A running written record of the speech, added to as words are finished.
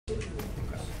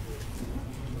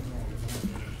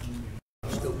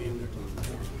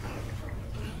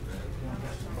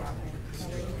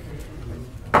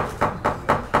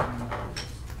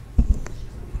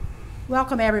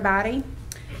Welcome, everybody.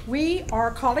 We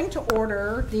are calling to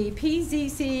order the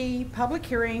PZC public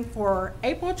hearing for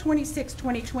April 26,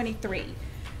 2023.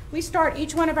 We start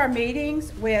each one of our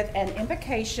meetings with an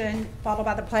invocation followed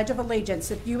by the Pledge of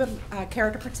Allegiance. If you would care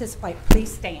to participate,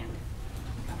 please stand.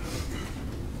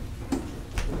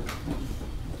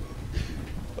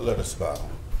 Let us bow.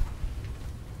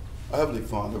 Heavenly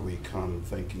Father, we come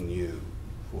thanking you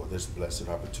for this blessed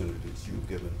opportunity that you've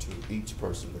given to each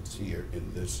person that's here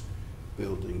in this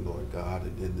building, Lord God,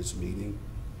 and in this meeting.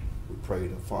 We pray,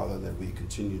 the Father, that we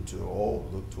continue to all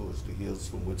look towards the hills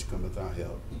from which cometh our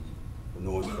help, but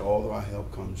knowing that all of our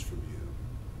help comes from you.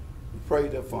 We pray,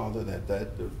 that Father, that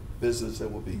the business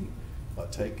that will be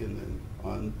taken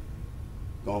and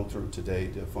gone through today,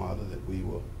 dear Father, that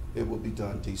it will be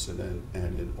done decent and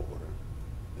in order.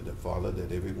 And that, Father,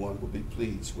 that everyone will be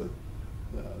pleased with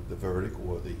the verdict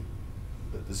or the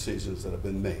decisions that have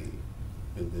been made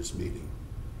in this meeting.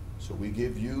 So we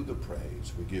give you the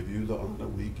praise, we give you the honor,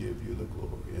 we give you the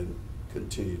glory, and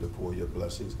continue to pour your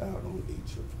blessings out on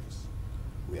each of us.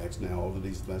 We ask now all of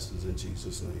these blessings in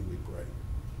Jesus' name we pray.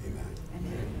 Amen.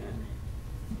 Amen.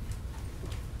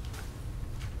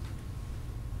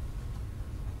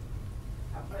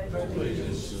 I pledge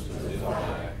allegiance to the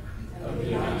flag of the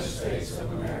United States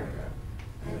of America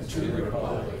and to the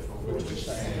republic for which it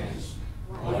stands,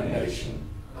 one nation,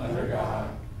 under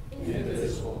God,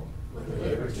 indivisible, with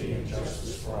liberty and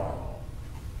justice for all.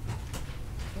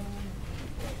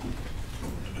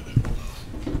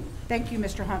 Thank you,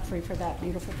 Mr. Humphrey, for that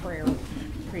beautiful prayer.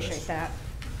 Appreciate that.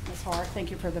 Ms. Hart, thank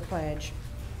you for the pledge.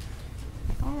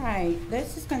 All right,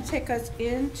 this is going to take us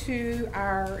into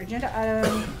our agenda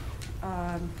item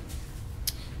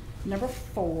number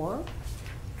 4,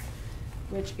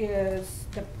 which is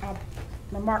the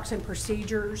remarks and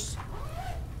procedures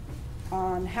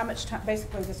on how much time.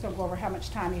 Basically, this is going to go over how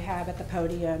much time you have at the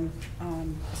podium.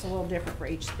 It's a little different for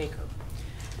each speaker.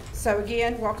 So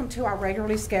again, welcome to our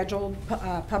regularly scheduled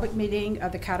public meeting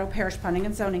of the Caddo Parish Planning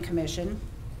and Zoning Commission.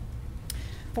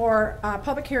 For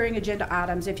public hearing agenda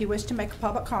items, if you wish to make a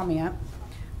public comment,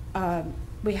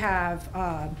 we have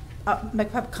make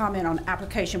a public comment on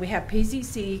application. We have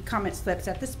PZC comment slips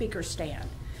at the speaker stand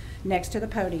next to the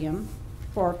podium.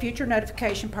 For future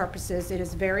notification purposes, it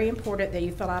is very important that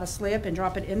you fill out a slip and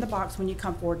drop it in the box when you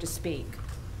come forward to speak.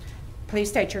 Please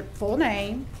state your full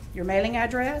name, your mailing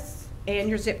address, and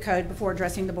your zip code before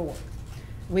addressing the board.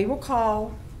 We will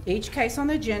call each case on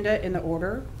the agenda in the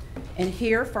order and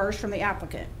hear first from the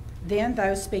applicant, then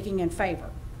those speaking in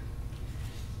favor.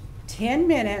 10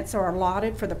 minutes are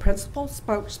allotted for the principal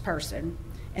spokesperson,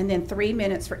 and then 3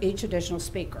 minutes for each additional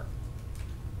speaker.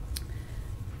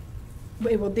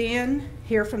 We will then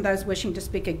hear from those wishing to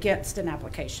speak against an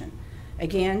application.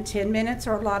 Again, 10 minutes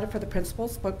are allotted for the principal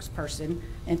spokesperson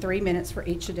and 3 minutes for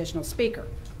each additional speaker.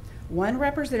 One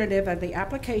representative of the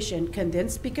application can then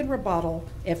speak in rebuttal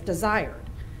if desired.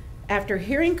 After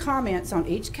hearing comments on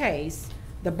each case,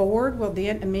 the board will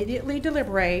then immediately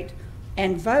deliberate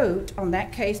and vote on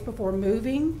that case before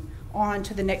moving on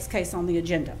to the next case on the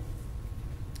agenda.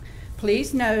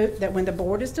 Please note that when the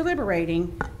board is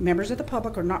deliberating, members of the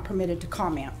public are not permitted to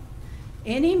comment.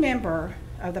 Any member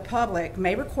of the public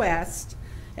may request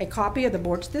a copy of the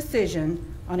board's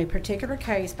decision on a particular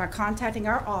case by contacting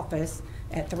our office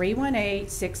at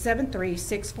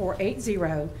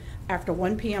 318-673-6480 after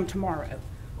 1 p.m. tomorrow,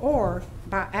 or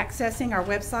by accessing our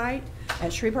website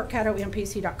at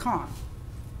shreveportcaddompc.com.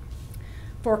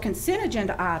 For consent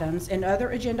agenda items and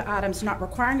other agenda items not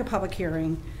requiring a public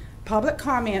hearing, public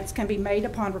comments can be made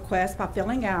upon request by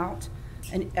filling out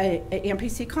an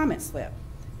MPC comment slip.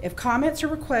 If comments are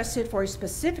requested for a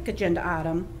specific agenda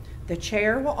item, the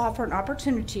chair will offer an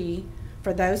opportunity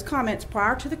for those comments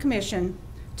prior to the commission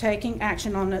taking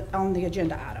action on the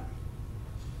agenda item.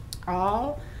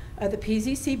 All of the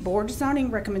PZC board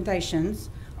zoning recommendations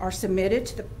are submitted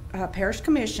to the Parish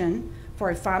Commission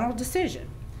for a final decision.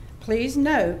 Please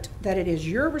note that it is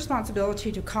your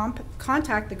responsibility to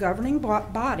contact the governing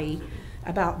body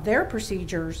about their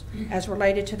procedures as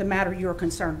related to the matter you are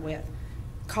concerned with.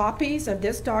 Copies of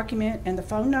this document and the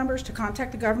phone numbers to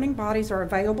contact the governing bodies are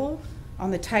available on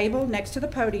the table next to the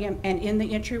podium and in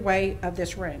the entryway of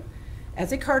this room.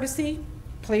 As a courtesy,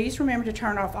 please remember to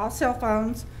turn off all cell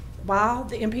phones while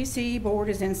the MPC board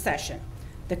is in session.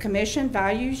 The commission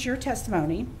values your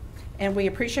testimony, and we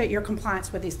appreciate your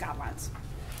compliance with these guidelines.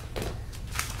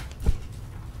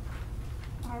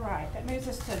 All right, that moves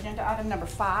us to agenda item number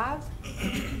 5.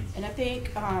 And I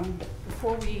think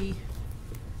before we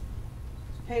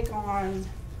take on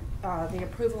the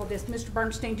approval of this, Mr.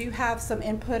 Bernstein, do you have some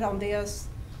input on this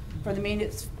for the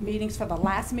meetings for the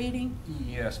last meeting?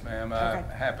 Yes, ma'am. Okay.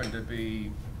 I happened to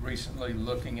be recently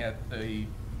looking at the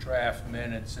draft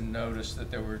minutes and noticed that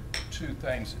there were two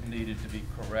things that needed to be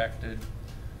corrected.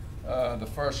 The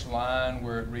first line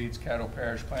where it reads Caddo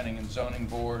Parish Planning and Zoning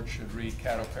Board should read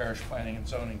Caddo Parish Planning and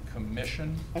Zoning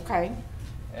Commission. Okay,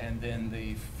 And then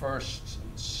the first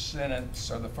sentence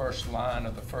or the first line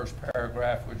of the first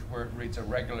paragraph, where it reads a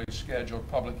regularly scheduled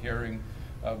public hearing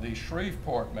of the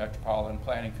Shreveport Metropolitan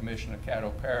Planning Commission of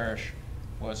Caddo Parish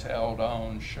was held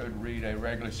on, should read a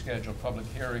regularly scheduled public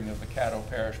hearing of the Caddo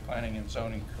Parish Planning and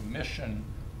Zoning Commission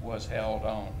was held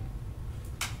on.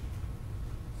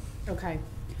 okay.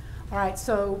 All right,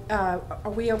 so are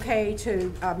we okay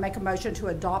to make a motion to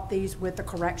adopt these with the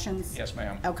corrections? Yes,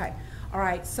 ma'am. Okay. All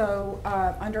right, so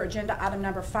under agenda item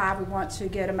number 5, we want to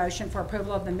get a motion for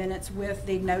approval of the minutes with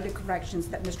the noted corrections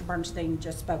that Mr. Bernstein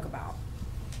just spoke about.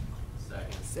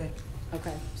 Second.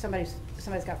 Okay, somebody's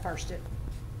got first it.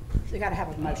 You gotta have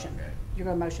a motion. Okay. You're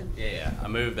gonna motion? Yeah, I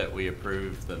move that we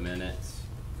approve the minutes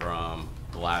from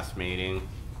the last meeting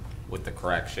with the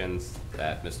corrections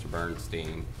that Mr.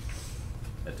 Bernstein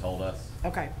had told us.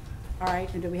 Okay. All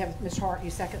right, and do we have, Ms. Hart, you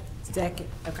second? Second.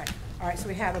 Okay. All right, so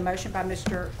we have a motion by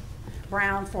Mr.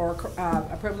 Brown for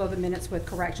approval of the minutes with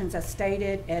corrections as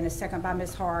stated, and a second by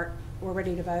Ms. Hart. We're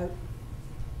ready to vote.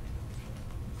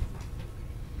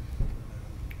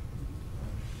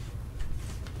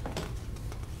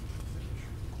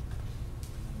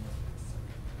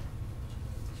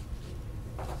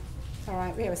 All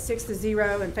right, we have a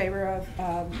 6-0 in favor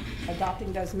of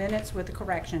adopting those minutes with the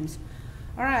corrections.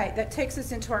 All right, that takes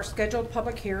us into our scheduled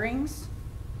public hearings.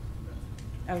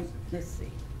 Oh, let's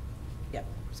see. Yep,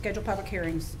 scheduled public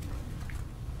hearings.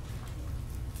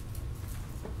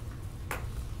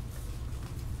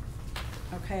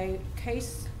 Okay,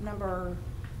 case number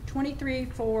 23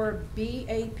 for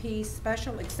BAP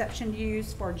special exception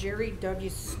use for Jerry W.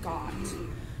 Scott.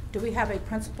 Do we have a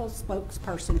principal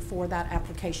spokesperson for that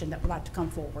application that would like to come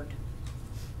forward?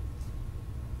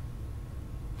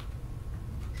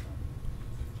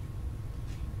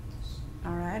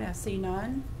 All right, I see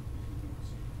none.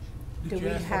 Do Did we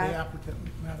you ask for have- the applicant,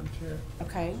 Madam Chair?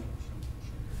 Okay.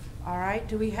 All right,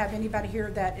 do we have anybody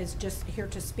here that is just here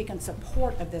to speak in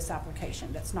support of this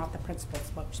application that's not the principal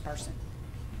spokesperson?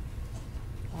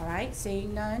 All right,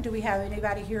 seeing none, do we have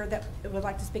anybody here that would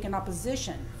like to speak in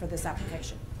opposition for this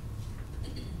application?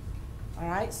 All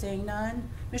right, seeing none.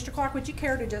 Mr. Clark, would you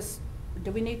care to just,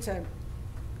 do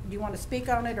you want to speak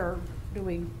on it, or do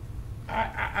we?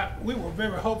 We were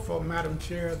very hopeful, Madam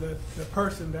Chair, that the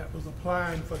person that was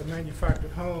applying for the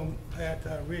manufactured home at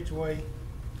Ridgeway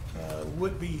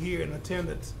would be here in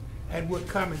attendance and would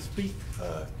come and speak.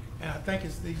 And I think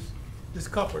it's this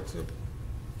couple to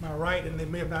my right, and they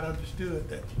may have not understood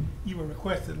that you were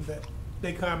requesting that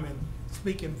they come and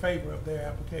speak in favor of their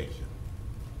application.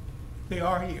 They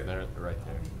are here. They're right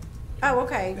there. Oh,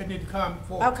 okay. They need to come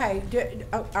forward. Okay,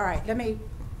 all right, let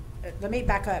me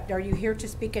back up. Are you here to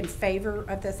speak in favor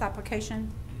of this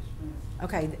application?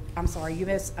 Okay, I'm sorry, you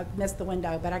missed the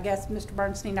window, but I guess, Mr.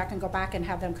 Bernstein, I can go back and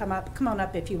have them come up. Come on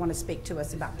up if you want to speak to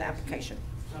us about the application.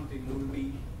 Something new to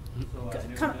me, so I've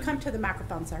never done Come it. to the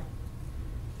microphone, sir.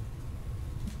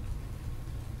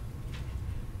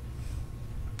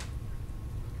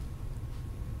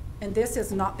 And this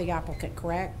is not the applicant,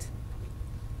 correct?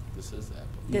 This is the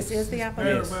applicant. This is the Very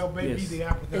applicant? well may be Yes. the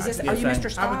applicant. Is this, I are you Yes, Mr. I-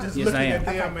 Scott? was just Yes, looking I at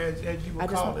am. them Okay. as you I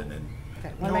were just want- calling and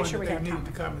Okay, wanna make knowing sure that we they have needed time.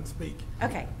 to come and speak.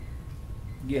 Okay,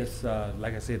 Yes,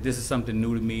 like I said, this is something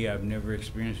new to me. I've never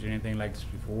experienced anything like this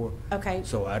before. okay.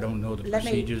 So I don't know the Let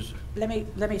me, procedures. let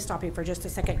me stop you for just a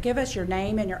second. Give us your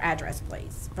name and your address,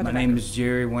 please. for the My name record. is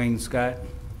Jerry Wayne Scott.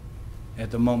 At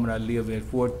the moment, I live at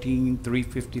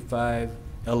 14355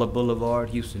 Ella Boulevard,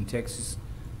 Houston, Texas,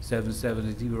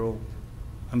 014.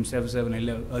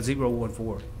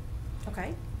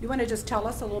 Okay. You want to just tell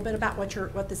us a little bit about what you're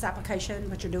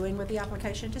doing with the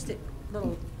application? Just a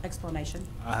little explanation.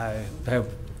 I have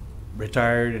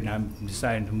retired and I'm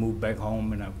deciding to move back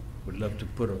home, and I would love to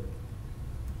put a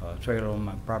trailer on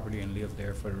my property and live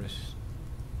there for the rest.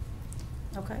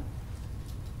 Okay.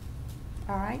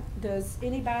 All right. Does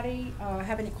anybody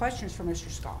have any questions for Mr.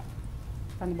 Scott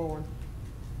from the board?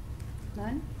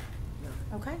 None?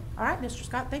 Okay. All right, Mr.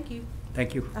 Scott, thank you.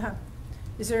 Thank you.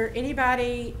 Is there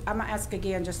anybody, I'm gonna ask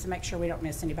again just to make sure we don't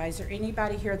miss anybody. Is there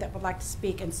anybody here that would like to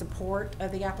speak in support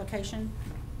of the application?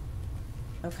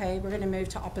 Okay, we're gonna move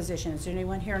to opposition. Is there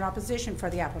anyone here in opposition for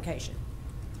the application?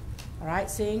 All right,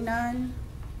 seeing none.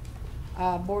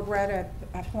 Board, we're at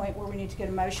a point where we need to get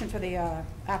a motion for the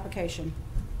application.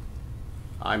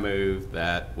 I move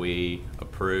that we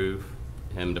approve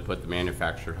him to put the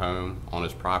manufactured home on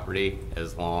his property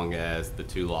as long as the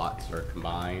two lots are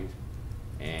combined,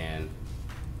 and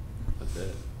that's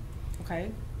it.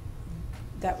 Okay.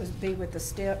 That would be with the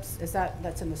steps,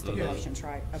 that's in the stipulations,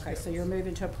 right? Okay, so you're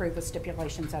moving to approve the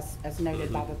stipulations as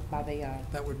noted by the,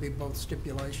 That would be both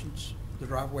stipulations, the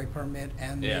driveway permit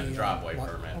and the. Yeah, the driveway lot-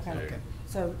 permit okay. too.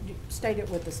 So you state it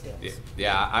with the steps.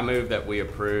 Yeah, I move that we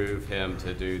approve him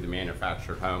to do the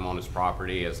manufactured home on his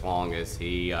property as long as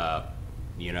he,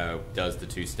 you know, does the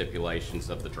two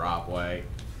stipulations of the driveway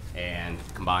and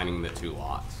combining the two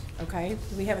lots. Okay,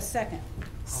 do we have a second?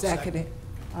 Second it.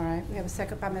 All right, we have a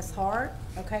second by Ms. Hart.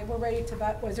 Okay, we're ready to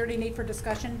vote. Was there any need for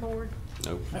discussion, board?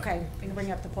 Nope. Okay, you can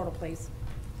bring up the portal, please.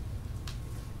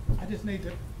 I just need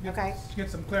to Okay. get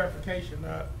some clarification.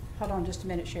 Hold on just a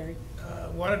minute, Sherry.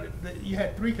 One of you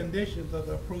had 3 conditions of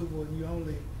the approval, and you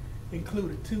only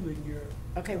included 2 in your.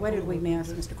 Okay, what did we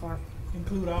approval. miss, Mr. Clark?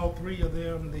 Include all 3 of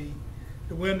them.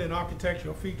 The window and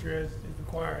architectural feature is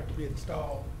required to be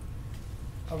installed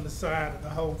on the side of the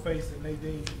home facing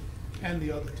Nadene and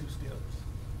the other 2 steps.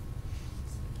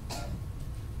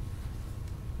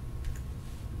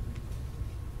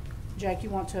 Jake, you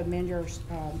want to amend your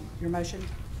motion?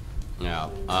 Yeah,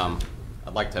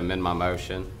 I'd like to amend my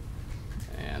motion,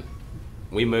 and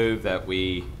we move that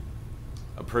we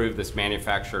approve this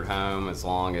manufactured home as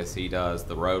long as he does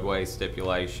the roadway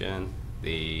stipulation,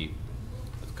 the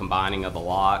combining of the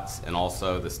lots, and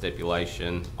also the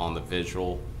stipulation on the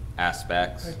visual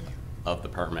aspects of the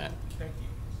permit. Thank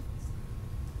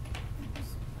you.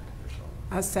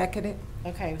 I second it.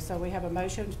 Okay, so we have a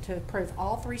motion to approve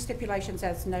all 3 stipulations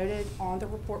as noted on the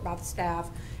report by the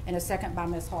staff, and a second by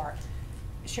Ms. Hart.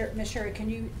 Ms. Sherry, can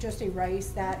you just erase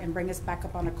that and bring us back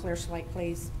up on a clear slate,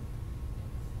 please?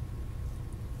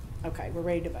 Okay, we're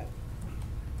ready to vote.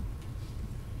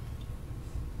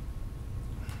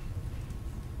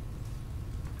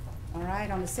 All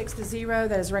right, on the 6-0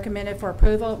 that is recommended for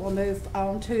approval, we'll move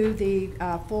on to the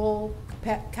full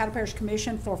Caddo Parish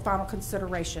Commission for final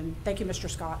consideration. Thank you, Mr.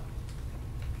 Scott.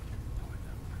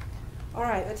 All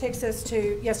right, that takes us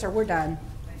to, yes, sir, we're done.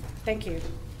 Thank you.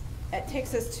 That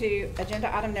takes us to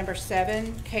agenda item number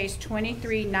 7, case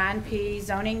 23-9P,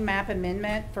 zoning map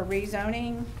amendment for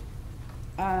rezoning.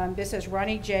 This is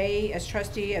Ronnie J. as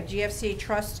trustee of GFC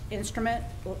Trust Instrument,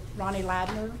 Ronnie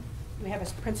LADNER. We have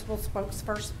a principal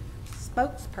spokesperson,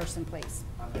 please.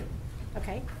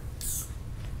 Okay.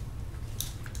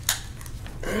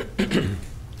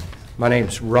 My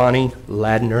name's Ronnie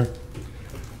LADNER.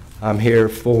 I'm here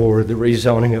for the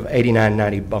rezoning of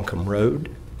 8990 Buncombe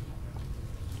Road.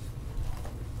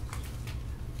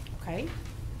 Okay.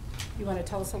 You want to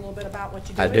tell us a little bit about what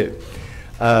you do? I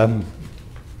do.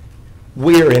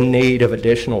 We are in need of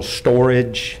additional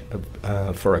storage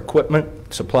for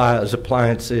equipment, supplies,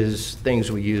 appliances,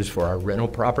 things we use for our rental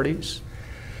properties.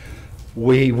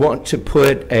 We want to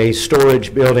put a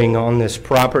storage building on this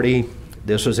property.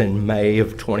 This was in May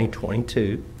of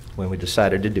 2022 when we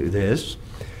decided to do this.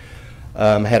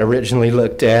 Had originally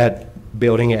looked at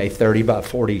building a 30 by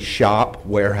 40 shop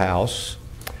warehouse.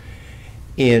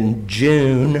 In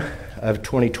June of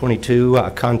 2022, I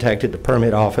contacted the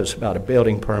permit office about a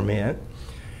building permit.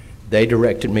 They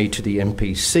directed me to the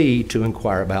MPC to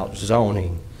inquire about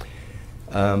zoning.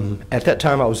 At that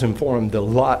time, I was informed the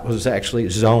lot was actually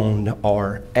zoned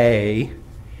RA,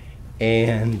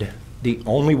 and the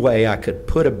only way I could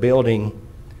put a building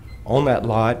on that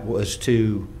lot was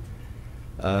to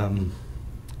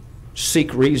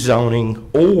seek rezoning,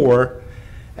 or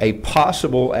a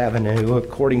possible avenue,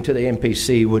 according to the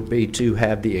MPC, would be to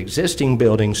have the existing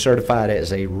building certified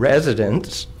as a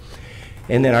residence,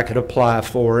 and then I could apply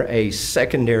for a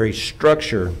secondary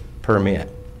structure permit.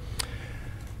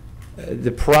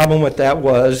 The problem with that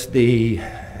was the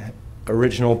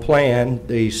original plan,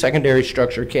 the secondary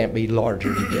structure can't be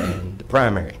larger than the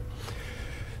primary.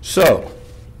 So,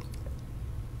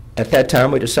 at that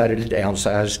time, we decided to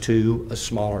downsize to a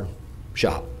smaller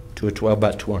shop, to a 12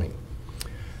 by 20.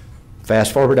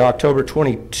 Fast forward to October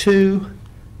 22,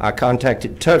 I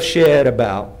contacted Tough Shed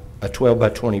about a 12 by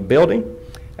 20 building,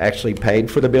 actually paid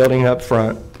for the building up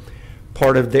front.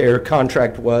 Part of their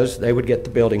contract was they would get the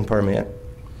building permit.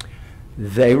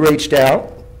 They reached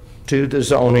out to the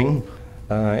zoning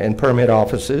and permit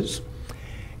offices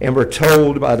and were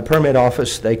told by the permit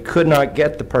office they could not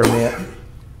get the permit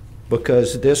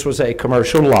because this was a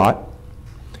commercial lot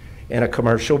and a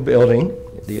commercial building.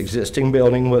 The existing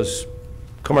building was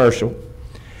commercial,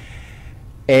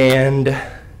 and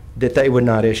that they would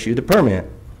not issue the permit.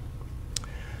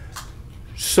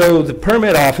 So the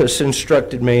permit office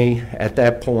instructed me at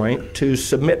that point to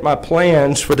submit my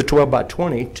plans for the 12 by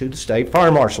 20 to the state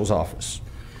fire marshal's office.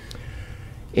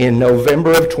 In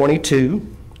November of '22,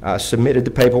 I submitted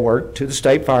the paperwork to the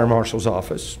State Fire Marshal's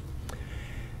office.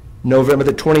 November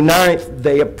the 29th,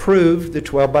 they approved the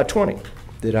 12 by 20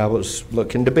 that I was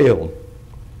looking to build.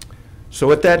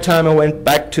 So at that time, I went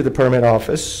back to the permit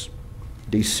office.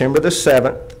 December the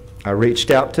 7th, I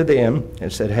reached out to them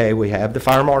and said, hey, we have the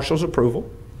Fire Marshal's approval.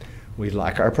 We'd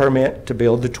like our permit to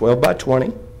build the 12 by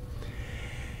 20.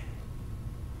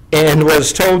 And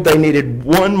was told they needed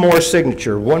one more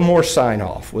signature, one more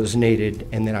sign-off was needed,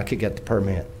 and then I could get the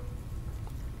permit.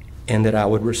 And that I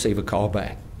would receive a call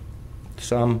back.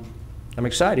 So I'm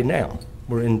excited now.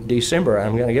 We're in December,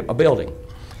 I'm gonna get my building.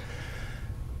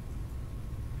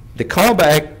 The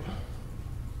callback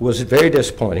was very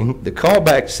disappointing. The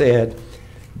callback said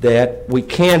that we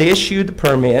can't issue the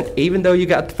permit even though you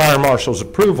got the fire marshal's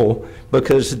approval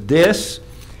because this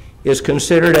is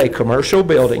considered a commercial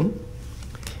building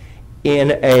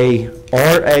in a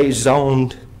RA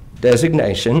zoned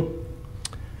designation,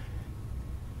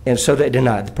 and so they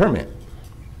denied the permit.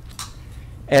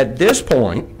 At this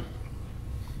point,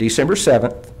 December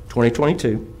 7th,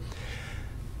 2022,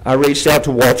 I reached out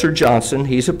to Walter Johnson.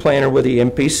 He's a planner with the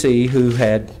MPC who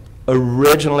had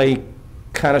originally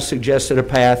kind of suggested a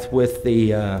path with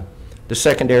the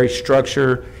secondary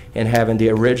structure and having the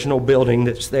original building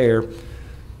that's there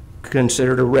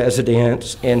considered a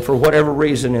residence. And for whatever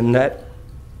reason, in that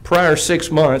prior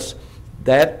 6 months,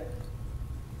 that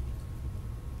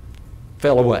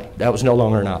fell away. That was no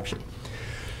longer an option.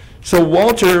 So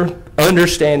Walter,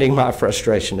 understanding my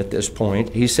frustration at this point,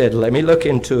 he said, let me look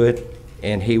into it,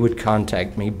 and he would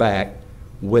contact me back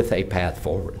with a path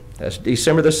forward. That's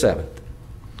December the 7th.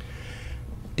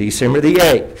 December the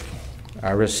 8th,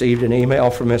 I received an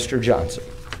email from Mr. Johnson.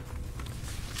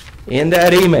 In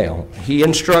that email, he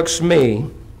instructs me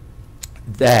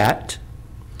that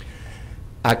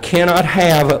I cannot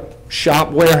have a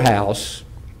shop warehouse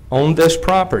on this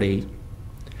property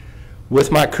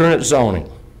with my current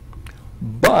zoning,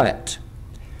 but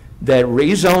that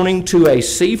rezoning to a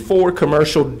C4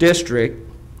 commercial district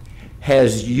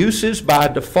has uses by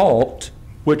default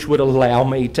which would allow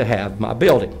me to have my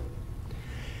building.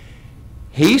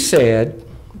 He said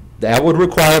that would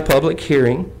require a public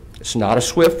hearing. It's not a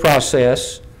swift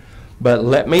process, but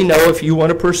let me know if you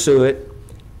want to pursue it,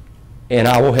 and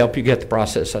I will help you get the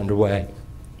process underway.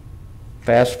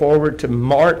 Fast forward to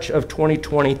March of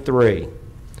 2023.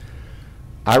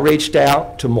 I reached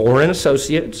out to Moore &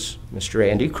 Associates, Mr.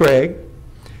 Andy Craig,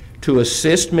 to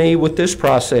assist me with this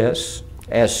process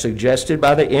as suggested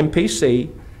by the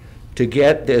MPC to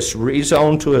get this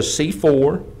rezoned to a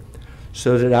C4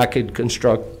 so that I could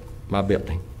construct my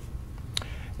building.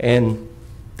 And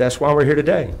that's why we're here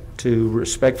today, to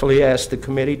respectfully ask the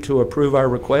committee to approve our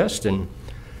request and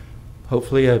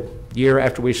hopefully a year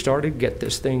after we started, get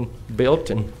this thing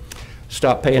built and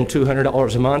stop paying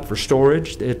 $200 a month for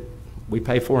storage that we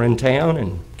pay for in town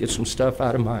and get some stuff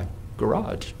out of my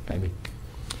garage, maybe.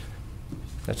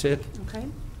 That's it. Okay.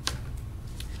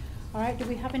 All right, do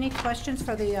we have any questions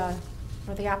for the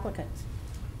applicant?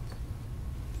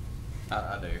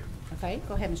 I do. Okay,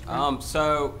 go ahead, Mr. Brown.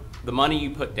 So the money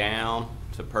you put down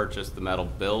to purchase the metal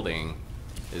building,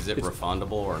 is it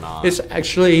refundable or not? It's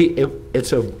actually,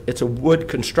 it's a wood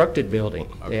constructed building.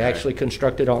 Okay. They actually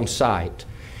constructed on site.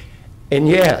 And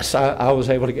yes, I was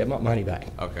able to get my money back.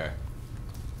 Okay.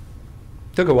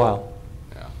 Took a while,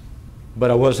 Yeah.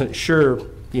 but I wasn't sure,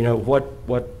 you know,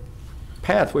 what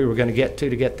path we were going to get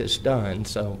this done,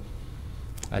 so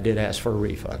I did ask for a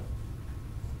refund.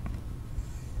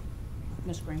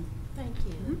 Ms. Green. Thank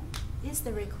you. Is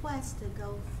the request to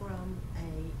go from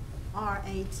a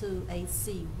RA to a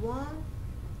C1?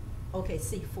 Okay,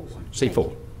 C4.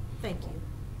 C4. Thank you.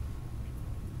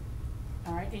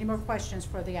 All right, any more questions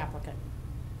for the applicant?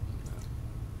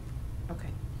 Okay.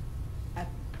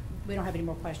 We don't have any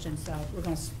more questions, so we're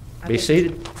going to... Be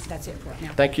seated. That's it for right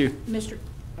now. Thank you.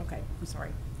 Okay, I'm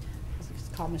sorry. Let's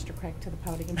just call Mr. Craig to the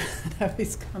podium. I know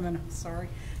he's coming, I'm sorry.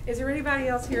 Is there anybody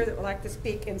else here that would like to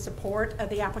speak in support of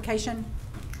the application?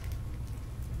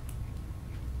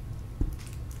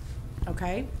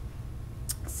 Okay.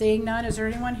 Seeing none, is there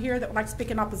anyone here that would like to speak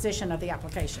in opposition of the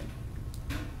application?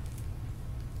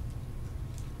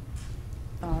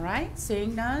 All right,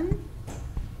 seeing none.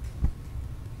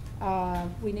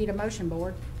 We need a motion,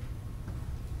 board.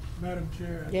 Madam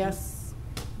Chair. Yes.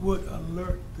 Would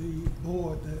alert the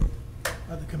board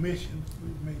that, the commission,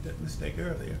 we made that mistake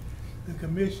earlier, the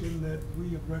commission that we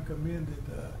have recommended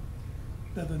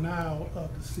the denial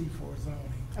of the C4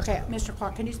 zoning. Okay, Mr.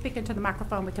 Clark, can you speak into the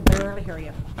microphone? We can barely hear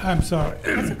you. I'm sorry.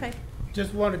 That's okay.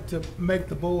 Just wanted to make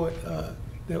the board,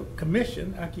 the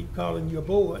commission, I keep calling you a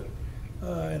board,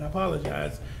 and I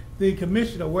apologize, the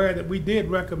commission aware that we did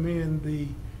recommend the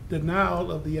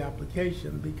denial of the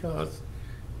application because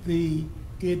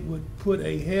it would put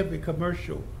a heavy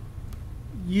commercial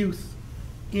use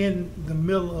in the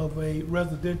middle of a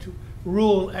residential,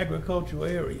 rural agricultural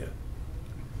area.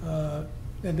 And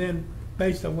then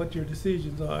based on what your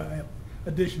decisions are, I have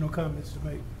additional comments to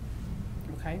make.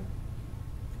 Okay.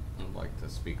 I'd like to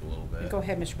speak a little bit. Go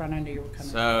ahead, Mr. Brown, I knew you were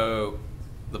coming. So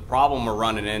the problem we're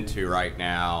running into right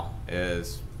now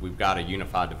is we've got a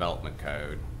unified development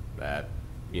code that,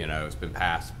 you know, has been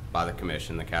passed by the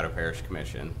commission, the Caddo Parish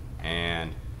Commission,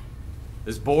 and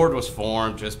this board was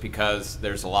formed just because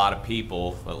there's a lot of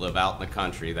people that live out in the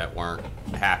country that weren't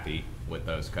happy with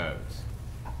those codes.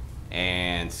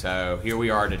 And so here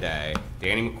we are today.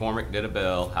 Danny McCormick did a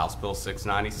bill, House Bill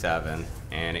 697,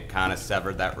 and it kind of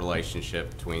severed that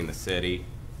relationship between the city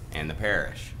and the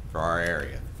parish for our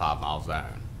area, the 5-mile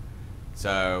zone.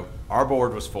 So our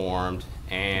board was formed,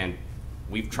 and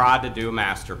we've tried to do a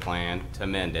master plan to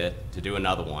amend it, to do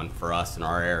another one for us in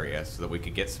our area so that we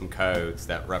could get some codes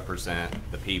that represent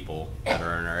the people that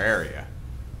are in our area.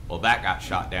 Well, that got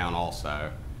shot down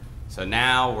also. So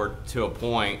now we're to a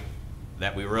point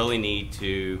that we really need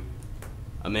to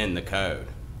amend the code.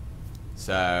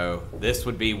 So this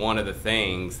would be one of the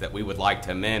things that we would like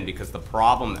to amend, because the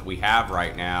problem that we have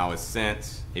right now is,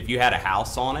 since if you had a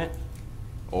house on it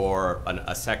or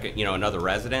a second, you know, another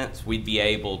residence, we'd be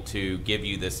able to give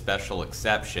you this special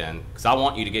exception, because I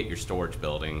want you to get your storage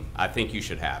building. I think you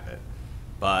should have it.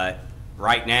 But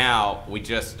right now, we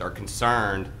just are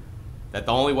concerned that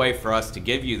the only way for us to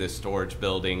give you this storage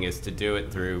building is to do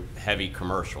it through heavy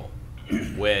commercial,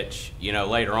 which, you know,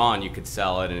 later on you could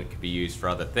sell it and it could be used for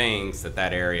other things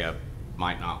that area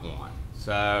might not want.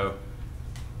 So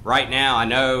right now, I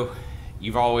know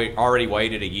you've already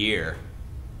waited a year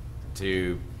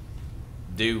to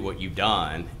do what you've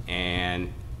done,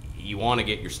 and you want to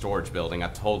get your storage building. I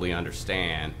totally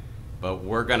understand, but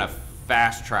we're going to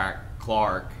fast track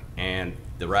Clark and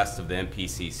the rest of the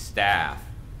MPC staff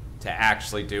to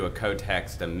actually do a code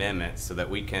text amendment so that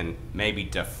we can maybe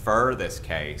defer this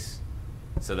case,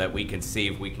 so that we can see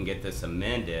if we can get this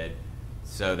amended,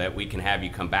 so that we can have you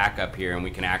come back up here and we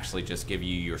can actually just give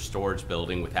you your storage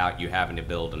building without you having to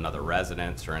build another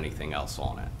residence or anything else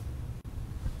on it.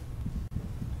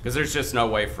 Because there's just no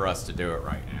way for us to do it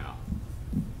right now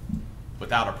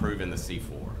without approving the C4.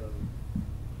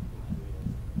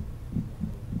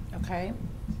 Okay.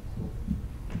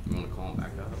 You want to call him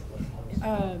back up?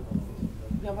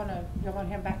 Y'all want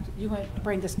him back? You want to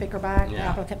bring the speaker back, the Yeah.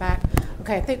 applicant back?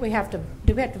 Okay, I think we have to,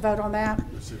 do we have to vote on that?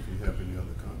 Let's see if you have any other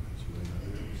comments. You may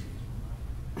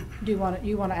not. Do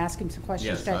you want to ask him some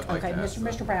questions? Yes, I'd like Okay, to ask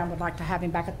Mr. Brown would like to have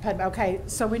him back at the podium. Okay,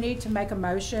 so we need to make a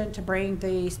motion to bring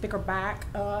the speaker back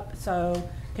up. So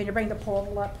can you bring the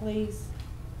portal up, please?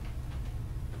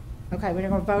 Okay, we're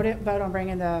going to vote on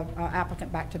bringing the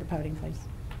applicant back to the podium, please.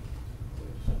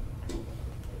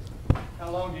 How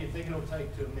long do you think it'll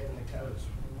take to amend the codes?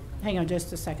 Hang on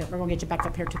just a second. We're going to get you back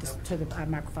up here to the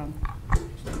microphone.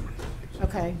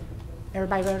 Okay,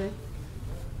 everybody voted?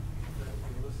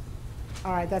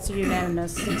 All right, that's a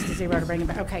unanimous 6-0 to bring it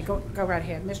back. Okay, go right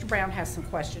ahead. Mr. Brown has some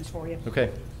questions for you.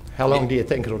 Okay. How long do you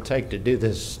think it'll take to do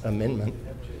this amendment?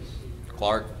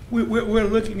 Clark? We're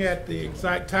looking at the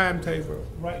exact timetable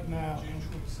right now. June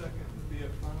 22nd would be a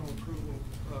final approval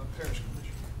of Parish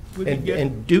Commission.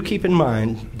 And do keep in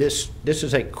mind, this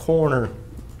is a corner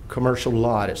commercial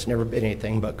lot. It's never been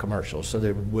anything but commercial, so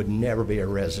there would never be a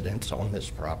residence on this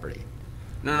property.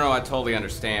 No, I totally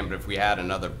understand, but if we had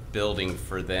another building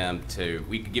for them to,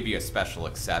 we could give you a special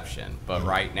exception. But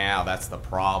right now, that's the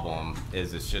problem,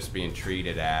 is it's just being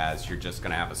treated as you're just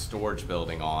gonna have a storage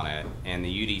building on it, and the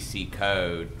UDC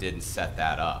code didn't set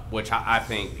that up, which I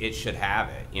think it should have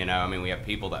it, you know? I mean, we have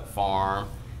people that farm,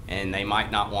 and they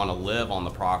might not wanna live on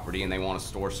the property, and they wanna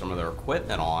store some of their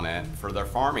equipment on it for their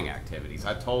farming activities.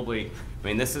 I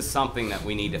mean, this is something that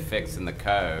we need to fix in the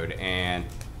code, and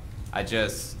I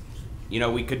just, you know,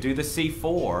 we could do the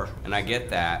C4, and I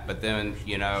get that, but then,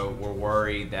 you know, we're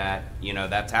worried that, you know,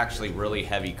 that's actually really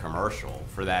heavy commercial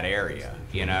for that area.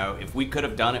 You know, if we could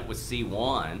have done it with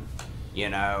C1, you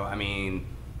know, I mean,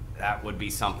 that would be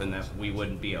something that we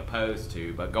wouldn't be opposed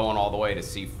to, but going all the way to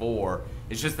C4,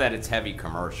 it's just that it's heavy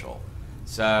commercial.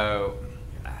 So,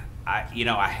 you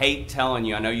know, I hate telling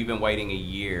you, I know you've been waiting a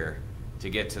year to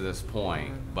get to this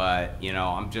point, but, you know,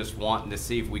 I'm just wanting to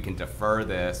see if we can defer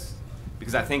this,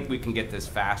 because I think we can get this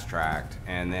fast-tracked,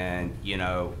 and then, you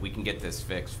know, we can get this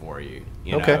fixed for you,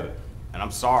 you know? And I'm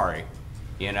sorry,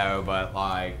 you know, but,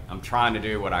 like, I'm trying to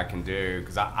do what I can do,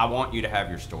 because I want you to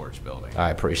have your storage building. I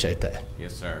appreciate that.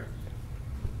 Yes, sir.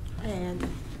 And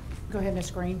Go ahead,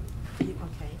 Ms. Green. Okay.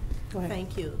 Go ahead.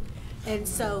 Thank you. And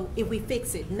so if we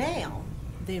fix it now,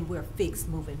 then we're fixed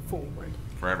moving forward.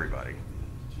 For everybody.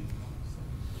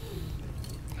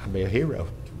 I'll be a hero.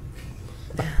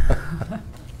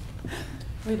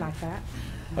 We like that.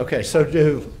 Okay, so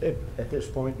at this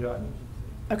point, do I?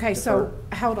 Okay, so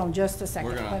hold on just a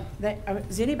second. We're gonna-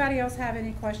 Does anybody else have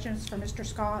any questions for Mr.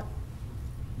 Scott?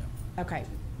 No. Okay,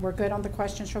 we're good on the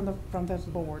questions from the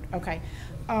board. Okay.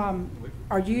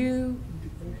 Are you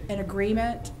in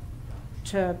agreement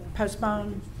to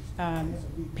postpone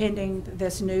pending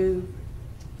this new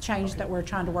change that we're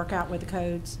trying to work out with the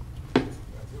codes?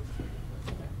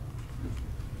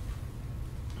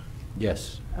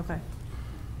 Yes. Okay.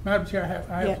 Madam Chair,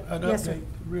 I have an Yes, sir. update,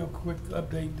 real quick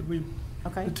update. That we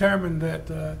Okay. determined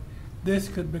that this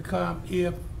could become,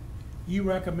 if you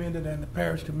recommend it and the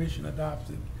Parish Commission adopts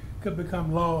it, could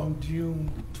become law on June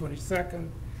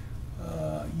 22nd.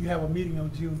 You have a meeting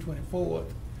on June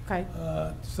 24th. Okay.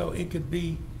 So it could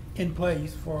be in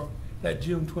place for that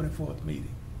June 24th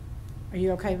meeting. Are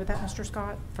you okay with that, Mr.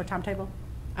 Scott, for timetable?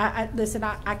 Listen,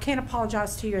 I can't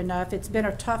apologize to you enough. It's been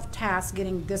a tough task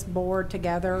getting this board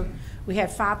together. We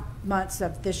had 5 months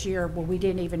of this year where we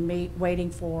didn't even meet, waiting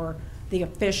for the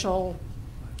official,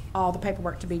 all the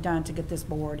paperwork to be done to get this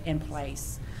board in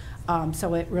place.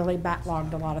 So it really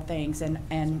backlogged a lot of things, and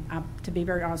to be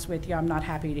very honest with you, I'm not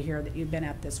happy to hear that you've been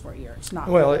at this for a year. It's not.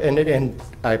 Well, and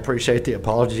I appreciate the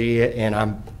apology,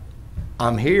 and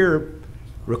I'm here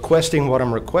requesting what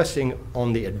I'm requesting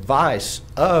on the advice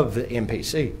of the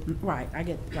MPC. Right, I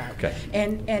get, right. Okay.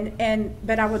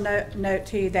 But I would note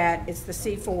to you that it's the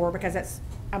C4, because that's,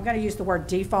 I'm gonna use the word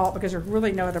default, because there's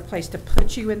really no other place to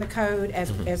put you in the code,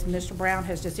 as Mr. Brown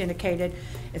has just indicated.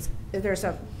 There's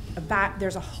a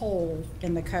hole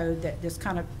in the code that just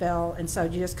kind of fell, and so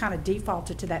you just kind of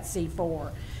defaulted to that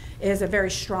C4. It is a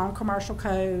very strong commercial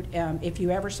code. If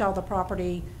you ever sell the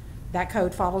property, that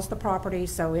code follows the property,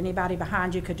 so anybody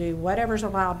behind you could do whatever's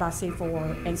allowed by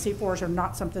C4, and C4s are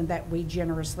not something that we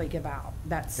generously give out.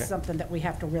 That's something that we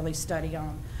have to really study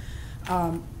on.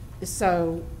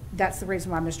 So that's the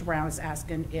reason why Mr. Brown is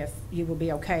asking if you will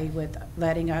be okay with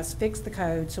letting us fix the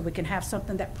code so we can have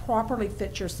something that properly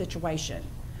fits your situation.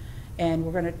 And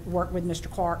we're going to work with Mr.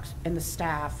 Clark and the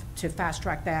staff to fast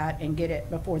track that and get it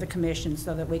before the commission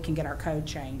so that we can get our code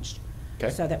changed. Okay.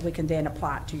 So that we can then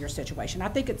apply it to your situation. I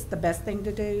think it's the best thing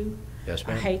to do. Yes,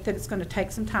 ma'am. I hate that it's going to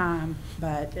take some time,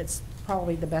 but it's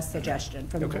probably the best suggestion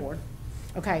for the board.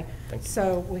 Okay. Thank you.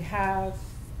 So we have,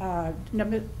 no,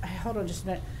 hold on just a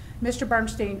minute. Mr.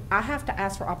 Bernstein, I have to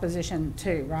ask for opposition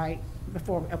too, right?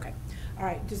 Before, okay. All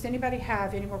right, does anybody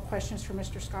have any more questions for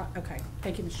Mr. Scott? Okay,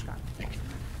 thank you, Mr. Scott. Thank you.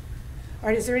 All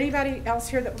right, is there anybody else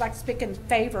here that would like to speak in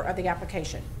favor of the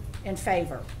application? In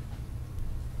favor?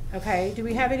 Okay, do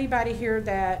we have anybody here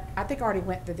that, I think I already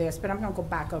went through this, but I'm gonna go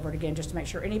back over it again just to make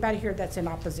sure. Anybody here that's in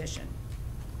opposition?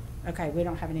 Okay, we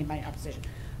don't have anybody in opposition.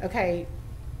 Okay,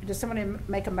 does someone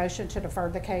make a motion to defer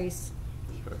the case?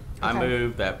 Sure. Okay. I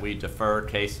move that we defer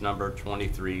case number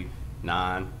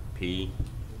 23-9P,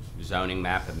 zoning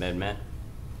map amendment,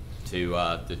 to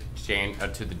the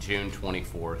June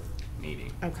 24th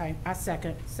meeting. Okay, I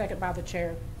second. Second by the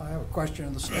chair. I have a question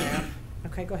of the staff.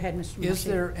 Okay, go ahead, Mr. Is Morrissey.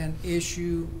 there an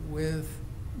issue with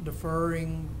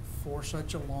deferring for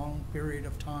such a long period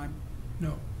of time?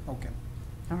 No. Okay.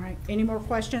 All right, any more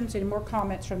questions, any more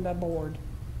comments from the board?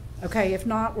 Okay, if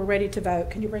not, we're ready to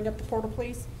vote. Can you bring up the portal,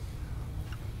 please?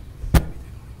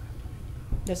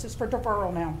 This is for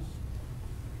deferral now.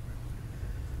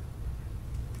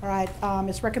 All right,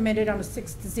 it's recommended on a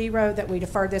 6-0 that we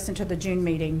defer this into the June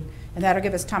meeting, and that'll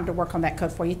give us time to work on that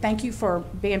code for you. Thank you for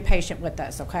being patient with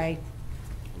us, okay?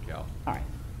 Thank y'all. All right.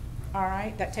 All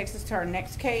right, that takes us to our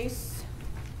next case.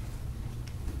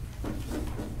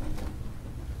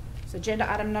 It's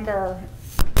agenda item number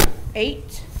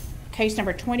 8, case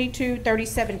number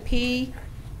 2237P,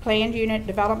 Planned Unit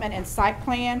Development and Site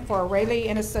Plan for RALEY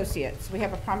and Associates. We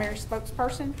have a primary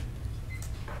spokesperson.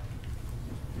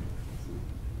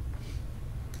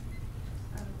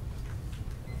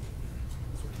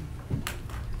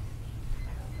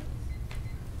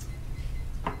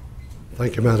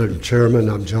 Thank you, Madam Chairman.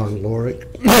 I'm John Lorick.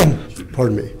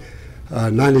 Pardon me.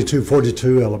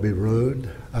 9242 LB Road,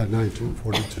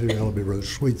 9242 LB Road,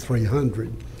 Suite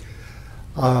 300.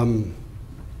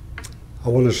 I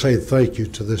want to say thank you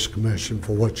to this commission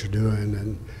for what you're doing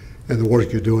and the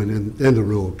work you're doing in the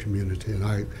rural community. And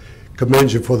I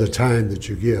commend you for the time that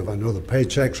you give. I know the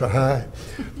paychecks are high,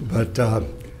 but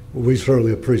we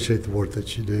certainly appreciate the work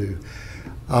that you do.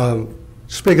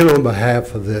 Speaking on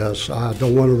behalf of this, I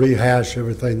don't want to rehash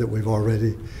everything that we've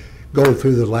already gone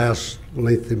through the last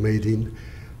lengthy meeting.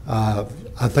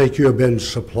 I think you have been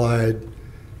supplied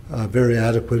very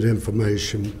adequate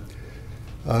information.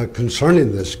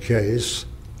 Concerning this case,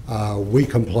 we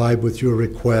complied with your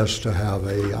request to have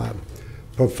a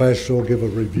professional give a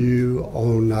review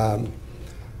on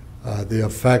the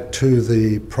effect to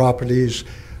the properties.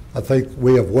 I think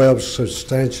we have well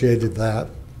substantiated that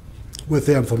with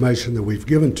the information that we've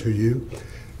given to you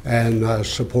and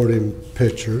supporting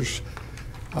pictures.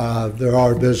 There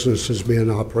are businesses being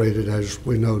operated, as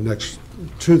we know, next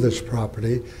to this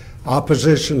property.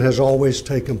 Opposition has always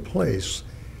taken place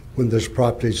when this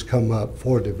property's come up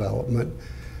for development.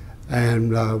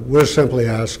 And we're simply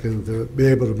asking to be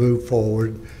able to move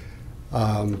forward.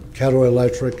 Caddo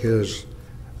Electric is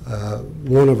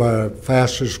one of our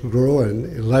fastest growing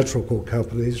electrical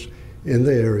companies in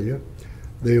the area.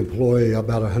 They employ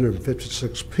about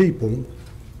 156 people,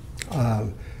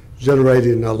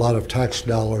 generating a lot of tax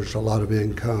dollars, a lot of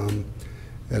income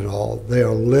and all. They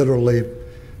are literally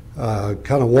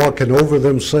kind of walking over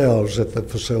themselves at the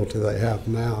facility they have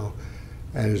now.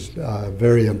 And it's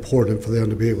very important for them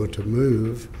to be able to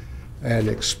move and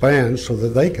expand so that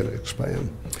they can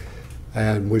expand.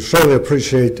 And we certainly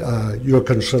appreciate your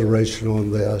consideration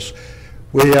on this.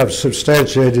 We have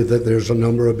substantiated that there's a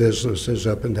number of businesses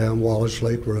up and down Wallace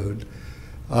Lake Road,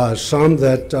 some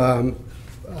that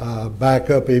back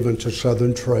up even to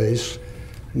Southern Trace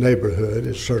neighborhood.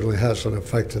 It certainly hasn't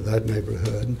affected that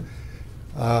neighborhood.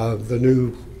 The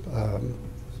new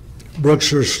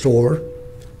Brooks store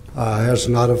has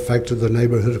not affected the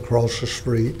neighborhood across the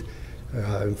street.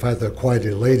 In fact, they're quite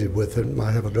elated with it.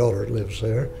 I have a daughter that lives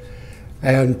there.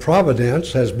 And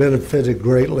Providence has benefited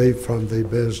greatly from the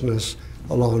business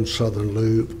along Southern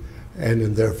Loop and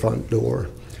in their front door.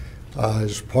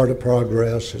 As part of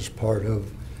progress, as part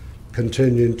of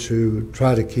continuing to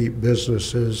try to keep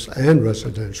businesses and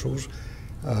residentials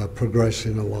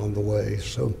progressing along the way.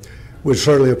 So we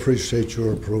certainly appreciate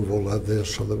your approval of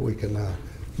this so that we can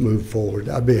move forward.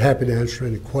 I'd be happy to answer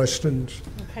any questions.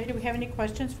 Okay, do we have any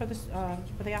questions for this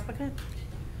for the applicant?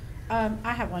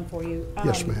 I have one for you.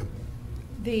 Yes, ma'am.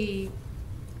 The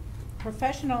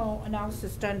professional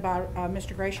analysis done by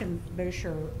Mr. Gratian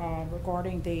Boucher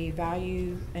regarding the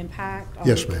value impact.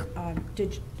 Yes, ma'am.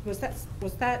 Was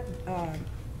that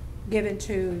given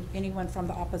to anyone from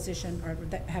the opposition, or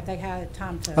have they had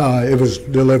time to? It was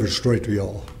delivered straight to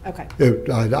y'all. Okay.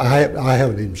 I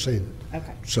haven't even seen it.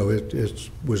 Okay. So it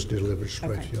was delivered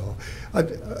straight Okay. to y'all.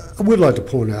 I would like to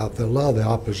point out that a lot of the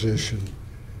opposition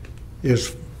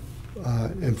is,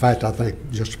 in fact, I think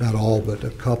just about all but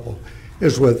a couple,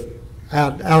 is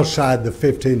outside the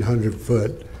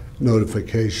 1,500-foot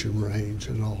notification range,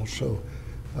 and also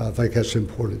I think that's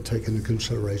important to take into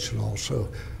consideration also.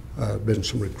 Been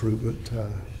some recruitment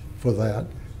for that.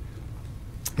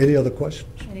 Any other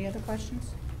questions? Any other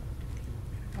questions?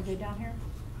 Are they down here?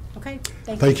 Okay, thank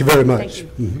you. Thank you very much.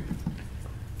 Thank you.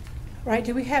 Right,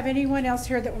 do we have anyone else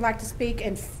here that would like to speak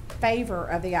in favor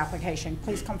of the application?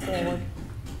 Please come forward.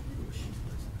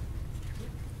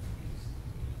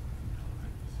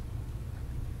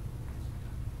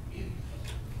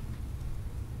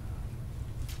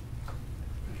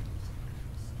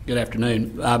 Good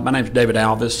afternoon. My name is David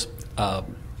Alvis,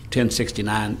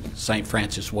 1069 St.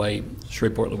 Francis Way,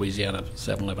 Shreveport, Louisiana,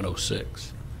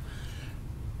 71106.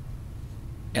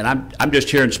 And I'm just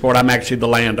here in support. I'm actually the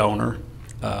landowner.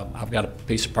 I've got a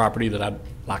piece of property that I'd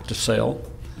like to sell.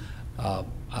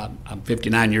 I'm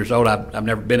 59 years old. I've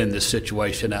never been in this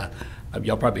situation.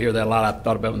 Y'all probably hear that a lot. I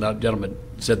thought about when that gentleman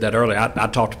said that earlier. I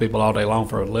talk to people all day long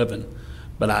for a living,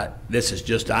 but this is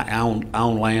just, I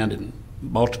own land in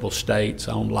multiple states.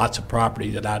 I own lots of property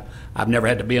that I've never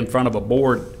had to be in front of a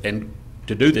board and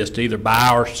to do this, to either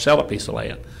buy or sell a piece of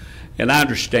land. And I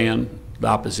understand the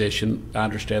opposition. I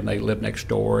understand they live next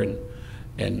door,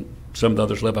 and some of the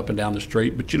others live up and down the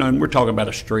street. But you know, and we're talking about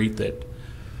a street that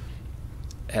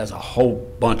has a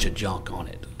whole bunch of junk on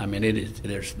it. I mean,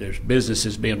 there's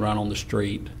businesses being run on the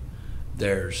street.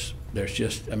 There's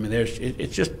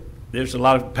a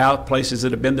lot of places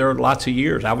that have been there lots of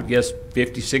years. I would guess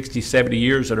 50, 60, 70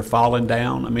 years that are falling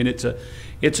down. I mean, it's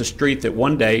a street that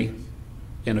one day,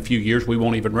 in a few years, we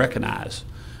won't even recognize,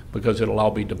 because it'll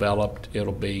all be developed.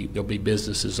 There'll be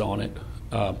businesses on it.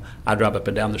 I drive up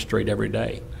and down the street every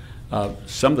day.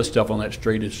 Some of the stuff on that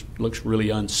street looks really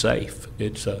unsafe.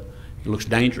 It looks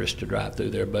dangerous to drive through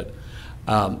there. But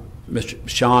Mr.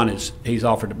 Sean he's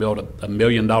offered to build a $1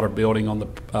 million building on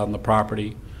the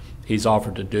property. He's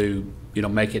offered to do,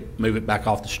 move it back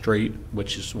off the street,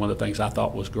 which is one of the things I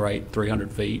thought was great,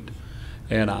 300 feet.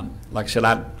 And like I said,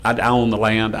 I own the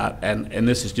land, and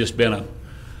this has just been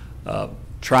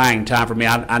trying time for me.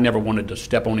 I never wanted to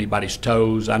step on anybody's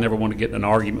toes. I never wanted to get in an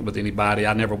argument with anybody.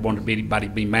 I never wanted anybody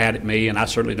to be mad at me, and I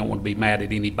certainly don't want to be mad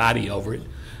at anybody over it.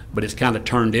 But it's kind of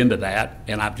turned into that,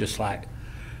 and I'm just like,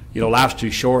 you know, life's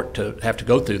too short to have to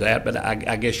go through that. But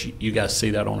I guess you guys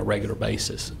see that on a regular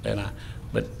basis,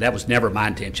 but that was never my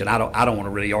intention. I don't want to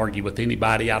really argue with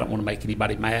anybody. I don't want to make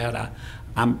anybody mad.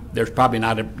 There's probably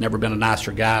never been a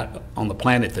nicer guy on the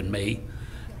planet than me.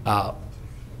 But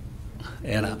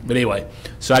anyway,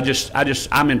 so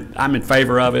I'm in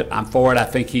favor of it. I'm for it. I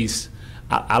think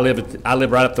I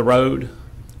live right up the road.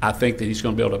 I think that he's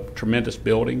going to build a tremendous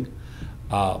building.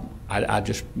 I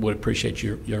just would appreciate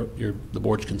the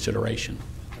board's consideration.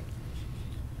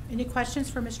 Any questions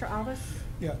for Mr. Alvis?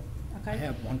 Yeah. Okay. I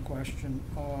have one question.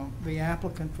 The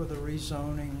applicant for the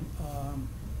rezoning,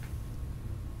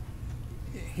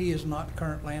 he is not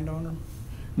current landowner?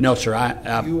 No, sir.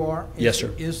 You are? Yes,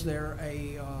 sir. Is there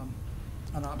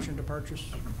an option to purchase?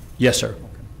 Yes, sir. Okay.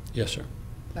 Yes, sir.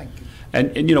 Thank you.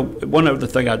 And you know, one other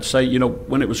thing I'd say, you know,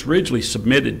 when it was originally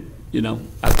submitted, you know,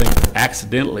 I think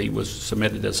accidentally was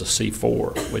submitted as a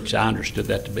C4, which I understood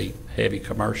that to be heavy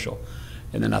commercial.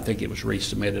 And then I think it was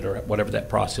resubmitted or whatever that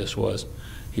process was.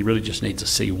 He really just needs a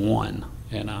C1.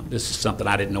 And this is something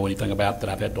I didn't know anything about that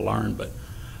I've had to learn, but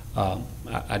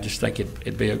I just think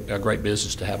it'd be a great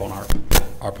business to have on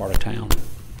our part of town.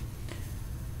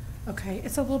 Okay,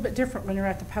 it's a little bit different when you're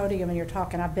at the podium and you're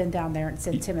talking. I've been down there and it's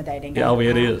intimidating. Yeah,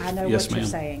 it is. I know Yes, what you're ma'am.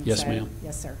 saying. Yes, so, ma'am.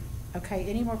 Yes, sir. Okay,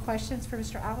 any more questions for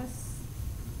Mr. Alvis?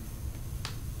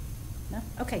 No?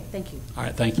 Okay, thank you. All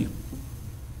right, thank you.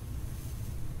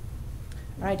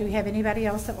 All right, do we have anybody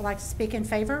else that would like to speak in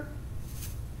favor?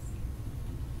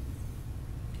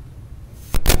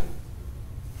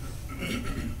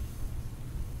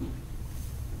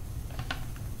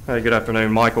 Hey, good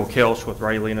afternoon. Michael Kelch with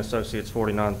RALEY and Associates,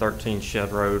 4913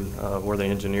 Shed Road. We're the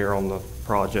engineer on the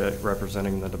project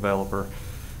representing the developer.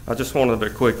 I just wanted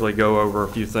to quickly go over a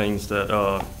few things that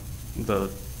the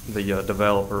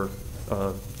developer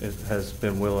has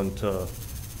been willing to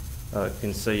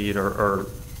concede or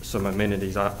some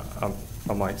amenities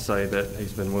I might say that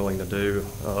he's been willing to do.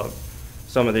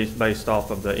 Some of these based off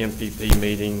of the MPP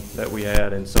meeting that we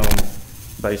had and some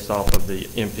based off of the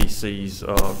MPC's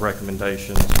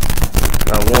recommendations.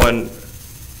 One,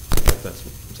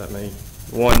 is that me?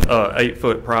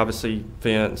 8-foot privacy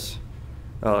fence,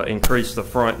 increase the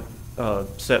front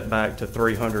setback to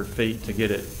 300 feet to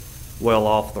get it well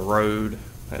off the road.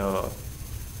 I know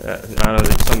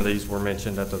that some of these were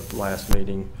mentioned at the last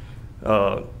meeting.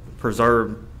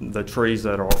 Preserve the trees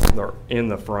that are in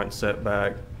the front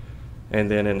setback, and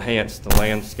then enhance the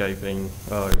landscaping,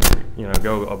 you know,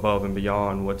 go above and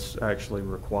beyond what's actually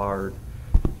required.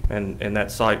 And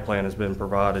that site plan has been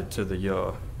provided to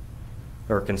the,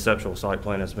 or conceptual site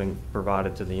plan has been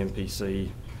provided to the MPC.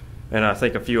 And I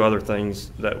think a few other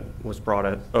things that was brought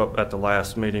up at the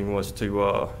last meeting was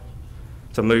to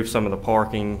move some of the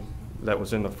parking that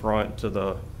was in the front to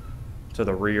the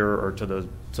rear or to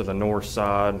the north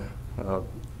side.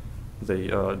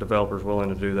 The developer's willing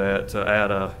to do that, to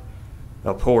add a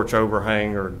porch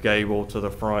overhang or gable to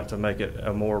the front to make it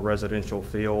a more residential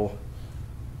feel,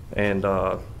 and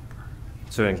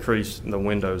to increase the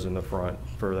windows in the front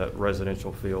for that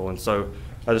residential feel. And so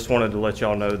I just wanted to let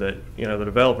y'all know that, you know, the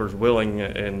developer's willing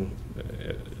and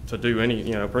to do any,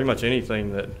 you know, pretty much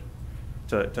anything that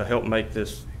to help make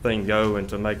this thing go and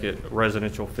to make it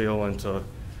residential feel and to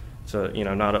you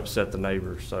know, not upset the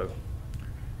neighbors. So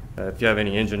if you have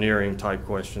any engineering type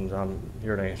questions, I'm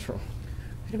here to answer them.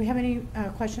 Do we have any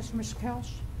questions for Mr. Kelch?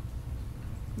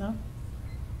 No? Down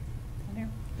here?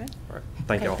 Good? All right.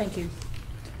 Thank you all. Thank you.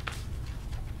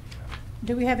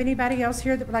 Do we have anybody else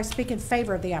here that would like to speak in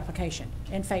favor of the application?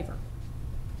 In favor?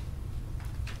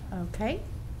 Okay.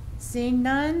 Seeing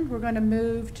none, we're going to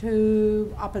move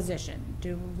to opposition.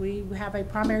 Do we have a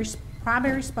primary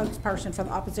spokesperson for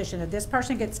the opposition? And this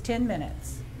person gets 10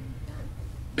 minutes.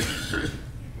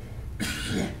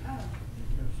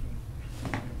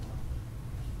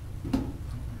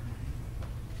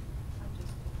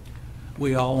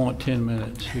 We all want 10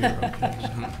 minutes here. Okay. So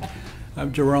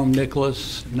I'm Jerome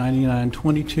Nicholas,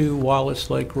 9922 Wallace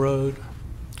Lake Road,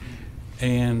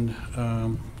 and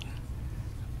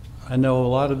I know a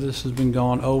lot of this has been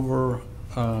gone over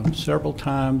several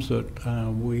times, but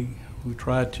we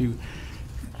tried to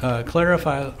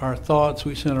clarify our thoughts.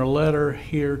 We sent a letter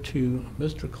here to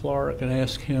Mr. Clark and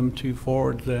asked him to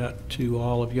forward that to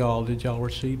all of y'all. Did y'all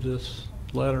receive this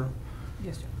letter?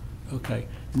 Yes, sir. Okay.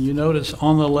 And you notice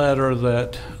on the letter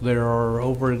that there are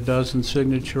over a dozen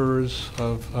signatures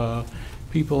of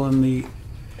people in the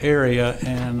area,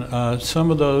 and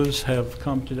some of those have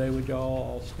come today. Would y'all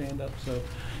all stand up so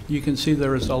you can see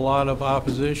there is a lot of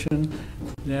opposition.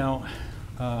 Now,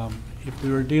 if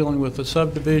we were dealing with a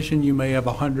subdivision, you may have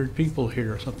 100 people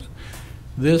here or something.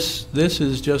 This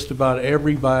is just about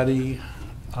everybody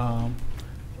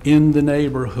in the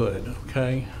neighborhood,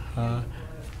 okay?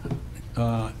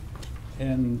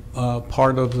 And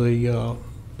part of the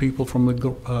people from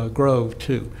the Grove,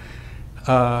 too.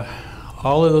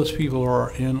 All of those people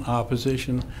are in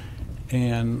opposition,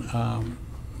 and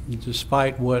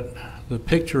despite what the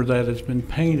picture that has been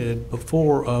painted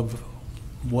before of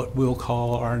what we'll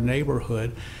call our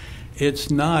neighborhood, it's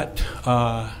not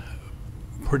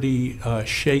pretty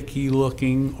shaky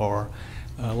looking, or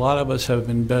a lot of us have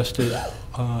invested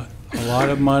a lot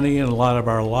of money and a lot of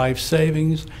our life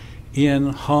savings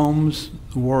in homes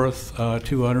worth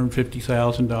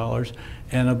 $250,000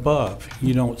 and above.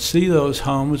 You don't see those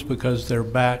homes because they're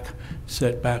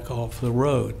set back off the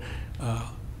road.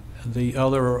 The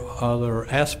other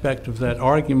aspect of that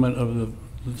argument of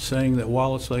saying that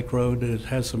Wallace Lake Road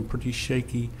has some pretty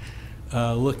shaky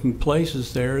looking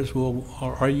places there is, well,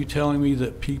 are you telling me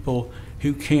that people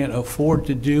who can't afford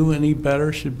to do any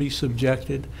better should be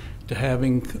subjected to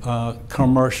having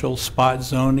commercial spot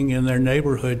zoning in their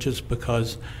neighborhood just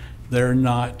because they're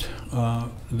not,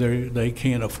 they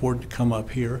can't afford to come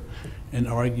up here and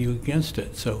argue against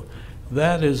it? So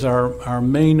that is our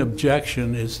main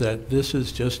objection, is that this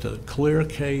is just a clear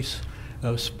case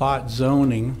of spot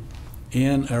zoning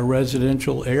in a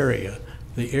residential area.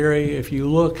 The area, if you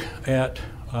look at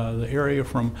the area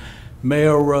from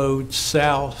Mayo Road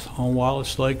south on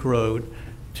Wallace Lake Road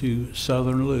to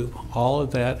Southern Loop, all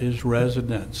of that is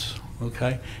residence,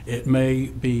 okay? It may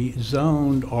be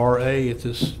zoned RA at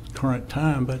this current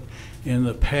time, but in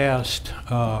the past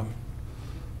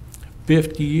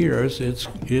 50 years, it's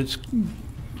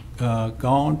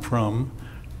gone from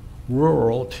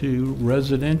rural to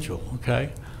residential,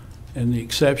 okay? And the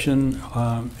exception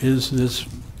is this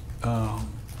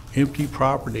empty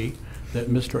property that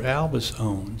Mr. Alvis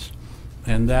owns,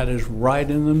 and that is right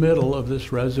in the middle of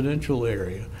this residential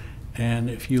area. And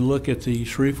if you look at the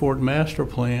Shreveport Master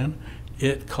Plan,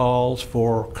 it calls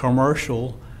for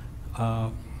commercial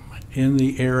in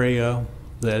the area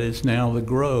that is now the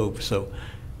Grove. So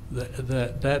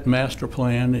that master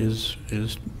plan is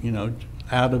you know,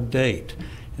 out of date.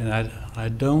 And I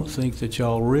don't think that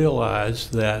y'all realize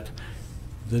that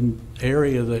the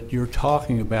area that you're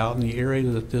talking about and the area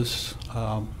that this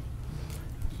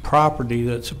property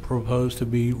that's proposed to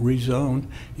be rezoned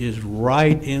is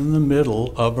right in the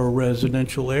middle of a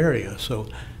residential area. So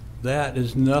that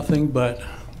is nothing but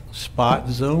spot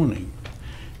zoning.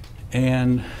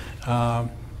 And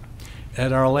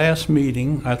at our last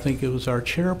meeting, I think it was our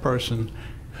chairperson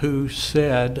who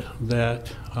said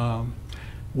that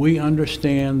we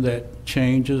understand that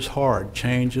change is hard,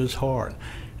 change is hard.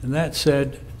 And that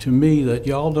said to me that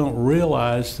y'all don't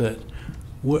realize that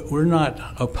we're not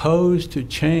opposed to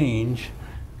change,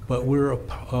 but we're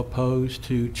opposed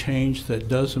to change that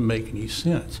doesn't make any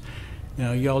sense.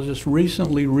 Now, y'all just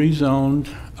recently rezoned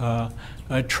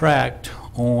a tract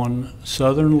on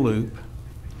Southern Loop,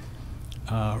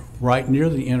 right near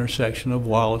the intersection of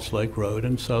Wallace Lake Road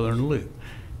and Southern Loop.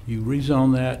 You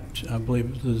rezone that, I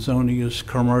believe the zoning is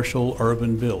commercial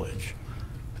urban village,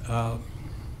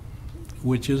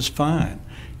 which is fine.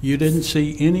 You didn't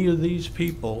see any of these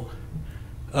people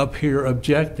up here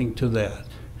objecting to that.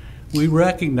 We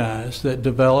recognize that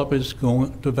development is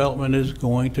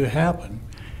going to happen,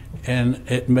 and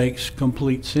it makes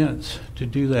complete sense to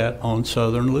do that on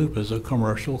Southern Loop as a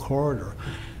commercial corridor.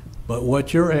 But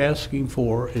what you're asking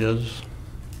for is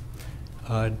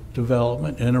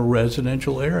development in a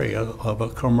residential area of a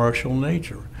commercial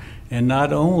nature. And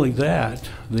not only that,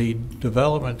 the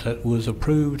development that was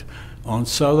approved on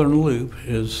Southern Loop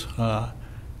is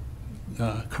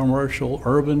commercial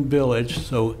urban village.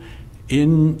 So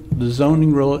in the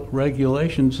zoning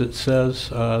regulations, it says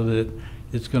that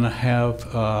it's going to have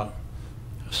a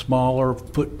smaller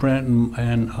footprint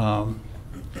and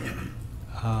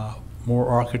more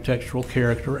architectural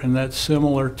character, and that's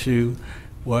similar to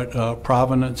what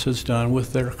Providence has done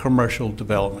with their commercial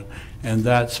development, and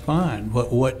that's fine.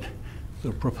 But what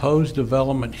the proposed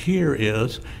development here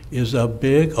is a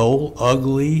big old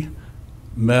ugly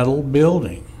metal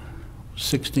building,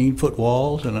 16-foot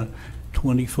walls and a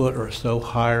 20-foot or so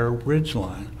higher ridge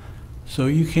line. So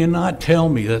you cannot tell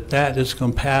me that that is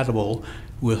compatible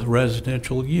with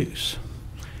residential use.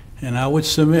 And I would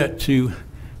submit to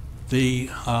the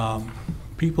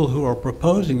people who are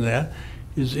proposing that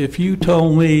is, if you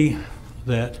told me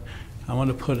that I want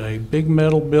to put a big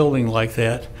metal building like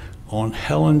that on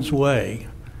Helen's Way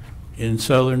in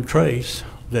Southern Trace,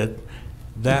 that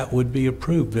that would be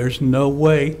approved. There's no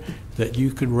way that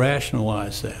you could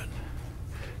rationalize that.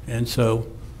 And so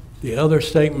the other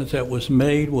statement that was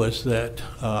made was that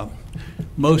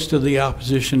most of the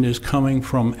opposition is coming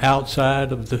from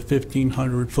outside of the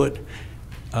 1,500-foot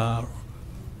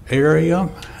area,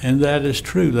 and that is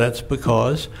true. That's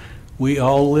because we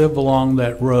all live along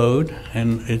that road,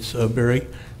 and it's a very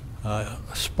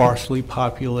sparsely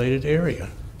populated area.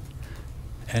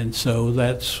 And so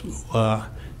that's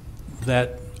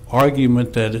that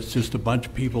argument that it's just a bunch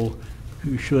of people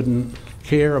who shouldn't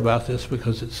care about this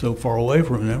because it's so far away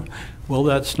from them. Well,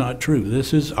 that's not true.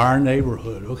 This is our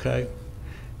neighborhood, okay?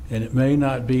 And it may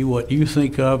not be what you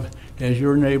think of as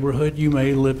your neighborhood. You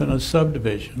may live in a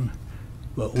subdivision,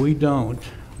 but we don't,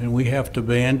 and we have to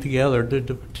band together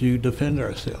to defend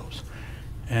ourselves.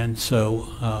 And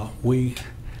so we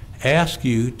ask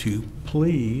you to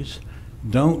please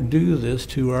don't do this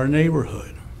to our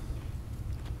neighborhood.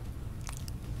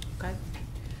 Okay.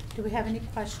 Do we have any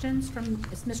questions from,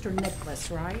 it's Mr. Nicholas,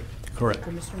 right? Correct.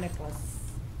 For Mr. Nicholas.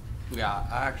 Yeah,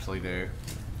 I actually do.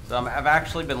 So I've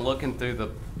actually been looking through the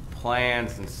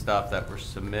plans and stuff that were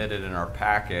submitted in our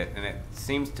packet, and it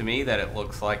seems to me that it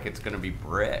looks like it's going to be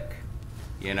brick.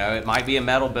 You know, it might be a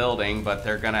metal building, but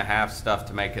they're going to have stuff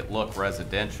to make it look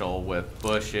residential with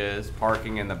bushes,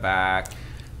 parking in the back.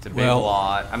 It's a big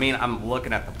lot. I mean, I'm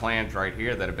looking at the plans right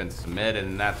here that have been submitted,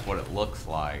 and that's what it looks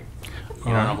like. You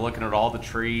know, and I'm looking at all the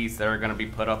trees that are going to be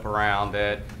put up around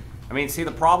it. I mean, see, the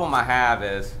problem I have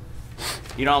is,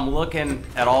 you know, I'm looking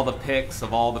at all the pics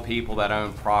of all the people that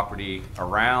own property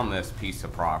around this piece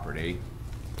of property.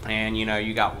 And, you know,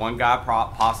 you got one guy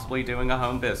possibly doing a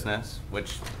home business,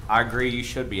 which I agree you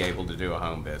should be able to do a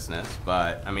home business.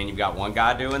 But, I mean, you've got one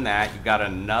guy doing that. You've got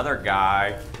another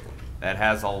guy that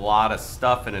has a lot of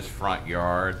stuff in his front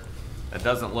yard that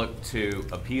doesn't look too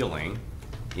appealing,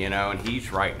 you know, and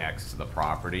he's right next to the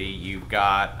property. You've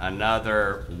got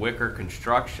another Wicker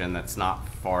Construction that's not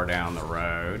far down the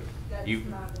road.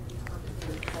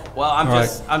 Well, I'm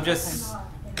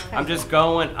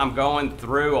going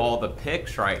through all the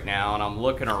pics right now, and I'm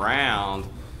looking around,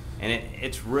 and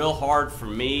it's real hard for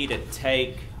me to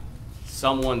take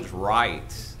someone's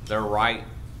rights, their right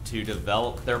to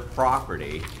develop their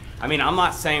property. I mean, I'm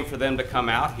not saying for them to come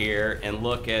out here and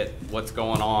look at what's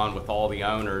going on with all the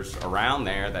owners around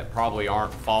there that probably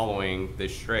aren't following the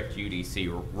strict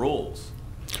UDC rules.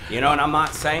 You know, and I'm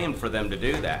not saying for them to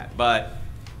do that, but,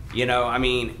 you know, I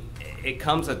mean, it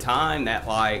comes a time that,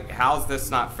 like, how's this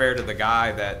not fair to the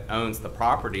guy that owns the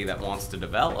property that wants to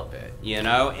develop it, you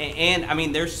know? And I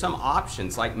mean, there's some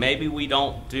options, like maybe we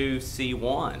don't do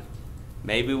C1.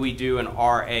 Maybe we do an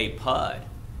RA PUD,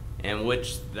 in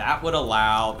which that would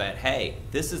allow that, hey,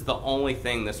 this is the only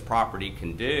thing this property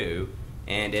can do,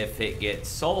 and if it gets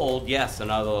sold, yes,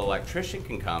 another electrician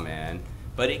can come in,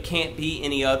 but it can't be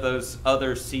any of those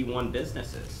other C1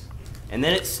 businesses. And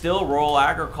then it's still rural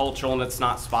agricultural and it's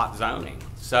not spot zoning.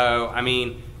 So, I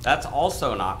mean, that's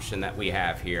also an option that we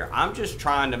have here. I'm just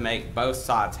trying to make both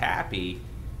sides happy,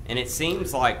 and it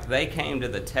seems like they came to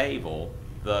the table,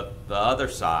 the other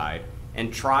side,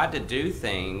 and tried to do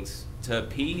things to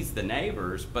appease the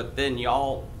neighbors, but then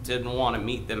y'all didn't want to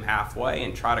meet them halfway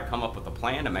and try to come up with a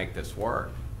plan to make this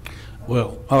work.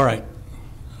 Well, all right.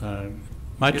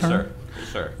 My turn? Sir. Yes,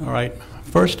 sir. All right.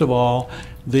 First of all,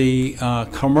 the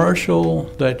commercial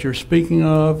that you're speaking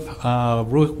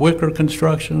of, Wicker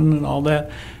Construction and all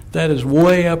that, that is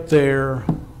way up there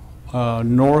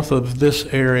north of this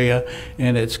area,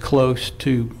 and it's close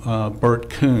to Burt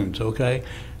Coons, okay?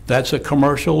 That's a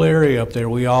commercial area up there.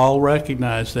 We all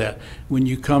recognize that. When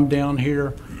you come down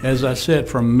here, as I said,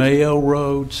 from Mayo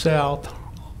Road south,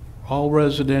 all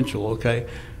residential, okay?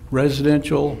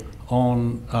 Residential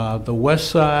on the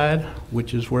west side,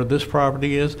 which is where this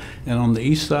property is, and on the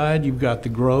east side, you've got the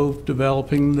Grove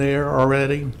developing there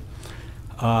already.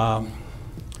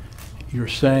 You're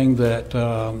saying that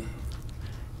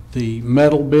the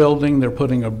metal building, they're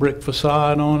putting a brick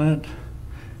facade on it.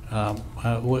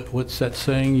 What's that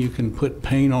saying? You can put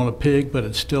paint on a pig, but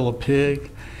it's still a pig.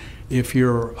 If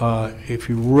you're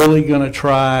really going to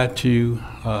try to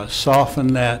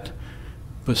soften that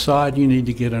facade, you need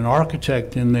to get an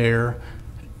architect in there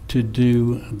to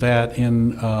do that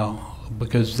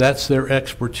because that's their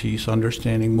expertise,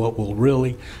 understanding what will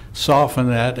really soften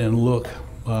that and look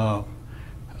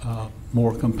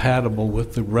more compatible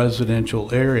with the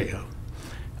residential area.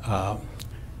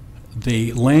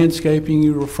 The landscaping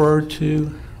you referred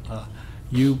to,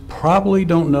 you probably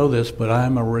don't know this, but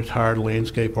I'm a retired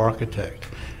landscape architect.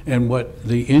 And what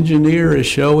the engineer is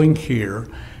showing here,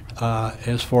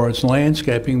 as far as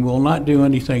landscaping, will not do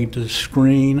anything to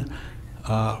screen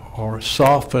or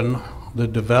soften the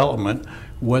development.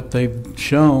 What they've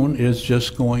shown is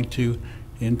just going to,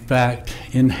 in fact,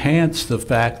 enhance the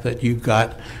fact that you've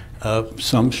got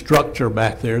some structure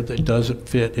back there that doesn't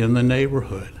fit in the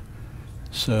neighborhood.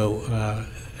 So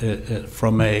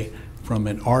from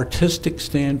an artistic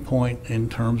standpoint, in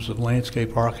terms of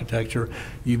landscape architecture,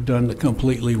 you've done the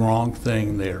completely wrong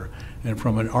thing there. And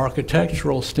from an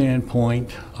architectural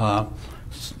standpoint,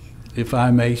 if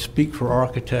I may speak for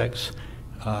architects,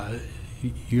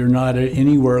 you're not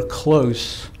anywhere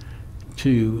close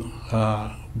to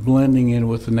blending in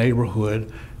with the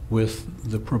neighborhood with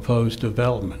the proposed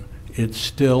development. It's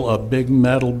still a big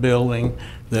metal building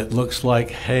that looks like,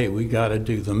 hey, we got to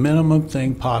do the minimum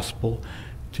thing possible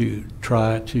to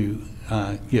try to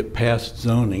get past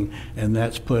zoning, and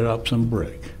that's put up some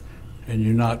brick. And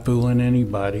you're not fooling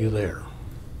anybody there.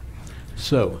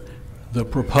 So the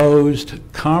proposed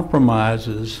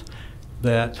compromises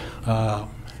that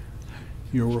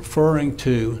you're referring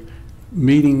to,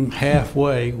 meeting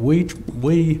halfway,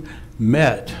 we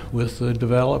met with the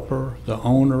developer, the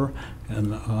owner,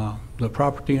 and the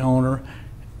property owner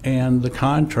and the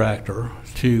contractor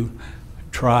to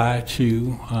try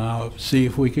to see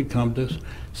if we could come to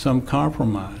some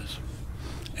compromise.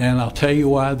 And I'll tell you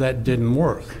why that didn't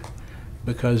work.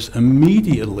 Because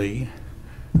immediately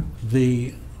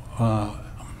I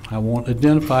won't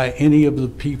identify any of the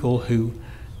people who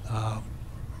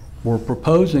were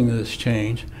proposing this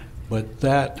change, but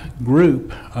that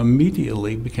group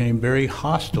immediately became very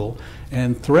hostile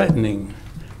and threatening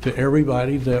to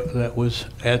everybody that was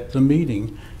at the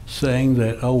meeting, saying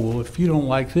that, oh, well, if you don't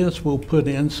like this, we'll put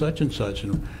in such and such,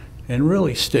 and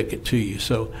really stick it to you.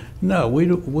 So no,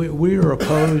 we are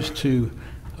opposed to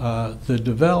the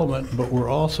development, but we're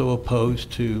also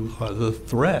opposed to the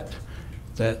threat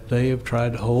that they have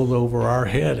tried to hold over our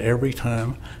head every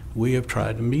time we have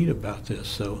tried to meet about this.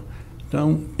 So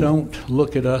don't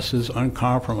look at us as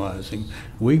uncompromising.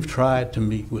 We've tried to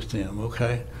meet with them,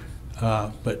 okay?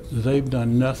 But they've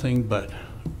done nothing but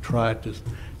try to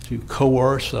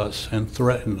coerce us and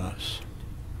threaten us.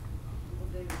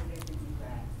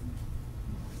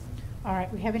 All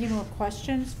right, we have any more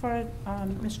questions for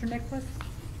Mr. Nicholas?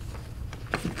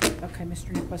 Okay,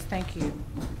 Mr. Nicholas, thank you.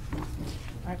 All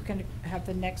right, we're going to have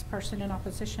the next person in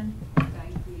opposition.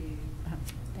 Thank you.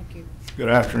 Thank you. Good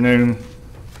afternoon,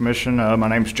 Commission. My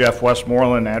name is Jeff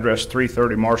Westmoreland, address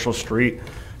 330 Marshall Street,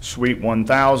 Suite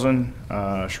 1000,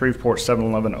 Shreveport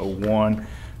 71101.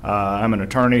 I'm an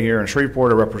attorney here in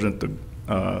Shreveport. I represent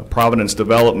the Providence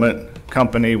Development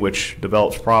Company, which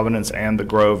develops Providence and the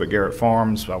Grove at Garrett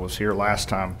Farms. I was here last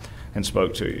time and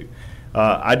spoke to you.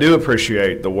 I do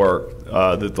appreciate the work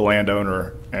that the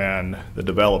landowner and the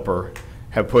developer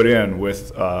have put in with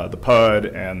the PUD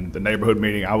and the neighborhood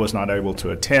meeting. I was not able to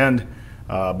attend,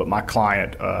 but my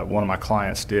client, one of my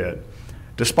clients did.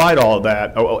 Despite all of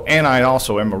that, and I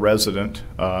also am a resident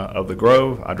of the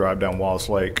Grove. I drive down Wallace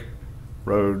Lake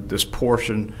Road, this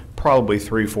portion, probably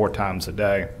 3-4 times a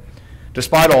day.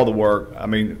 Despite all the work, I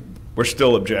mean, we're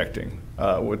still objecting.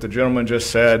 What the gentleman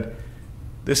just said,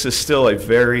 this is still a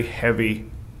very heavy,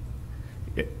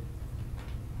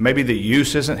 maybe the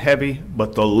use isn't heavy,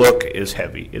 but the look is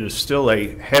heavy. It is still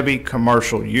a heavy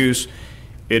commercial use.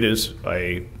 It is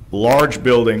a large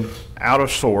building, out of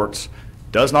sorts,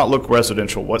 does not look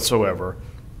residential whatsoever.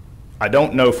 I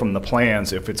don't know from the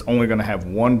plans if it's only going to have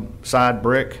one side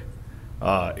brick.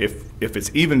 If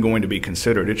it's even going to be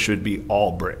considered, it should be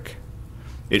all brick.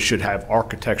 It should have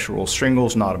architectural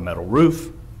shingles, not a metal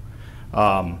roof.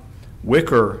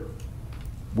 Wicker,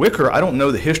 I don't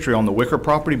know the history on the Wicker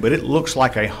property, but it looks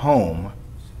like a home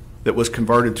that was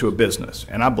converted to a business,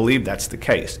 and I believe that's the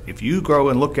case. If you go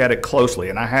and look at it closely,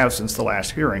 and I have since the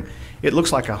last hearing, it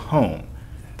looks like a home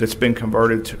that's been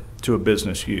converted to a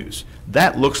business use.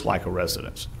 That looks like a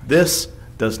residence. This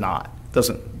does not.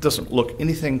 Doesn't look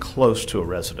anything close to a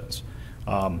residence.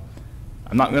 I'm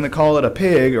not going to call it a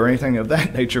pig or anything of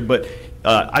that nature, but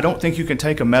I don't think you can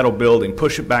take a metal building,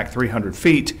 push it back 300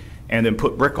 feet, and then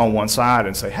put brick on one side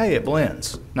and say, hey, it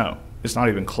blends. No, it's not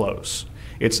even close.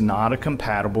 It's not a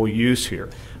compatible use here.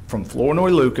 From Flournoy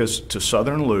Lucas to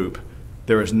Southern Loop,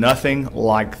 there is nothing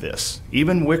like this.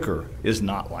 Even Wicker is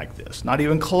not like this, not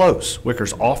even close.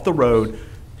 Wicker's off the road,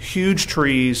 huge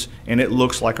trees, and it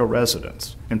looks like a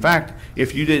residence. In fact,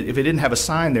 if it didn't have a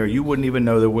sign there, you wouldn't even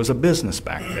know there was a business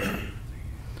back there.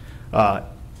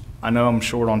 I know I'm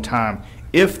short on time.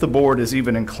 If the board is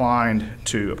even inclined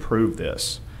to approve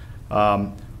this,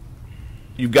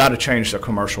 you've got to change the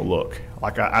commercial look.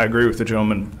 Like I agree with the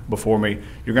gentleman before me,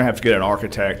 you're going to have to get an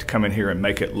architect to come in here and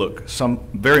make it look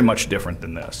very much different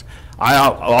than this. I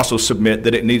also submit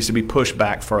that it needs to be pushed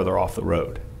back further off the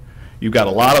road. You've got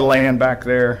a lot of land back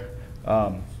there.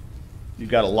 You've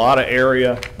got a lot of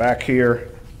area back here,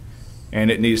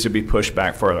 and it needs to be pushed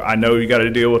back further. I know you got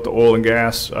to deal with the oil and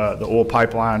gas, the oil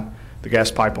pipeline, the gas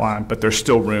pipeline, but there's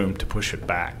still room to push it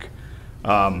back.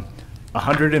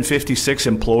 156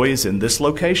 employees in this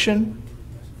location?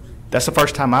 That's the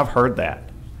first time I've heard that.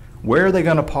 Where are they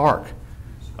going to park?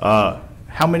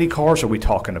 How many cars are we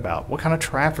talking about? What kind of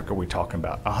traffic are we talking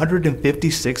about?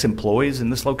 156 employees in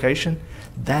this location?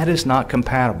 That is not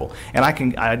compatible. And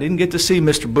I didn't get to see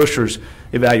Mr. Busher's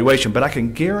evaluation, but I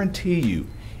can guarantee you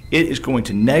it is going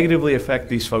to negatively affect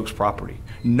these folks' property.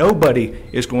 Nobody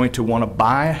is going to want to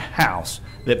buy a house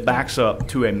that backs up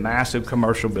to a massive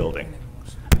commercial building.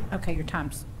 Okay, your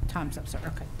time's up, sir.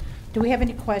 Okay. Do we have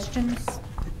any questions?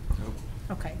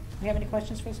 Okay. Do we have any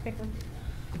questions for the speaker?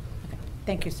 Okay.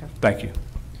 Thank you, sir. Thank you.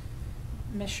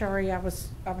 Ms. Shuri, I was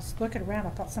looking around. I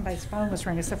thought somebody's phone was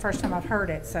ringing. It's the first time I've heard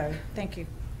it, so thank you.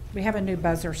 We have a new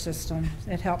buzzer system.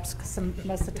 It helps because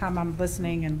most of the time I'm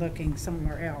listening and looking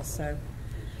somewhere else. So,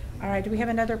 all right. Do we have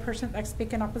another person that likes to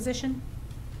speak in opposition?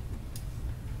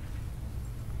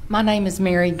 My name is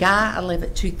Mary Guy. I live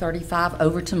at 235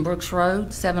 Overton Brooks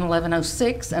Road,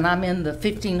 71106, and I'm in the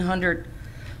 1,500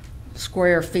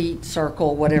 square feet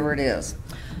circle, whatever it is.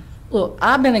 Look,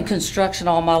 I've been in construction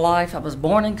all my life. I was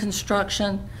born in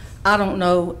construction. I don't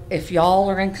know if y'all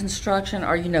are in construction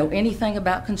or you know anything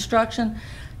about construction.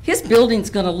 His building's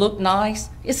going to look nice.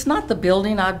 It's not the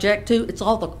building I object to. It's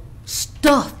all the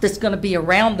stuff that's going to be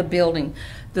around the building.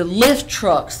 The lift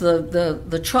trucks,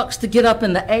 the trucks to get up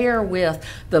in the air with,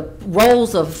 the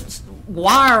rolls of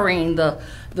wiring,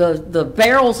 the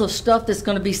barrels of stuff that's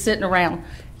going to be sitting around.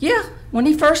 Yeah, when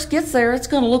he first gets there, it's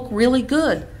going to look really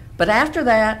good. But after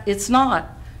that, it's not.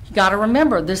 You got to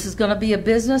remember, this is going to be a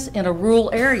business in a rural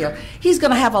area. He's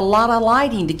going to have a lot of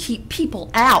lighting to keep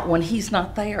people out when he's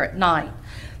not there at night.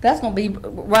 That's going to be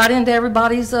right into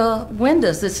everybody's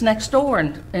windows that's next door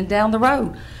and down the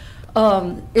road.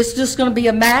 It's just going to be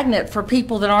a magnet for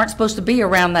people that aren't supposed to be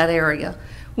around that area.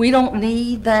 We don't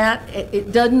need that.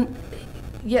 It doesn't,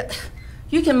 yet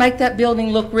you can make that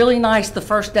building look really nice the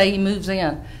first day he moves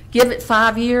in. Give it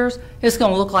 5 years, it's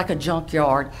going to look like a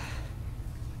junkyard.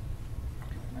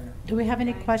 Do we have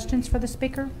any questions for the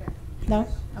speaker? No?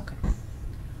 Okay.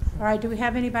 All right, do we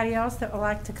have anybody else that would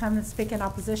like to come and speak in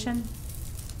opposition?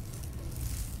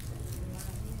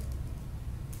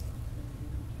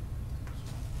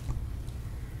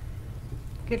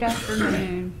 Good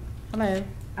afternoon. Hello.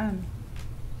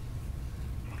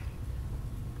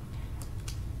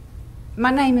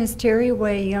 My name is Terry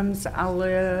Williams. I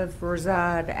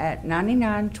reside at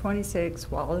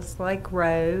 9926 Wallace Lake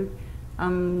Road.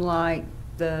 I'm like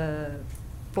the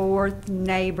fourth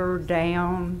neighbor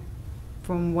down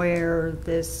from where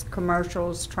this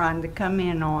commercial is trying to come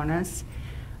in on us.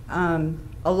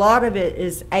 A lot of it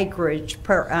is acreage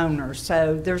per owner,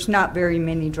 so there's not very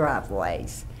many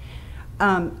driveways.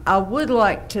 I would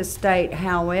like to state,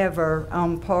 however,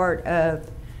 on part of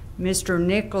Mr.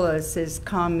 Nicholas's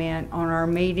comment on our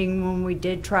meeting when we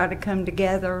did try to come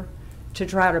together to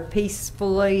try to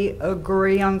peacefully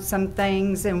agree on some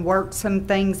things and work some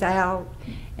things out,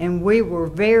 and we were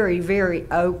very, very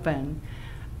open,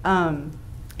 and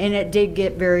it did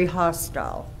get very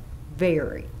hostile,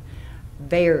 very,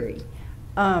 very.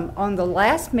 On the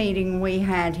last meeting we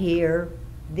had here,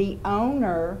 the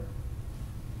owner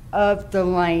of the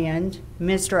land,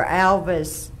 Mr.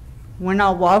 Alvis, when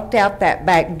I walked out that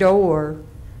back door,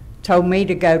 told me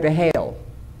to go to hell.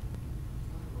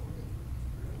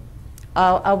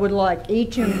 I would like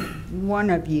each and one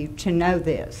of you to know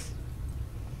this.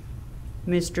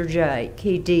 Mr. Jake,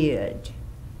 he did.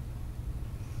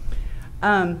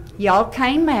 Y'all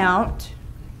came out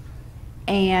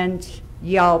and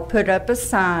y'all put up a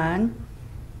sign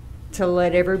to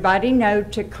let everybody know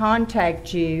to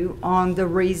contact you on the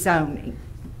rezoning.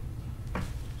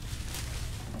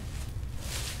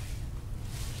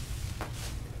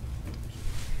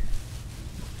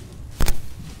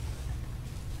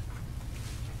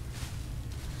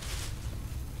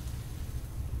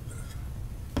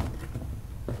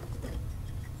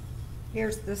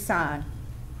 Here's the sign,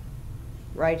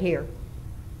 right here.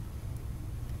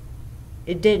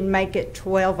 It didn't make it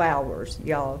 12 hours,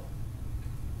 y'all.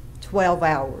 12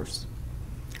 hours.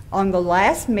 On the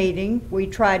last meeting, we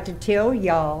tried to tell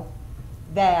y'all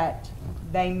that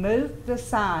they moved the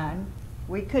sign.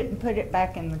 We couldn't put it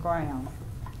back in the ground.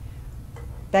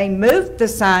 They moved the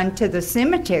sign to the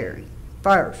cemetery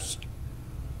first.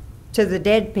 to the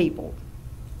dead people.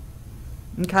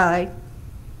 Okay?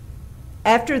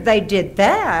 After they did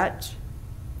that,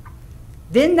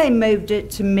 then they moved it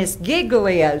to Miss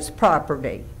Giglio's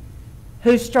property,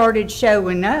 who started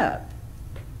showing up,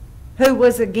 who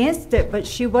was against it, but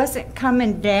she wasn't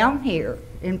coming down here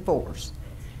in force.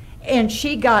 And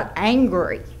she got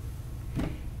angry.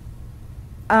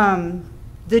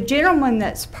 The gentleman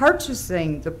that's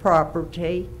purchasing the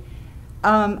property,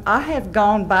 I have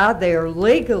gone by there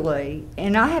legally,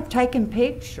 and I have taken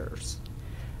pictures.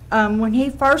 When he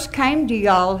first came to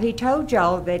y'all, he told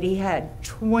y'all that he had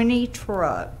 20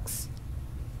 trucks.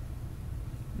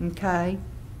 Okay?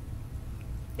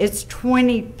 It's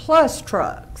 20 plus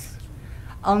trucks.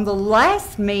 On the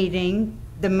last meeting,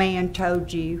 the man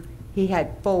told you he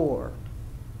had 4.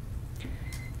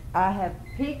 I have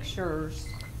pictures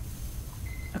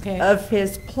of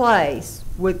his place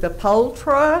with the pole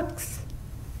trucks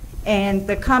and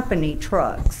the company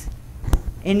trucks,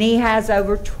 and he has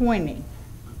over 20.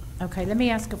 Okay, let me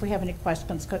ask if we have any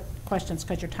questions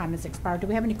because your time has expired. Do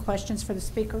we have any questions for the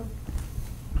speaker?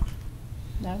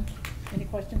 No? Any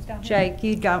questions down here? Jake,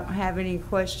 you don't have any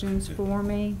questions for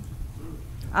me?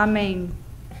 I mean,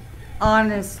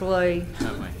 honestly,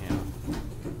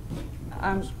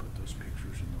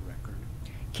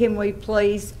 can we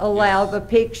please allow the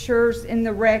pictures in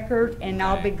the record, and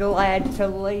I'll be glad to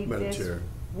leave this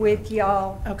with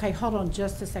y'all. Okay, hold on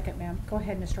just a second, ma'am. Go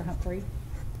ahead, Mr. Humphrey.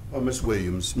 Ms.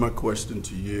 Williams, my question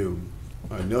to you,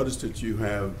 I noticed that you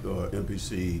have the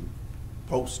MPC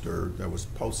poster that was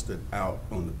posted out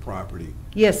on the property.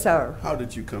 Yes, sir. How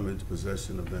did you come into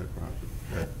possession of that property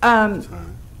at the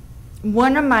time?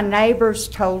 One of my neighbors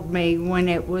told me when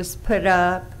it was put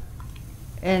up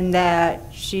and that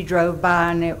she drove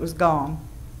by and it was gone.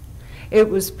 It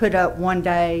was put up one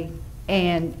day,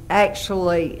 and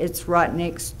actually it's right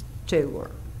next to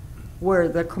her where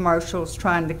the commercial's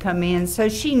trying to come in, so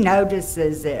she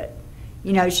notices it.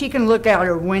 You know, she can look out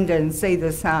her window and see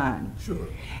the sign. Sure.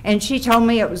 And she told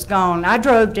me it was gone. I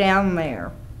drove down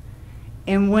there,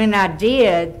 and when I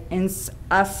did, and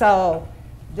I saw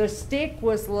the stick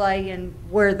was laying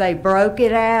where they broke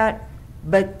it at,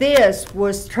 but this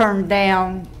was turned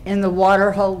down in the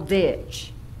waterhole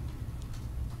ditch.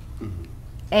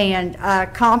 And I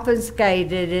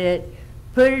confiscated it,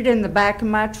 put it in the back of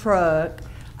my truck.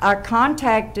 I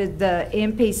contacted the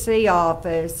MPC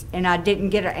office, and I didn't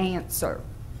get an answer.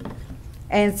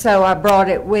 And so I brought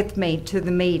it with me to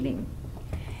the meeting.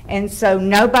 And so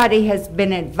nobody has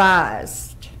been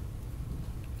advised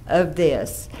of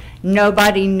this.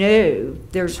 Nobody knew.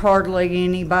 There's hardly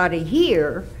anybody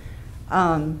here.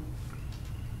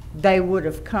 They would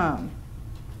have come.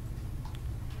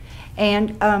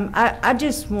 And I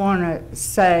just want to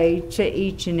say to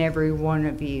each and every one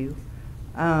of you,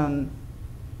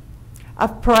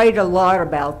 I've prayed a lot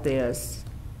about this.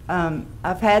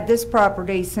 I've had this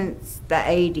property since the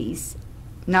 80s,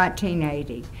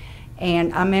 1980,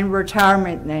 and I'm in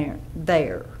retirement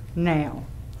there now.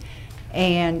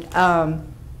 And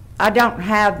I don't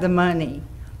have the money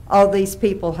all these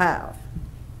people have.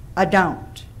 I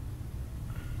don't.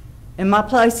 And my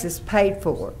place is paid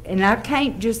for, and I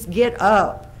can't just get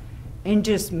up and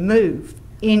just move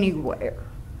anywhere.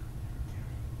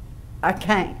 I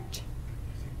can't.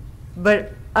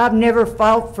 But I've never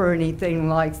fought for anything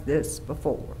like this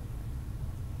before.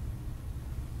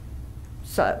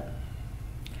 So,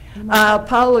 I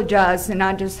apologize, and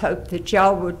I just hope that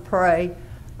y'all would pray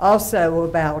also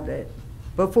about it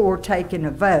before taking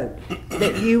a vote,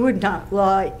 that you would not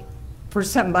like for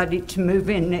somebody to move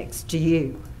in next to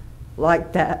you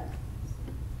like that.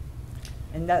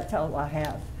 And that's all I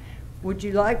have. Would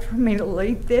you like for me to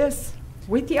leave this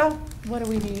with y'all? What do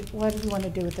we need? What do you want to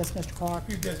do with this, Mr. Clark?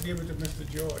 You just give it to Mr.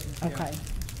 Jordan. Okay.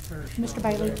 Mr.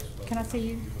 Bailey, can I see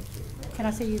you? Can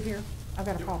I see you here? I've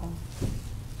got a problem.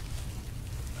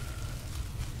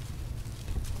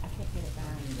 I can't get it back.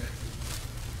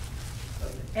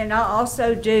 And I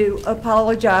also do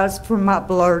apologize for my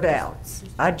blurt outs.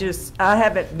 I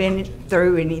haven't been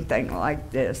through anything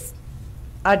like this.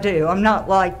 I do. I'm not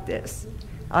like this.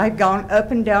 I've gone up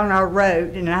and down our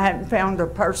road, and I haven't found a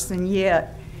person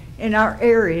yet in our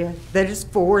area that is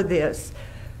for this,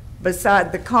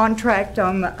 beside the contract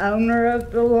on the owner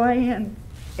of the land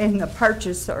and the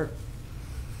purchaser.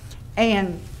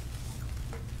 And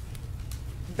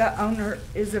the owner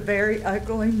is a very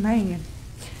ugly man.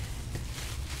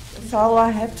 That's all I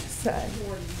have to say.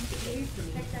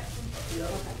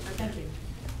 Thank you.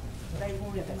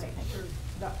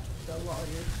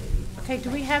 Okay, do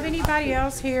we have anybody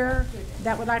else here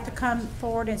that would like to come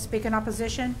forward and speak in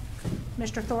opposition?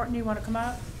 Mr. Thornton, you want to come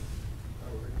up?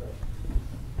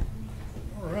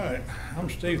 All right, I'm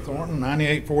Steve Thornton,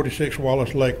 9846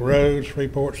 Wallace Lake Road,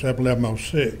 Shreveport,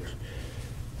 71106.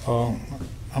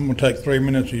 I'm going to take 3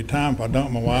 minutes of your time. If I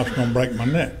don't, my wife's going to break my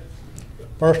neck.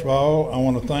 First of all, I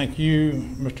want to thank you,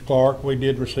 Mr. Clark. We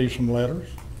did receive some letters.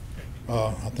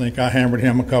 I think I hammered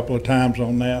him a couple of times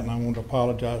on that, and I want to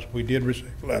apologize. We did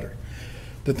receive letters.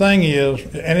 The thing is,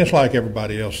 and it's like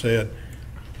everybody else said,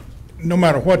 no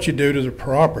matter what you do to the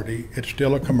property, it's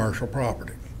still a commercial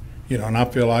property. You know, and I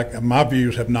feel like my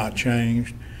views have not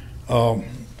changed.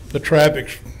 The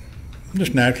traffic's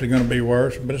just naturally going to be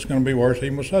worse, but it's going to be worse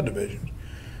even with subdivisions.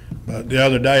 But the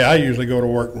other day, I usually go to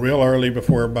work real early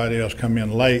before everybody else come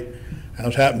in late. I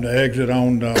was happened to exit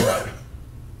on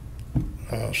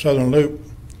Southern Loop,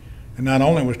 and not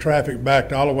only was traffic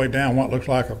backed all the way down what looks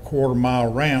like a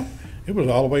quarter-mile ramp, it was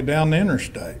all the way down the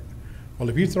interstate. Well,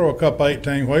 if you throw a couple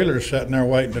 18-wheelers sitting there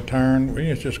waiting to turn,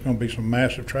 it's just going to be some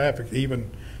massive traffic, even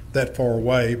that far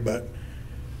away. But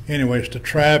anyways, the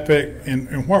traffic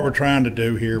and what we're trying to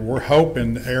do here, we're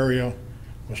hoping the area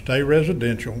will stay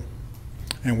residential,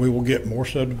 and we will get more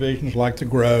subdivisions like the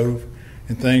Grove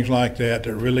and things like that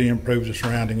that really improves the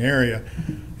surrounding area.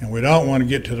 And we don't want to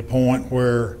get to the point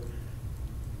where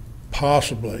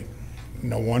possibly,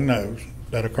 no one knows,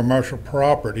 that a commercial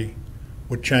property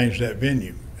would change that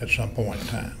venue at some point in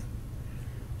time.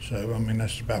 So, I mean,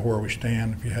 that's about where we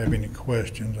stand. If you have any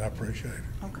questions, I appreciate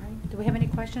it. Okay. Do we have any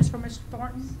questions for Mr.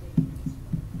 Thornton?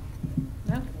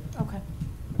 No? Okay.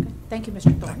 Okay. Thank you, Mr.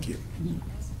 Thornton. Thank you.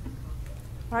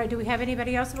 All right, do we have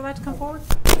anybody else that would like to come forward?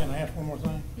 Can I ask one more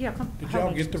thing? Yeah, come. Did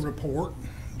y'all get the report?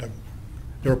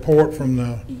 The report from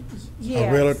the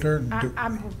realtor?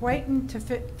 I'm waiting to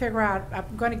figure out,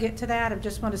 I'm going to get to that. I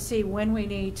just want to see when we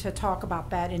need to talk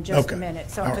about that in just a minute.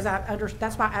 So, because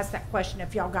that's why I asked that question,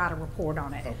 if y'all got a report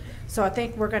on it. Okay. So I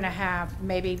think we're going to have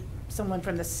maybe someone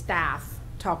from the staff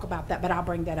talk about that, but I'll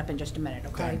bring that up in just a minute,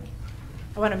 okay?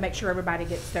 I want to make sure everybody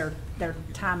gets their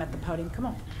time at the podium. Come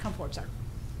on, come forward, sir.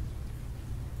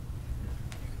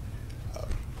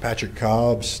 Patrick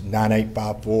Cobbs,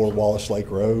 9854 Wallace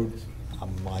Lake Road.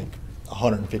 I'm like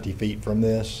 150 feet from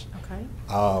this.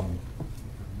 Okay.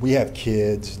 We have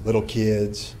kids, little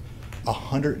kids,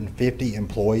 150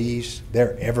 employees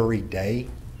there every day.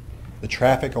 The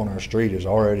traffic on our street is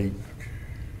already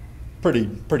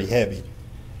pretty heavy.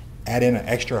 Add in an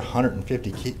extra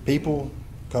 150 people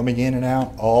coming in and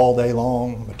out all day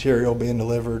long, material being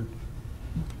delivered.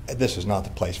 This is not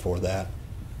the place for that.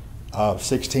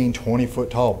 16, 20-foot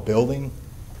tall building.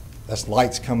 That's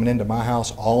lights coming into my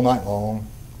house all night long.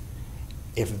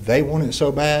 If they want it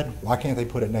so bad, why can't they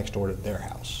put it next door to their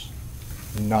house,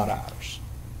 not ours?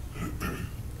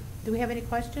 Do we have any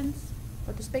questions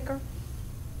for the speaker?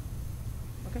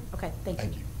 Okay. Okay.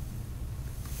 Thank you.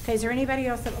 Okay. Is there anybody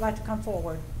else that would like to come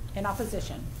forward in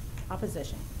opposition?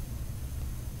 Opposition.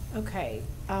 Okay.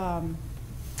 All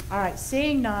right.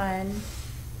 Seeing none.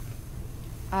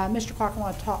 Mr. Clark, I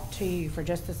want to talk to you for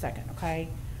just a second, okay?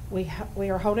 We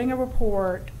are holding a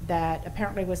report that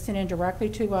apparently was sent in directly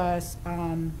to us.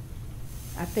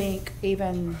 I think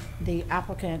even the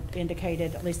applicant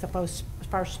indicated, at least the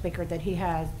first speaker, that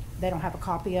they don't have a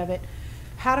copy of it.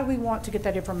 How do we want to get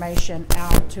that information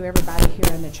out to everybody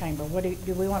here in the chamber? What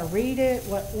do we want to read it?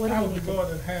 What do I we would need be more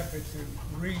than happy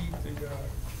to read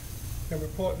the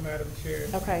report, Madam Chair,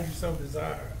 okay. if you so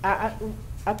desire.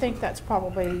 I think that's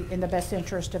probably in the best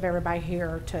interest of everybody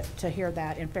here to hear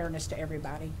that, in fairness to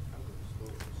everybody.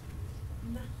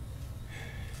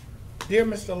 Dear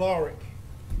Mr. Lorick,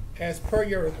 as per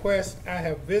your request, I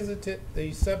have visited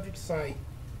the subject site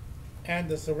and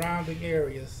the surrounding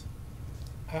areas.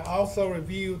 I also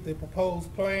reviewed the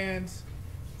proposed plans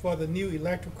for the new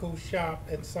electrical shop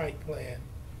and site plan.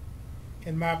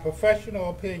 In my professional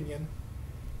opinion,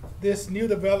 this new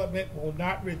development will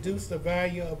not reduce the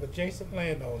value of adjacent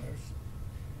landowners.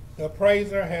 The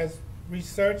appraiser has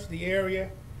researched the area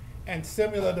and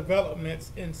similar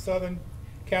developments in southern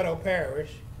Caddo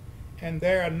Parish, and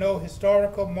there are no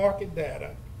historical market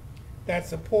data that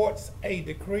supports a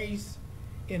decrease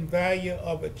in value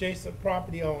of adjacent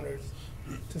property owners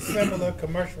to similar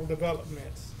commercial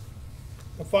developments.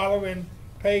 The following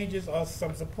pages are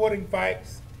some supporting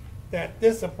facts that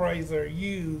this appraiser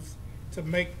used to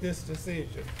make this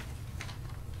decision.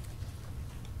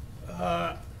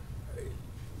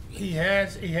 He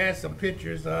has some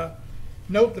pictures.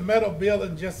 Note the metal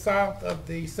building just south of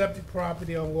the subject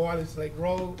property on Wallace Lake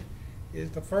Road is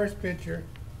the first picture.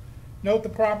 Note the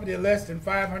property less than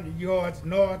 500 yards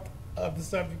north of the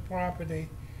subject property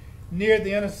near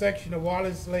the intersection of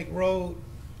Wallace Lake Road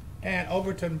and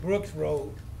Overton Brooks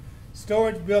Road.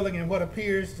 Storage building in what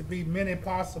appears to be many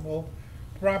possible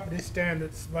property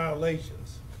standards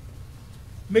violations.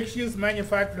 mixed-use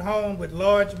manufactured home with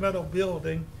large metal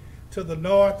building to the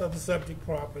north of the subject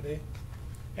property,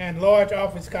 and large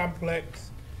office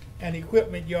complex and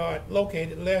equipment yard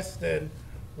located less than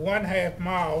 1/2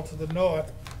 mile to the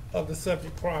north of the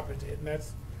subject property, and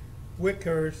that's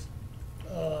Wicker's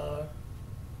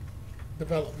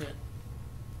development.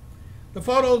 The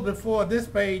photos before this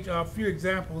page are a few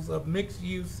examples of mixed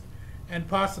use and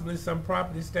possibly some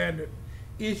property standard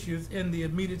issues in the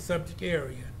immediate subject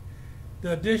area.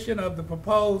 The addition of the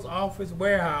proposed office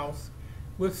warehouse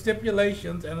with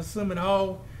stipulations and assuming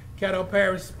all Caddo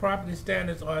Parish property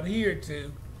standards are adhered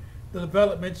to, the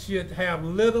development should have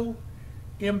little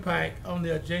impact on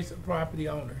the adjacent property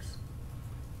owners.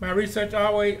 My research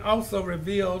also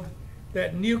revealed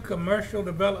that new commercial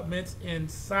developments in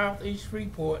southeast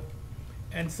Shreveport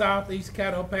and southeast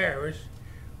Caddo Parish,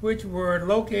 which were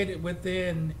located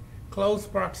within close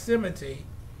proximity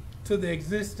to the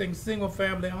existing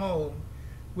single-family home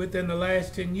within the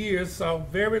last 10 years, saw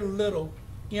very little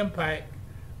impact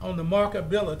on the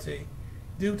marketability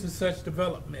due to such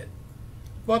development.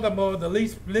 Furthermore, the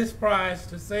list price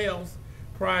to sales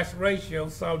price ratio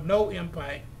saw no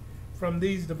impact from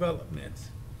these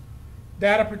developments.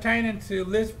 Data pertaining to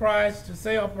list price to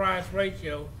sale price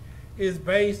ratio is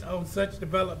based on such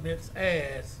developments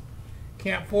as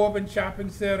Camp Forbin Shopping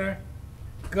Center,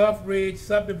 Gulf Ridge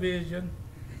Subdivision,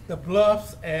 the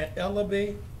Bluffs at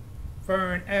Ellaby,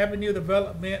 Fern Avenue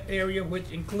Development Area, which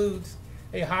includes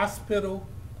a hospital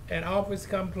and office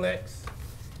complex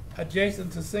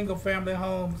adjacent to single-family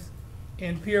homes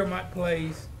in Piermont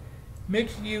Place,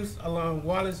 mixed use along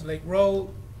Wallace Lake Road,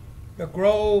 the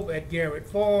Grove at Garrett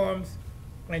Farms,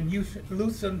 and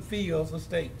Lucent Fields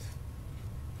Estates.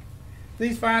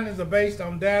 These findings are based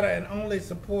on data and only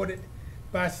supported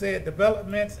by said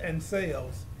developments and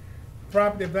sales.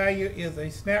 Property value is a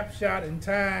snapshot in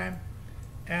time,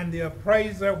 and the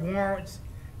appraiser warrants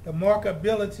the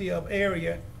marketability of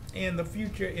area in the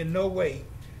future in no way.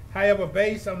 However,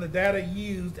 based on the data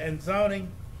used and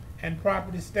zoning and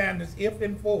property standards, if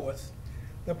enforced,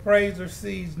 the appraiser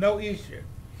sees no issue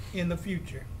in the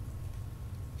future.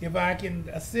 If I can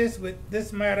assist with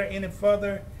this matter any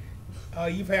further,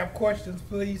 you have questions,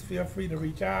 please feel free to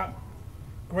reach out.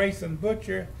 Grayson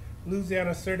Butcher,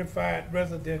 Louisiana Certified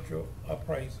Residential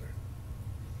Appraiser.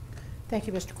 Thank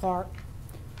you, Mr. Clark.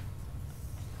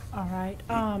 All right.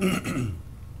 I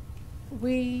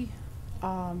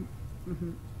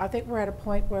think we're at a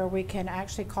point where we can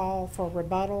actually call for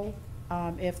rebuttal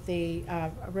if the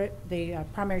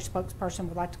primary spokesperson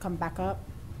would like to come back up.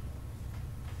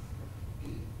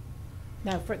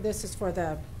 No, this is for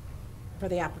the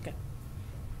applicant.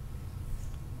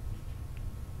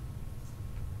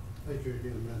 Thank you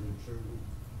again, Madam Chairman.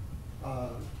 A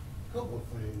couple of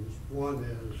things. One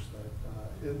is that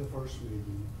in the first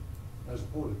meeting, as a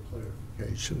point of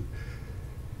clarification,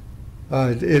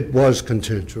 it was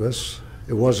contentious.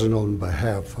 It wasn't on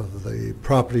behalf of the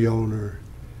property owner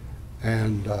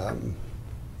and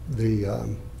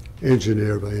the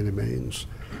engineer by any means.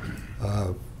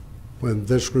 When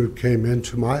this group came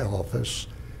into my office,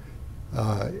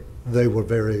 they were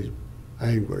very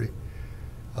angry.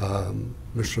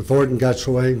 Mr. Thornton got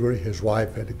so angry, his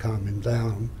wife had to calm him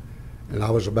down, and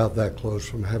I was about that close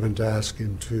from having to ask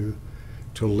him to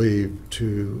leave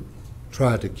to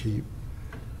try to keep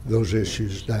those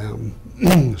issues down.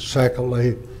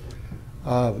 Secondly,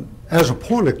 as a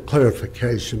point of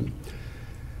clarification,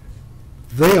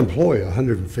 they employ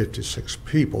 156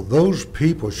 people. Those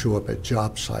people show up at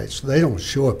job sites. They don't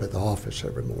show up at the office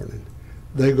every morning.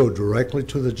 They go directly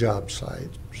to the job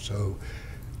site. So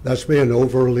that's being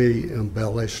overly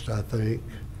embellished, I think.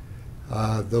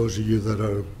 Those of you that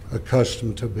are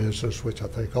accustomed to business, which I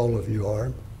think all of you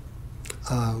are,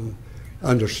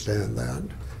 understand that.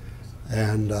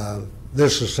 And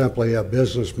this is simply a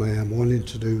businessman wanting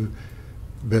to do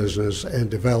business and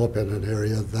develop in an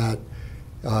area that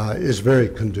is very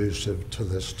conducive to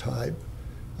this type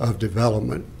of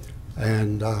development.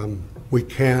 And we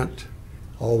can't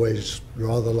always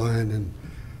draw the line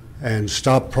and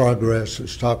stop progress and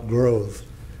stop growth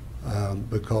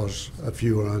because a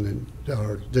few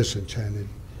are disenchanted.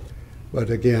 But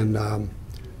again,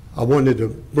 I wanted to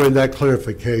bring that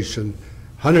clarification.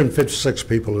 156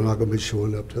 people are not going to be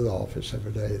showing up to the office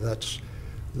every day.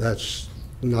 That's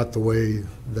not the way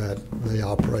that they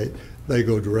operate. They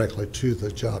go directly to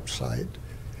the job site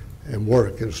and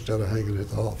work instead of hanging at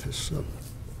the office. So,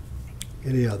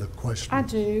 any other questions? I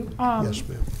do. Yes,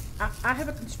 ma'am. I have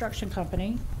a construction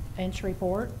company in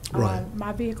Shreveport. Right.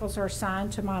 My vehicles are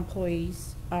assigned to my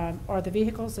employees. Are the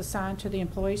vehicles assigned to the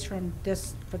employees for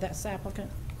this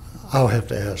applicant? I'll have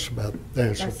to ask about the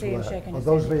answer I to see him that. shaking Are his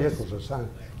those head. vehicles assigned?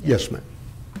 Yes, ma'am.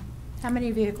 How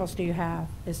many vehicles do you have,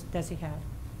 does he have?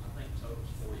 I think total's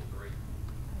 43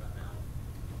 right now.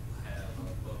 I have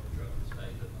both the truck that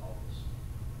stays at the office,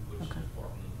 which is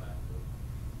parked in the back.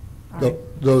 All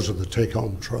right. Those are the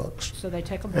take-home trucks. So they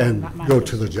take them home, And not mine. go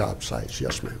to the job sites,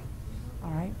 yes, ma'am.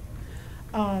 All right.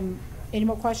 Any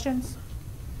more questions,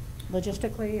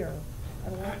 logistically or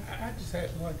otherwise? I just had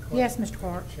one question. Yes, Mr.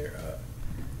 Clark. Chair.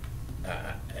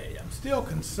 I'm still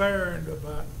concerned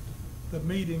about the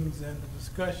meetings and the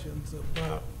discussions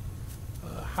about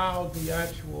how the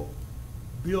actual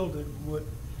building would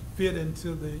fit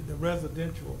into the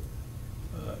residential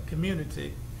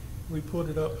community. I pulled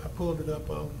it up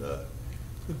on the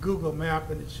Google map,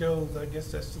 and it shows, I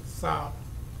guess that's to the south,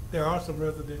 there are some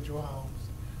residential homes.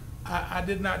 I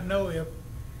did not know if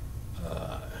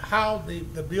how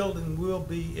the building will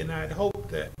be, and I'd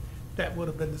hoped that would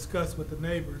have been discussed with the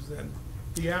neighbors and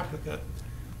the applicant.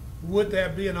 Would there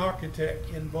be an architect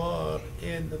involved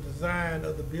in the design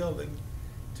of the building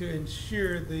to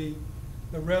ensure the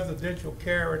residential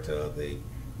character, the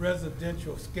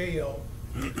residential scale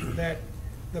that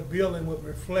the building would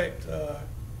reflect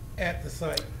at the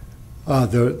site?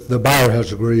 The buyer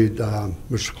has agreed,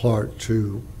 Mr. Clark,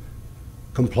 to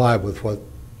comply with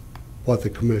what the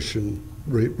commission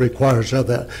requires of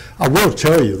that. I will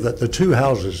tell you that the two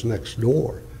houses next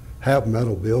door have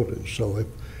metal buildings, so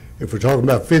if we're talking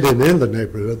about fitting in the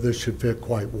neighborhood, this should fit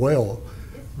quite well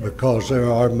because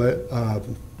there are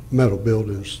metal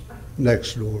buildings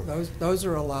next door. Those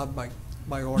are allowed by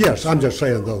ordinance. Yes, I'm just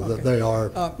saying though that they are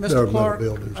Mr. Clark,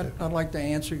 metal buildings. I'd like to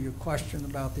answer your question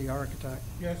about the architect.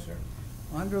 Yes, sir.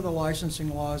 Under the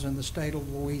licensing laws in the state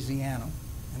of Louisiana,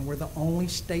 and we're the only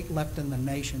state left in the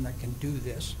nation that can do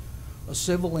this, a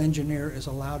civil engineer is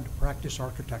allowed to practice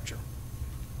architecture.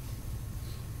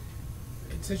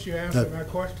 And since you answered my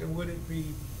question, would it be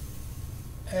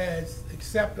as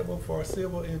acceptable for a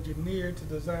civil engineer to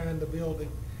design the building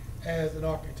as an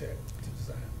architect to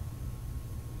design?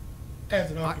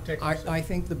 As an architect yourself? I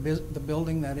think the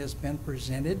building that has been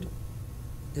presented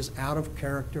is out of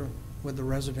character with the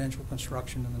residential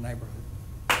construction in the neighborhood.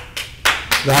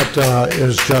 That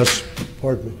is just,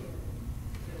 pardon me,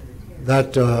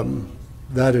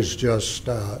 that is just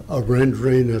a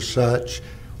rendering as such.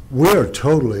 We're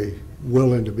totally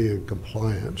willing to be in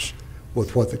compliance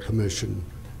with what the commission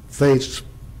thinks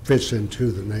fits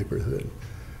into the neighborhood.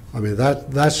 I mean,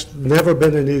 that's never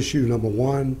been an issue, number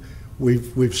one.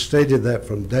 We've stated that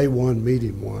from day one,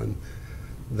 meeting one,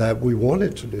 that we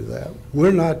wanted to do that.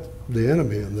 We're not the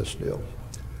enemy in this deal.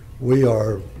 We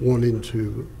are wanting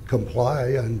to comply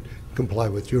and comply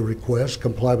with your request,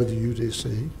 comply with the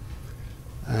UDC,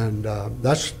 and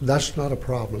that's not a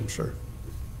problem, sir.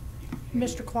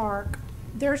 Mr. Clark,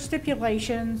 there are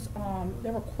stipulations.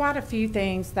 There were quite a few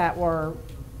things that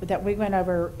we went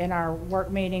over in our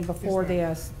work meeting before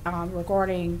this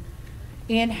regarding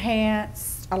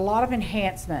a lot of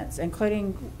enhancements,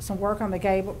 including some work on the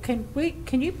gable. Can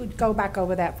you go back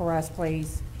over that for us,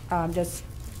 please?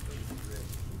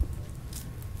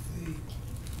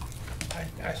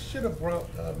 I should have brought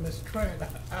Ms. Trent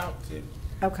out to.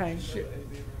 Okay.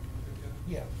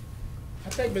 Yeah. I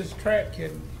think Ms. Trent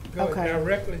can go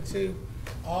directly to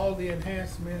all the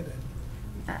enhancement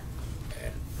and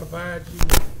provide you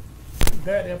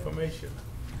that information.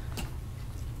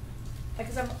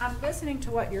 Because I'm listening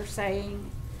to what you're saying,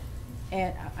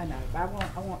 and I know I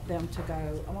want them to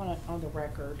go. I want it on the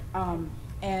record,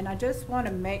 and I just want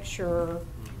to make sure,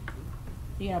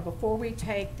 before we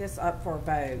take this up for a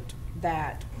vote,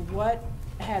 that what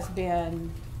has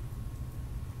been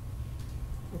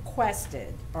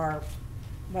requested or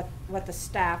what the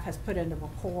staff has put in the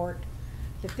report,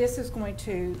 that this is going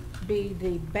to be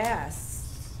the best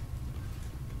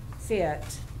fit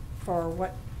for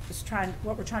what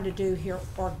we're trying to do here,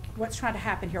 or what's trying to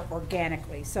happen here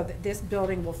organically, so that this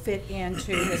building will fit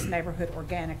into this neighborhood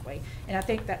organically. And I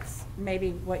think that's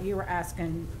maybe what you were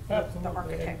asking the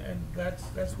architect. And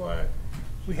that's why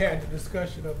we had the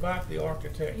discussion about the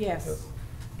architect. Yes. Because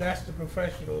that's the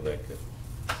professional that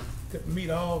could meet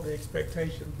all the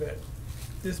expectations that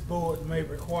this board may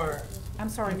require. I'm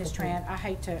sorry, Ms. Tran, I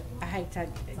hate to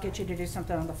get you to do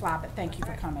something on the fly, but thank you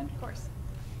for coming. Of course.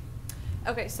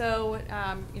 Okay, so,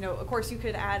 of course you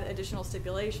could add additional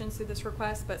stipulations to this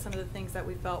request, but some of the things that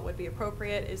we felt would be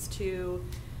appropriate is to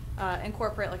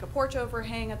incorporate like a porch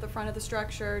overhang at the front of the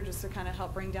structure, just to kind of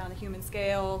help bring down the human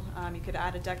scale. You could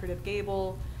add a decorative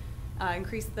gable,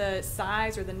 increase the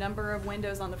size or the number of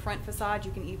windows on the front facade.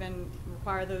 You can even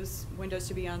require those windows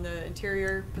to be on the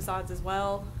interior facades as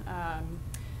well.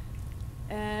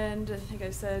 And I think I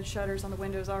said shutters on the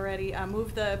windows already.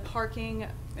 Move the parking,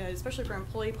 especially for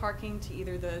employee parking, to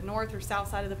either the north or south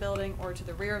side of the building or to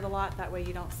the rear of the lot. That way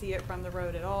you don't see it from the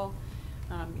road at all.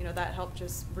 You know, that helped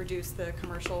just reduce the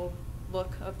commercial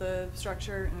look of the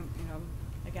structure. And, you know,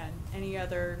 again, any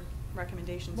other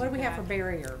recommendations? What do we you have for had?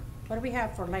 barrier? What do we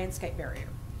have for landscape barrier?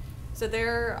 So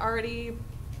they're already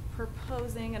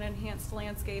proposing an enhanced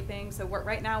landscaping. So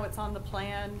right now it's on the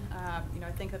plan. You know,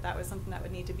 I think that was something that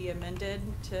would need to be amended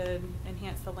to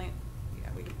enhance the land. Yeah,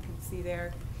 we can see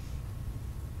there.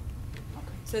 Okay.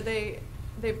 So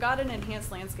they've got an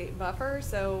enhanced landscape buffer.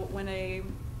 So when a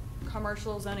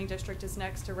commercial zoning district is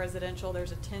next to residential,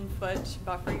 there's a 10-foot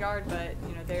buffer yard, but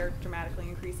you know, they're dramatically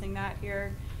increasing that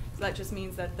here. So that just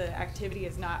means that the activity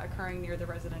is not occurring near the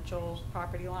residential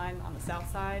property line on the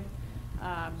south side.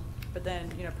 But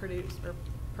then, you know,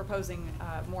 proposing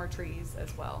more trees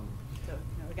as well. So,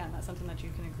 you know, again, that's something that you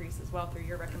can increase as well through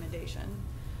your recommendation.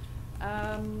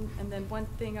 And then one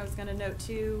thing I was going to note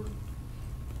too,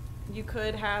 you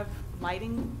could have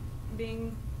lighting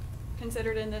being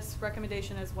considered in this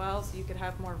recommendation as well. So you could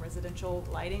have more residential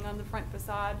lighting on the front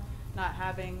facade, not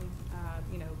having,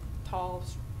 you know, tall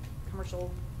commercial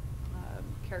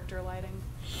character lighting.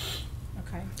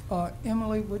 Okay.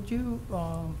 Emily, would you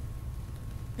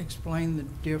explain the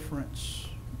difference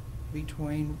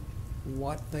between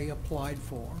what they applied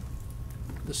for,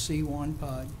 the C1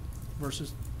 PUD,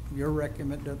 versus your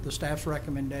the staff's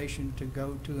recommendation to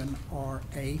go to an RA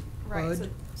PUD? Right.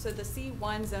 So the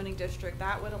C1 zoning district,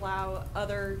 that would allow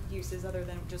other uses other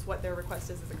than just what their request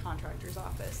is as a contractor's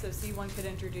office. So C1 could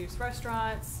introduce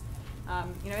restaurants,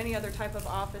 you know, any other type of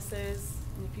offices.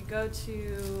 And if you go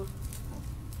to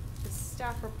the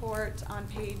staff report on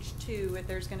page 2,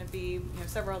 there's going to be, you know,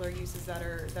 several other uses that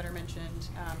are mentioned.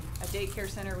 A daycare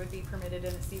center would be permitted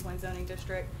in the C1 zoning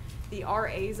district. The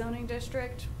RA zoning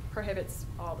district prohibits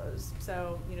all those.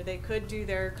 So, you know, they could do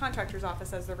their contractor's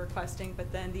office as they're requesting,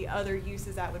 but then the other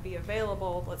uses that would be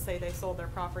available, let's say they sold their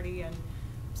property and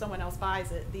someone else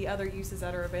buys it, the other uses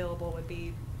that are available would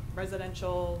be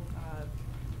residential,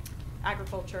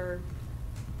 agriculture,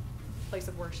 place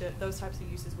of worship. Those types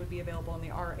of uses would be available in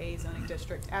the RA zoning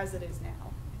district as it is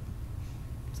now.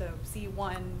 So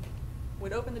C1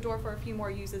 would open the door for a few more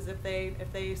uses if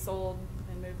they sold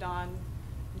and moved on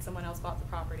and someone else bought the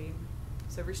property.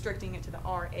 So restricting it to the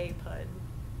RA PUD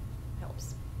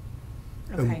helps.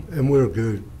 Okay. And we're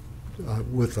good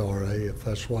with RA if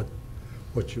that's what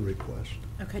you request.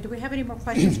 Okay, do we have any more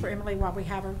questions for Emily while we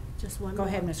have her? Just one Go more.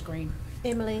 ahead, Ms. Green.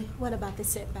 Emily, what about the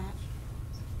setback?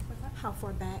 How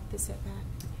far back the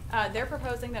setback? They're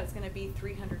proposing that it's going to be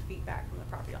 300 feet back from the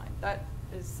property line. That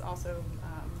is also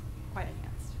quite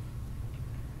enhanced.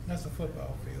 That's a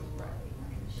football field. Right.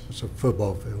 It's a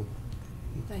football field.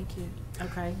 Thank you.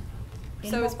 Okay.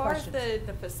 Any So more as far questions? as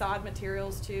the facade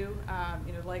materials too,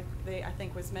 you know, like I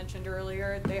think was mentioned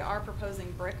earlier, they are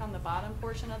proposing brick on the bottom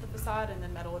portion of the facade and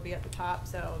then metal would be at the top.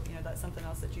 So, you know, that's something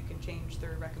else that you can change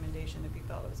through recommendation if you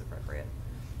felt it was appropriate.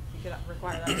 You could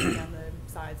require that to be on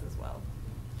the sides as well.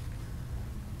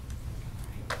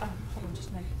 Hold on just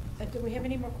a minute. Do we have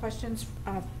any more questions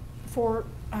for,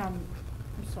 I'm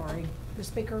sorry, the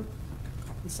speaker?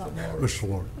 Mr.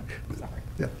 Lord. Sorry.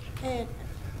 Yeah. And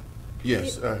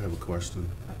Yes, I have a question.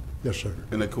 Yes, sir.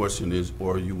 And the question is,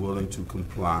 are you willing to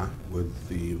comply with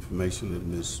the information that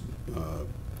Ms.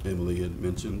 Emily had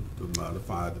mentioned to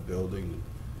modify the building?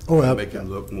 Oh, make it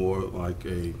look more like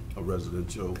a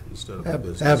residential instead of a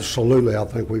business? Absolutely. I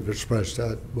think we've expressed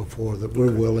that before, that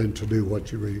we're willing to do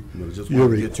what you just your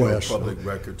want to get your request. public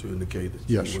record to indicate that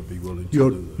Yes. you would be willing to do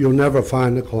that. You'll never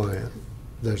find a client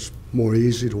that's more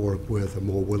easy to work with and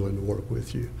more willing to work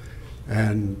with you.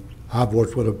 And I've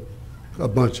worked with a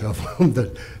bunch of them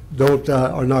that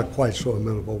are not quite so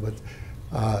amenable, but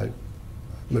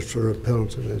Mr.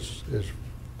 Pendleton is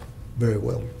very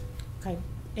well. Okay.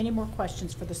 Any more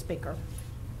questions for the speaker?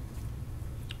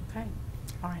 Okay.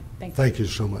 All right. Thank you. Thank you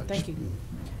so much. Thank you.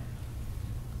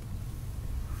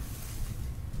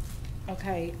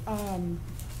 Okay.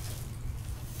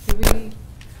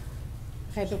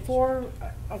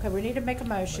 We need to make a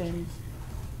motion,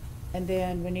 and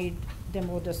then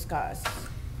we'll discuss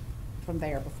from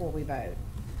there before we vote.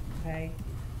 Okay.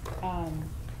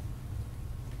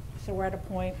 So we're at a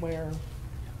point where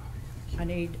I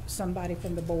need somebody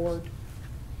from the board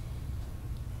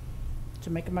to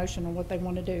make a motion on what they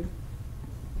want to do.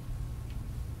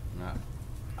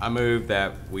 I move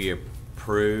that we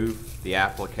approve the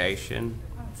application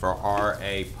for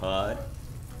RA PUD.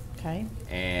 Okay.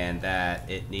 And that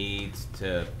it needs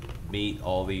to meet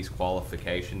all these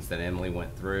qualifications that Emily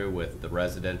went through with the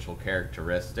residential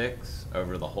characteristics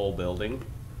over the whole building.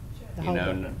 The You whole know,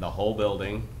 building. the whole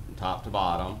building, top to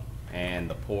bottom, and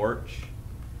the porch,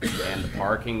 and the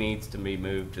parking needs to be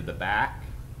moved to the back,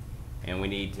 and we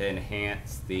need to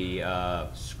enhance the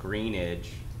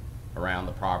screenage around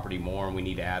the property more, and we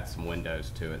need to add some windows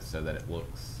to it so that it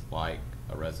looks like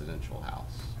a residential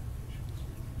house.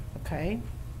 Okay,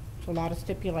 so a lot of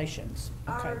stipulations.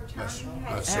 Okay. I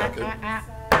second.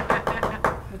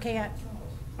 We can't.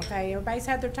 Okay, everybody's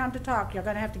had their time to talk. You're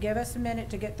gonna have to give us a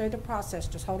minute to get through the process.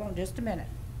 Just hold on just a minute.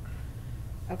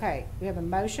 Okay, we have a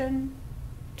motion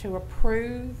to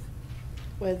approve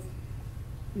with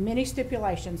many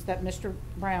stipulations that Mr.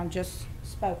 Brown just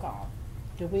spoke on.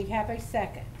 Do we have a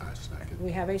second? I second.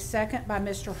 We have a second by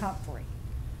Mr. Humphrey.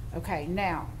 Okay,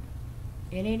 now,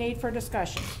 any need for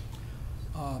discussion?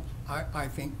 I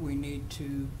think we need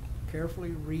to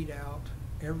carefully read out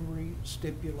every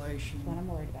stipulation. That's what I'm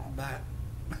worried about.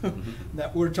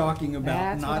 That we're talking about,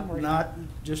 That's what I'm worried not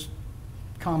just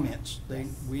comments.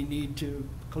 We need to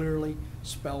clearly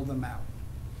spell them out.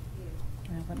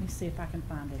 Well, let me see if I can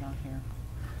find it on here.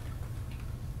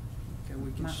 Okay,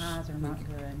 we can My eyes are not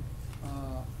good.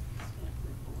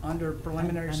 Under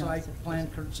preliminary I know site it's a- plan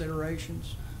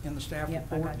considerations in the staff Yep,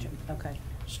 I report. got you. Okay.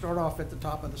 Start off at the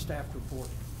top of the staff report.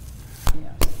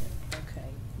 Yes, okay,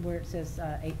 where it says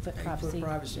 8-foot privacy. 8-foot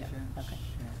privacy Yeah, fence. okay.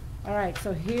 All right,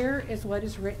 so here is what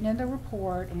is written in the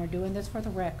report, and we're doing this for the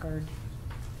record.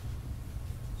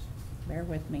 Bear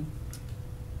with me.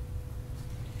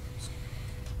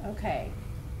 Okay,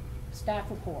 staff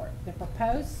report. The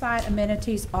proposed site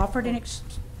amenities offered in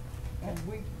Can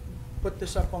we put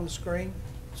this up on the screen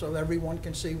so that everyone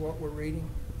can see what we're reading?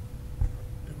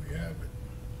 Do we have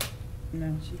it?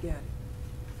 No. She got it.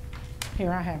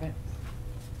 Here, I have it.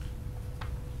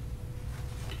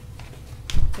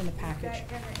 It's in the package. Is that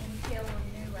gonna entail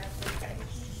a new application?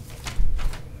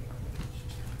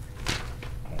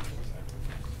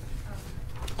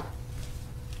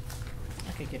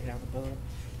 I could get it out of the book.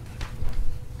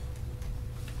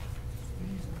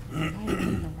 Am I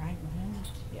in the right one?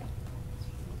 Yeah.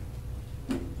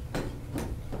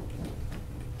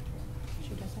 She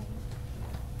does have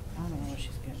it? I don't know what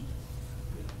she's getting.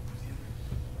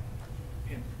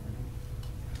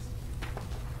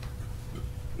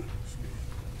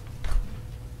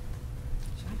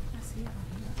 I see it on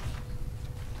here.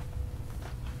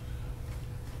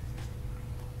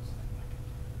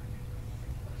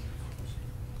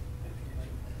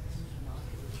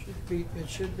 It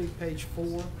should be page 4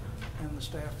 in the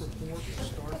staff report to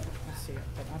start. I see it,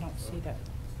 but I don't see that.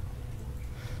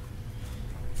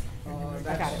 I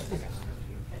That's- got it.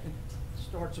 It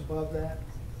starts above that.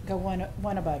 Go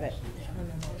one above it.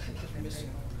 Missing.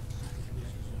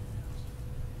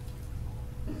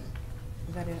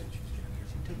 Is that it?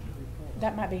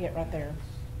 That might be it right there.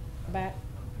 Back?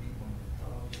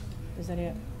 Is that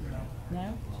it?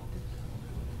 No?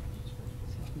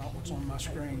 Not what's on my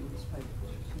screen.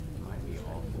 That might be it.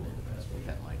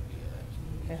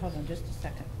 Okay, hold on just a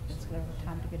second. It's gonna have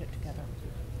time to get it together.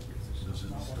 This is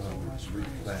the start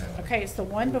replat. Okay, it's the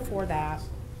one before that.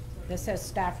 This says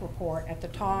staff report at the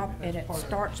top, and it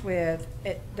starts with,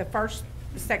 the first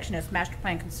section is master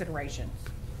plan considerations.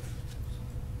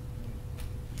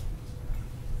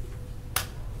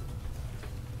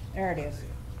 There it is.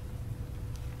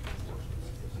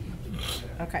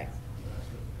 Okay.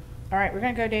 All right, we're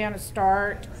gonna go down and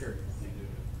start.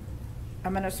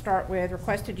 I'm gonna start with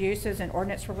requested uses and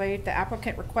ordinance relief. The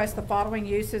applicant requests the following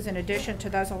uses in addition to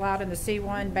those allowed in the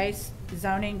C1 base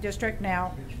zoning district.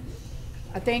 Now,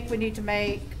 I think we need to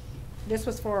make, this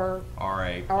was for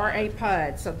RA. RA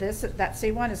PUD, so that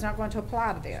C1 is not going to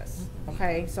apply to this,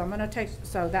 okay? So I'm gonna take,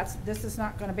 so this is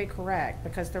not gonna be correct,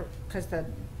 because the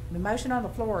motion on the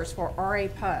floor is for RA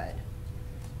PUD,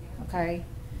 okay?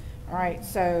 All right,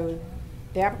 so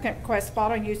the applicant requests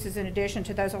following uses in addition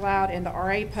to those allowed in the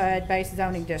RA PUD base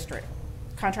zoning district.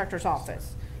 Contractor's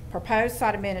office. Proposed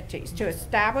site amenities. To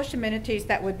establish amenities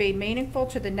that would be meaningful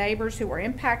to the neighbors who are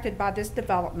impacted by this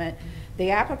development, the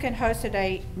applicant hosted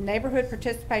a neighborhood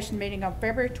participation meeting on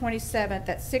February 27th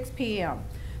at 6 p.m.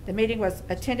 The meeting was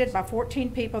attended by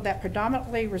 14 people that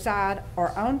predominantly reside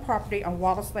or own property on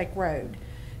Wallace Lake Road.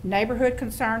 Neighborhood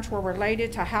concerns were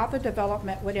related to how the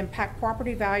development would impact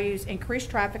property values, increased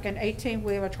traffic and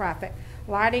 18-wheeler traffic,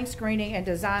 lighting, screening, and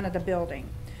design of the building.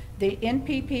 The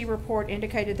NPP report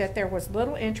indicated that there was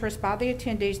little interest by the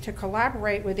attendees to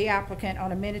collaborate with the applicant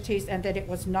on amenities and that it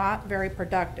was not very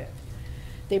productive.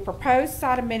 The proposed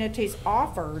site amenities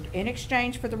offered in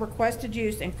exchange for the requested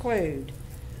use includes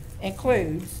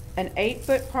an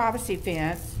 8-foot privacy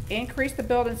fence, increase the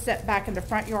building setback in the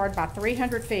front yard by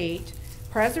 300 feet,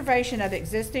 preservation of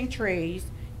existing trees,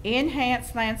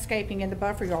 enhance landscaping in the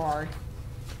buffer yard.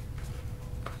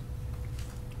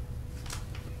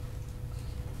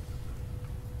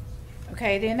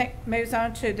 Okay, then it moves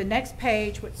on to the next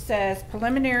page, which says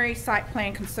preliminary site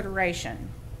plan consideration.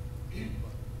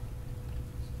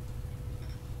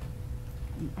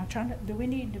 I'm trying to, do we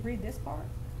need to read this part?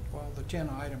 Well, the 10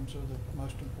 items are the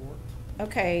most important.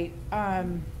 Okay,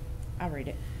 I'll read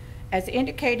it. As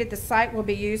indicated, the site will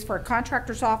be used for a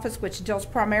contractor's office which deals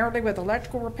primarily with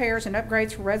electrical repairs and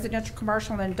upgrades for residential,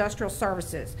 commercial, and industrial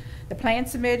services. The plan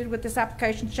submitted with this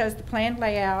application shows the planned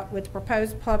layout with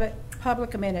proposed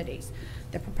public amenities.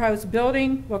 The proposed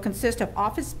building will consist of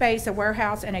office space, a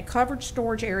warehouse, and a covered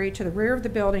storage area to the rear of the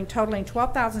building totaling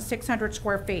 12,600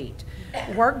 square feet.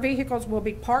 Work vehicles will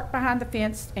be parked behind the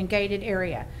fenced and gated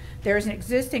area. There is an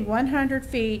existing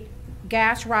 100-foot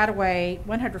gas right-of-way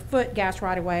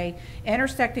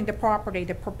intersecting the property.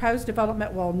 The proposed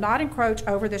development will not encroach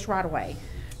over this right-of-way.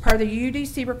 Per the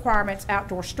UDC requirements,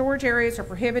 outdoor storage areas are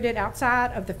prohibited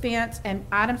outside of the fence, and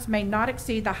items may not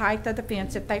exceed the height of the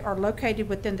fence if they are located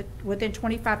within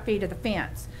 25 feet of the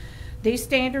fence. These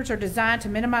standards are designed to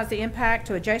minimize the impact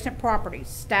to adjacent properties.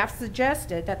 Staff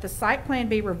suggested that the site plan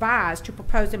be revised to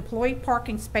propose employee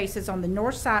parking spaces on the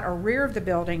north side or rear of the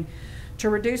building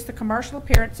to reduce the commercial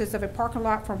appearances of a parking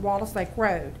lot from Wallace Lake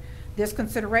Road. This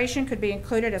consideration could be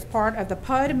included as part of the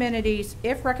PUD amenities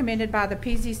if recommended by the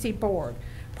PZC board.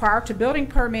 Prior to building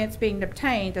permits being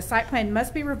obtained, the site plan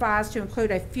must be revised to include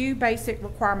a few basic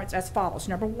requirements as follows.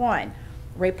 Number one,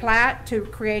 replat to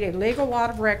create a legal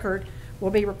lot of record will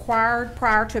be required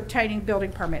prior to obtaining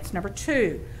building permits. Number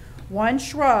two, one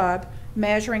shrub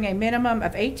measuring a minimum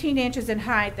of 18 inches in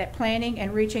height at planting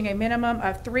and reaching a minimum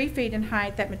of 3 feet in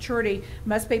height at maturity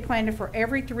must be planted for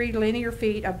every 3 linear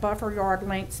feet of buffer yard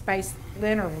length space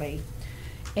linearly.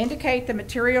 Indicate the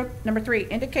material, number three,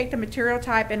 indicate the material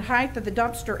type and height of the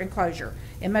dumpster enclosure.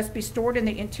 It must be stored in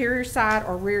the interior side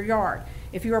or rear yard.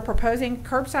 If you are proposing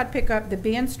curbside pickup, the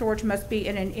bin storage must be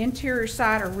in an interior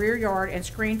side or rear yard and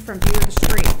screened from view of the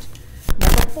street.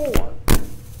 Number four,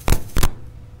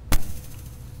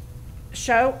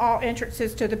 show all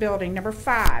entrances to the building. Number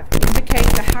five, indicate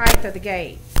the height of the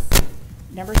gates.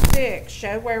 Number six,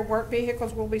 show where work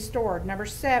vehicles will be stored. Number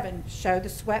seven, show the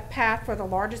swept path for the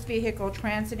largest vehicle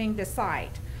transiting the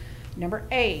site. Number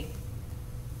eight,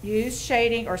 use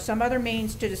shading or some other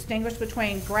means to distinguish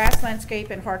between grass landscape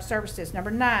and hard surfaces.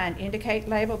 Number nine, indicate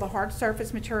label the hard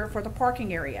surface material for the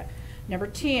parking area. Number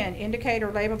 10, indicate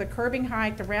or label the curbing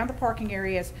height around the parking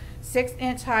areas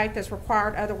 6-inch height as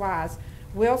required otherwise.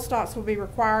 Wheel stops will be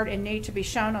required and need to be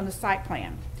shown on the site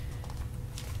plan.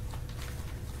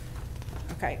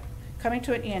 Okay, coming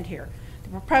to an end here. The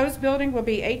proposed building will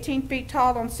be 18 feet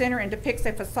tall on center and depicts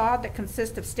a facade that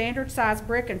consists of standard size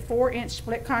brick and 4-inch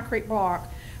split concrete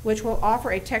block, which will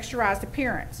offer a texturized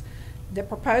appearance. The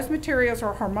proposed materials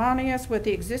are harmonious with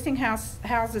the existing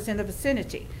houses in the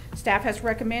vicinity. Staff has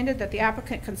recommended that the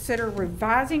applicant consider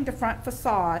revising the front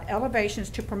facade elevations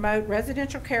to promote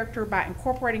residential character by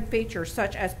incorporating features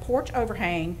such as porch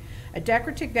overhang, a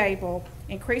decorative gable,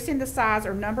 increasing the size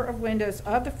or number of windows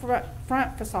of the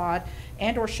front facade,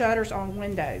 and or shutters on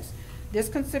windows. This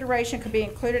consideration could be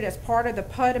included as part of the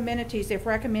PUD amenities if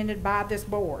recommended by this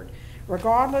board.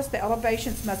 Regardless, the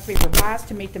elevations must be revised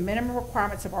to meet the minimum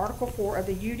requirements of Article 4 of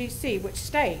the UDC, which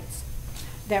states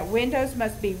that windows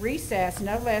must be recessed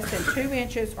no less than 2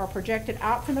 inches or projected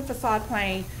out from the facade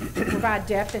plane to provide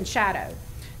depth and shadow.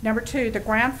 Number 2, the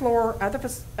ground floor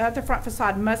of the front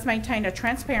facade must maintain a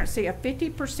transparency of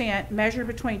 50% measured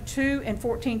between 2 and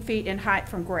 14 feet in height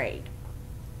from grade.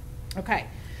 Okay,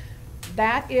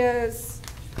 that is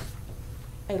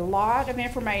a lot of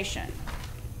information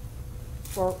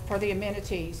for the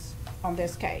amenities on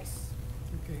this case.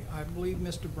 Okay, I believe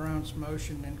Mr. Brown's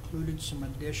motion included some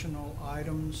additional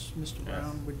items. Mr.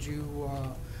 Brown, would you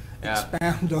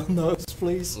expound on those,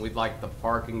 please? We'd like the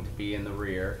parking to be in the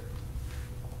rear.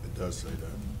 It does say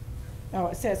that. Oh,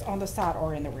 it says on the side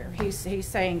or in the rear. He's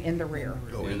saying in the rear.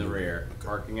 Oh, in the rear. Okay.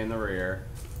 Parking in the rear.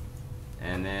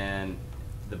 And then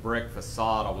the brick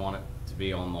facade, I want it to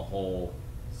be on the whole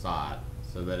side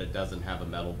so that it doesn't have a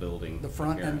metal building. The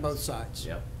front appearance. and both sides.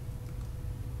 Yep.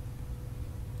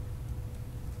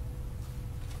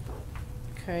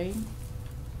 Okay.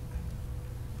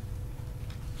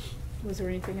 Was there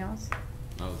anything else?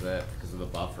 That was it. Because of the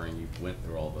buffering, you went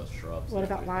through all those shrubs. What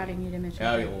about lighting? You didn't mention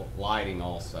that. that. Lighting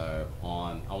also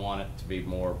on. I want it to be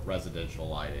more residential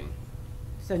lighting.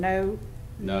 So no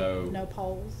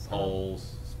poles.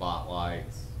 Poles,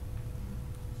 spotlights.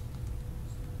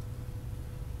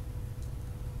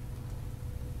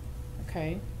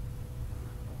 Okay.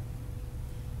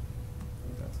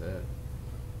 That's it.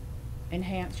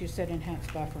 Enhance, you said enhanced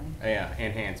buffering, Yeah,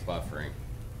 enhanced buffering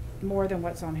more than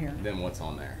what's on here. than what's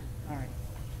on there. All right.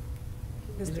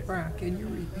 Mr. Brown, can you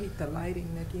repeat the lighting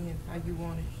again, how you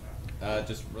want it?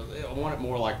 I want it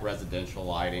more like residential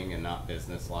lighting and not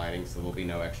business lighting, so there'll be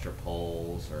no extra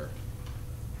poles or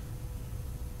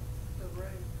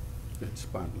It's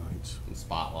spotlights. and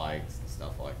spotlights and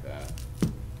stuff like that.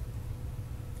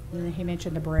 And then he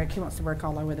mentioned the brick. He wants the brick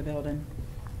all over the building.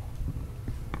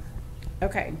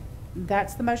 Okay,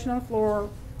 that's the motion on the floor.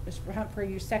 Mr.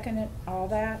 Humphrey, you seconded all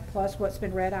that, plus what's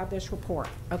been read out of this report.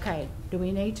 Okay, do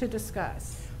we need to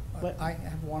discuss? What- I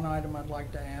have one item I'd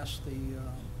like to ask the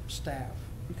staff.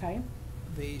 Okay,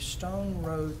 The stone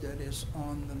road that is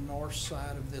on the north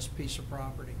side of this piece of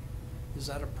property, is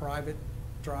that a private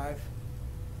drive?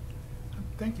 I'm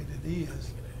thinking it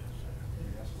is.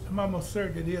 I'm almost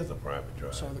certain it is a private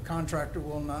drive. So the contractor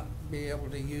will not be able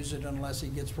to use it unless he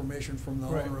gets permission from the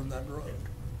Correct. owner of that road?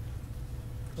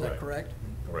 Is that correct?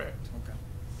 Correct. Okay.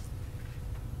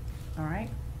 all right.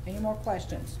 Any more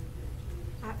questions?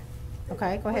 I-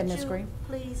 Okay, go ahead, Would Ms. you Green.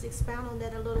 Please expound on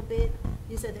that a little bit.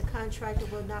 You said the contractor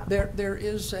will not. There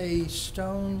is a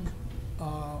stone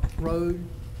road,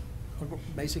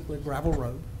 basically a gravel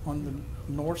road, on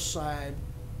the north side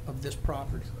of this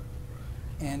property,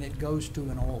 and it goes to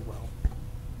an oil well.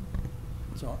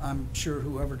 So I'm sure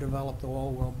whoever developed the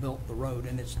oil well built the road,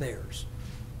 and it's theirs.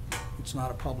 It's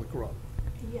not a public road.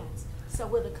 Yes. So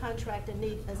will the contractor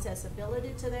need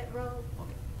accessibility to that road?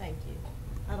 Okay, thank you.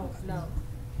 I don't know.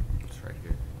 It's right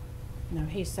here. No,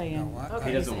 he's saying, No, I- Okay.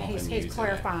 He doesn't want them he's using it.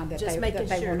 clarifying that Just they making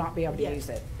will sure. not be able to Yes. use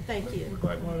it. Thank you. Look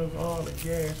like one of those oil and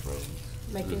gas roads.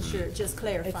 Making sure, just It's,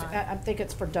 clarifying. I think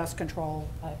it's for dust control,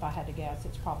 if I had to guess.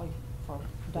 It's probably for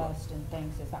dust and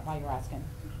things. Is that why you're asking?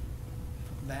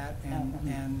 That,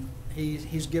 and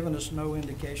he's given us no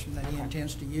indication that he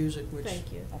intends to use it, which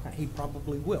Thank you. Okay. he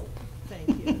probably will.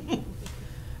 Thank you.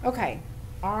 Okay,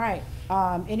 all right.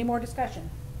 Any more discussion?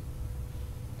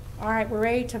 All right, we're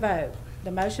ready to vote.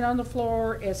 The motion on the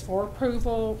floor is for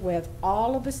approval with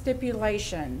all of the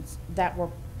stipulations that were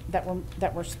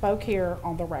spoke here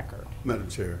on the record. Madam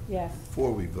Chair? Yes.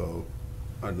 Before we vote,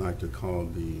 I'd like to call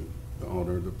the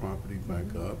owner of the property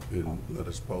back up and let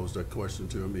us pose that question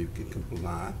to him. He can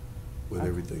comply with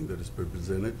everything that has been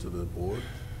presented to the board.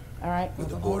 All right. That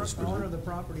the The board has owner of presented. the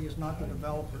property is not the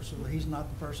developer, so he's not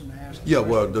the person to ask. the Yeah,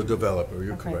 well, question. the developer,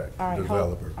 you're Okay, correct. all right, The hold-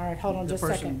 developer. All right, hold on The just a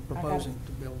person second. proposing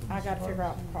to build them. I got to figure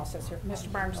out the process here.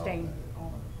 Mr. Bernstein,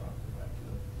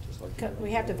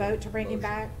 we have to vote to bring him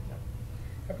back?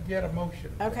 Have to get a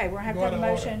motion. Okay, we're gonna have to Go have a out of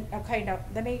order. motion. Okay, now,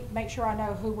 let me make sure I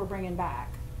know who we're bringing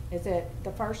back. Is it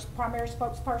the first primary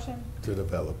spokesperson? The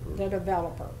developer. The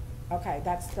developer. Okay,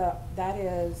 that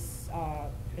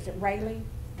is it RALEY?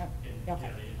 No,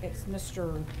 okay, it's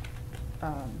Mr.,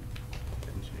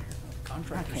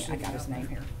 Contractor I got his sitting out name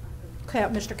there. here.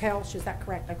 Mr. Kelch, is that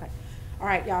correct? Okay. All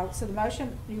right, y'all, so the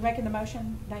motion, you making the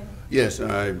motion, David? Yes,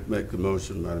 I make the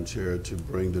motion, Madam Chair, to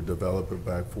bring the developer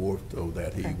back forth so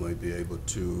that he Okay. might be able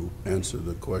to answer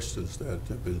the questions that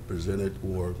have been presented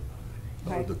or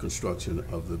Okay. the construction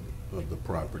of the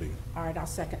property. All right, I'll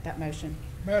second that motion.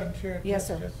 Madam Chair. Yes,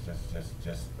 sir.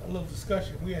 Just a little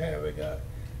discussion we're having.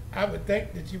 I would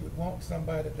think that you would want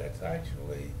somebody that's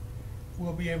actually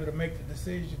will be able to make the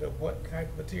decision of what kind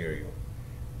of material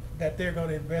that they're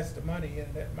gonna invest the money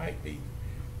in. That might be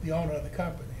the owner of the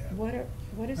company. What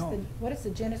is the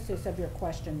genesis of your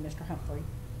question, Mr. Humphrey?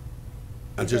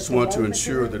 I Is just it the want to road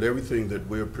ensure material? that everything that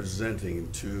we're presenting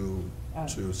to Oh.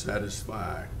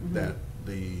 satisfy Mhm. that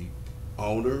the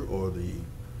owner or the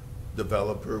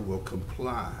developer will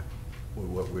comply with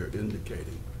what we're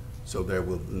indicating. So there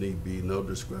will need be no So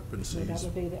discrepancies. that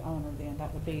would be the owner then,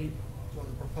 that would be So the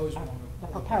proposed owner. the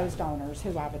proposed owners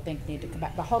who I would think need to come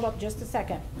back. But hold up just a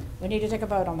second. We need to take a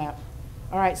vote on that.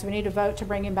 All right, so we need to vote to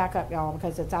bring him back up, y'all,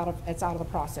 because it's out of the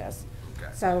process.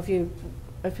 Okay. So if you,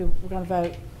 we're gonna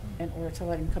vote in order to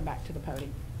let him come back to the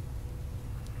podium.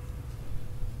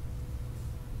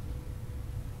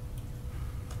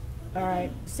 All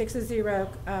right,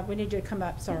 6-0, we need you to come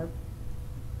up, sir.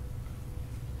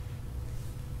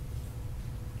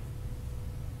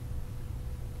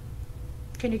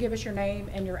 Can you give us your name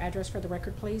and your address for the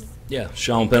record, please? Yeah,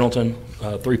 Sean Pendleton,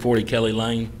 340 Kelly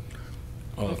Lane,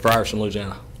 Frierson,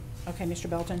 Louisiana. Okay, Mr.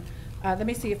 Belton. Let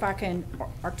me see if I can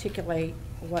articulate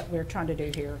what we're trying to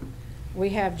do here. We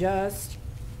have just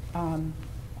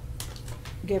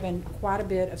given quite a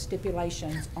bit of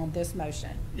stipulations on this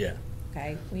motion. Yeah.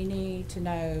 Okay, we need to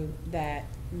know that,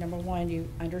 number one, you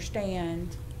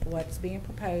understand what's being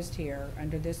proposed here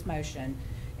under this motion,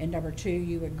 and number two,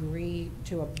 you agree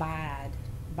to abide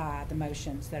by the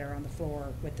motions that are on the floor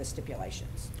with the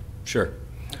stipulations. Sure.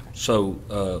 So,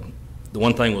 the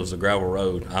one thing was the gravel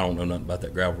road. I don't know nothing about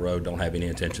that gravel road, don't have any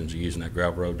intentions of using that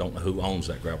gravel road, don't know who owns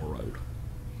that gravel road.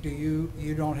 Do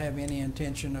you don't have any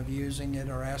intention of using it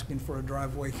or asking for a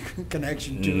driveway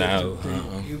connection to it? No.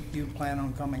 You plan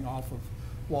on coming off of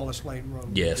Wallace Lake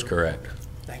Road? Yes, correct.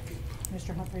 Thank you.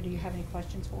 Mr. Humphrey, do you have any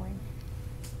questions for him?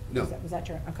 No. Was that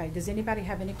your, okay, does anybody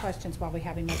have any questions while we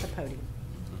have him at the podium?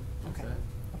 Okay,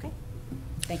 okay,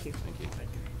 thank you. Thank you. Thank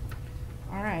you.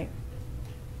 All right.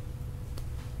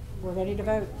 We're ready to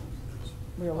vote.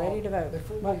 We're ready to vote.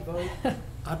 Before we vote,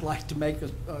 I'd like to make a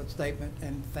statement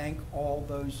and thank all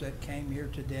those that came here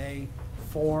today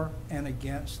for and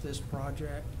against this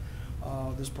project,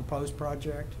 this proposed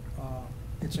project.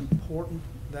 It's important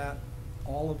that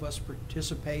all of us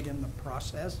participate in the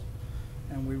process,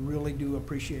 and we really do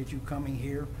appreciate you coming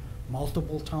here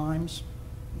multiple times.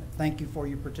 Thank you for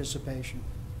your participation.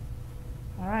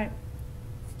 All right.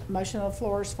 Motion on the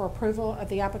floor is for approval of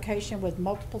the application with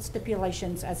multiple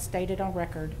stipulations as stated on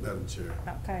record. Madam Chair.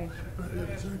 Okay.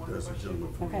 There's a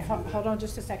gentleman from Okay, hold on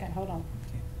just a second, hold on.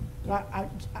 Well,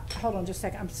 hold on just a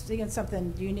second, I'm seeing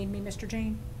something. Do you need me, Mr.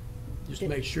 Jean? Just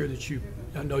make sure that you,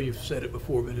 I know you've said it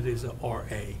before, but it is a RA.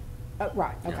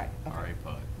 Right, okay. Yeah, RA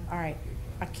PUD. All right.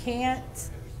 I can't,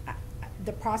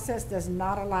 the process does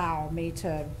not allow me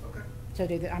to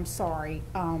do that. I'm sorry.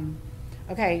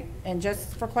 Okay, and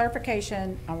just for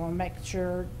clarification, I want to make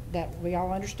sure that we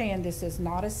all understand this is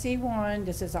not a C1,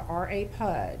 this is a RA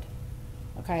PUD.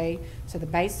 Okay, so the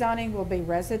base zoning will be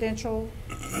residential.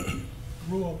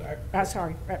 Rural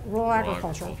rural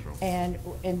agricultural. And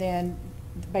then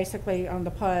basically on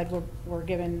the PUD, we're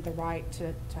given the right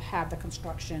to have the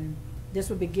construction. This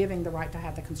would be giving the right to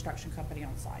have the construction company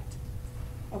on site.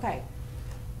 Okay,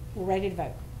 we're ready to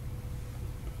vote.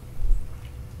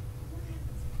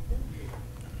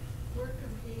 We're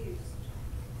confused.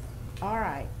 All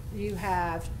right, you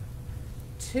have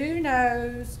 2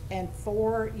 noes and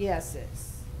 4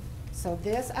 yeses. So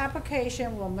this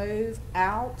application will move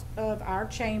out of our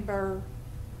chamber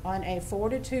on a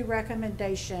 4-2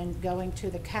 recommendation going to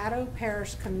the Caddo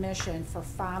Parish Commission for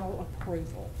final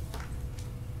approval.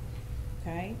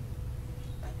 Okay?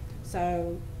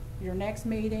 So your next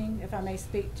meeting, if I may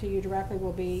speak to you directly,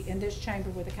 will be in this chamber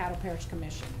with the Caddo Parish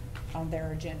Commission on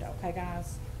their agenda. Okay,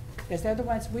 guys? Because they're the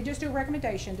ones, we just do a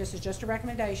recommendation. This is just a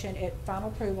recommendation. Final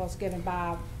approval is given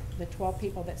by the 12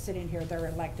 people that sit in here. They're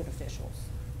elected officials.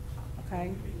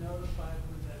 Okay?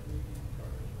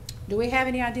 Do we have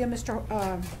any idea, Mr.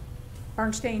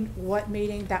 Bernstein, what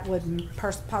meeting that would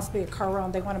possibly occur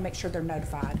on? They want to make sure they're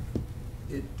notified.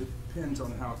 It depends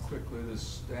on how quickly the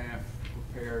staff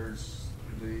prepares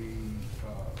the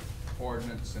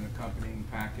ordinance and accompanying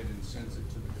packet and sends it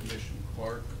to the commission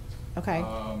clerk. Okay.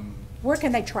 Where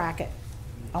can they track it?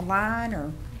 Online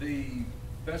or? The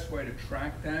best way to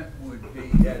track that would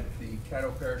be at the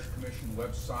Caddo Parish Commission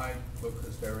website,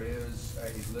 because there is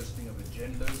a listing of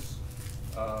agendas.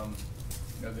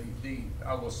 You know,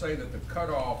 I will say that the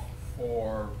cutoff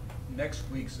for next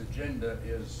week's agenda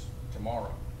is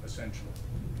tomorrow, essentially.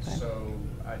 Okay. So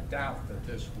I doubt that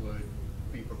this would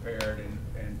be prepared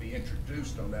and be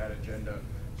introduced on that agenda.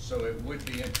 So it would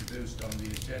be introduced on the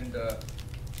agenda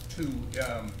to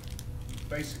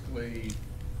basically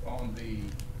on the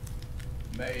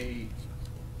May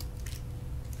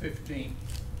 15th,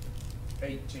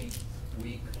 18th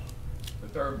week. The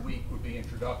third week would be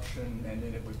introduction, and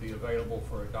then it would be available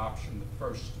for adoption the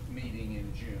first meeting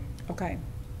in June. Okay.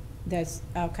 That's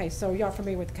okay. So y'all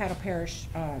familiar with the Caddo Parish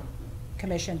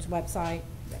Commission's website?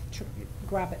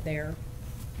 Grab it there.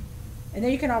 And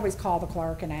then you can always call the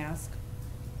clerk and ask.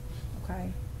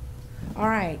 Okay. All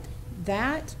right.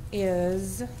 That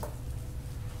is,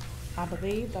 I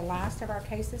believe, the last of our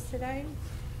cases today.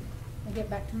 I'll get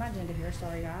back to my agenda here.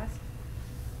 Sorry, guys.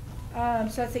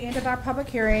 So it's the end of our public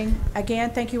hearing. Again,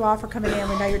 thank you all for coming in.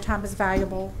 We know your time is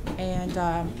valuable, and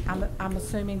I'm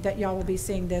assuming that y'all will be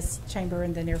seeing this chamber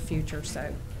in the near future.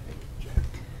 So,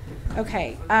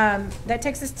 okay, that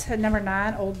takes us to number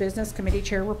 9, old business committee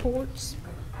chair reports.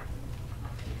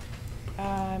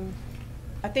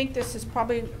 I think this is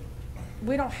probably,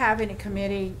 we don't have any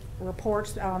committee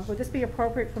reports. Would this be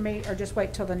appropriate for me, or just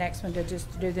wait till the next one to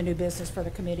just do the new business for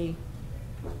the committee?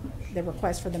 The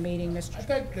request for the meeting, Mr. I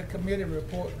think the committee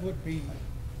report would be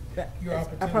your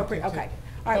opportunity appropriate. Okay.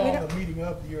 All right, call the meeting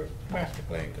of your master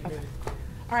plan committee. Okay.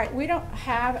 All right, we don't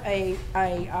have a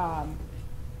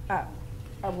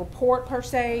report per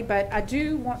se, but I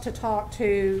do want to talk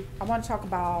to. I want to talk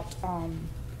about.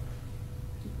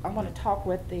 I want to talk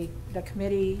with the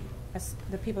committee,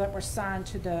 the people that were assigned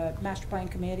to the master plan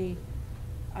committee.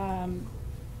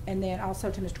 and then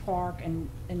also to Mr. Clark, and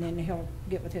then he'll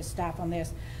get with his staff on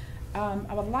this.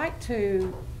 I would like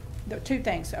to, there are 2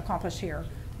 things accomplished here.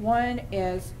 One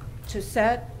is to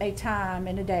set a time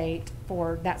and a date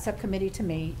for that subcommittee to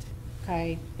meet,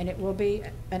 okay? And it will be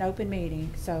an open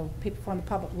meeting, so people from the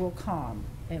public will come.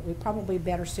 It would probably be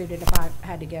better suited, if I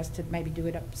had to guess, to maybe do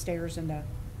it upstairs in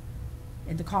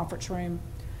the conference room.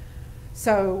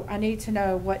 So I need to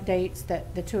know what dates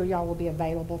that the 2 of y'all will be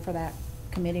available for that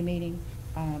committee meeting.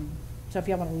 So if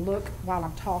y'all want to look while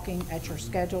I'm talking at your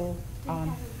schedule. Do you have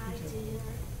an idea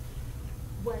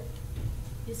what,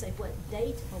 you say what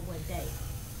date or what day?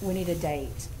 We need a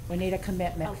date. We need a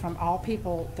commitment from all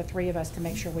people, the 3 of us, to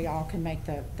make sure we all can make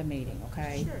the meeting,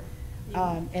 okay? Sure.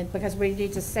 And because we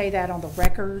need to say that on the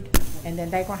record, and then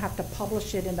they're gonna have to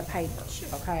publish it in the paper,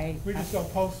 okay? We're just gonna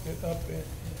post it up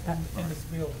in this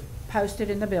building. Posted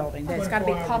in the building. It's gotta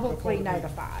be 24 hours publicly before the meeting.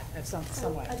 notified of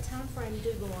some way. A time frame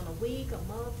do go on a week, a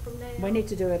month from now? We need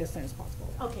to do it as soon as possible.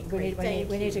 Okay, We great. need, Thank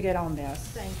we need you. to get on this.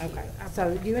 Thank you. Okay,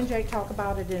 so you and Jake talk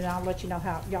about it, and I'll let you know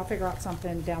how, y'all figure out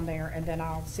something down there, and then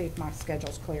I'll see if my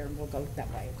schedule's clear, and we'll go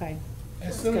that way, okay?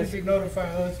 As soon as you notify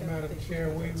us, Madam Chair,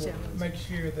 we will make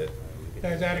sure that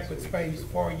there's adequate space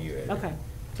for you. And Okay.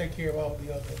 take care of all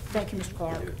the other. Thank you, Mr.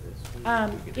 Clark.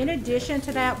 In addition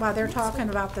to that, while they're talking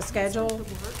about the schedule,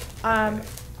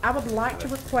 I would like to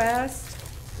request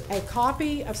a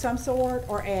copy of some sort,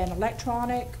 or an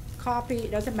electronic copy,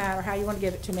 it doesn't matter how you want to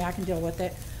give it to me, I can deal with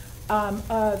it,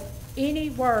 of any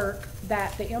work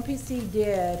that the MPC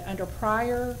did under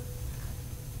prior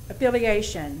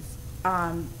affiliations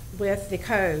with the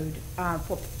code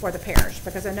for the parish,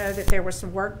 because I know that there was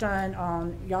some work done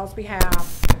on y'all's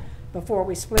behalf before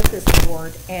we split this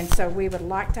board, and so we would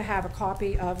like to have a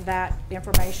copy of that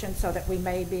information so that we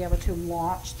may be able to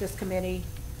launch this committee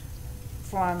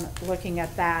from looking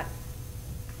at that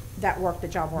work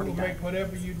that y'all have already We'll done. make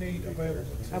whatever you need available.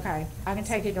 Okay, I can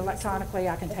take it electronically,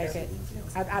 I can take it,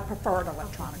 I prefer it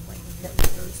electronically.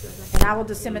 And I will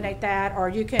disseminate that, or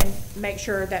you can make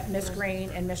sure that Ms.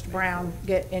 Green and Mr. Brown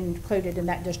get included in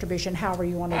that distribution, however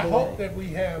you want to do I it. hope that we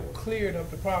have cleared up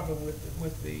the problem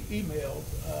with the emails.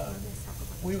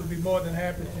 We would be more than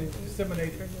happy to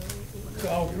disseminate it to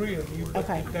all 3 of you. But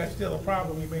Okay. if that's still a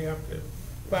problem, you may have to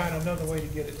find another way to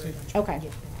get it to you. Okay,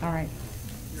 all right.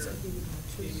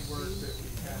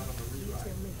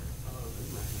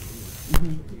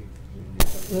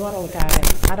 We want to look at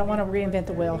it. I don't want to reinvent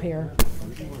the wheel here.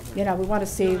 You know, we want to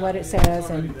see what it says,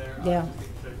 and, yeah,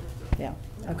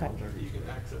 okay.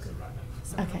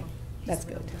 Okay, that's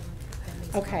good.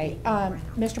 Okay,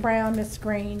 Mr. Brown, Ms.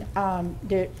 Green,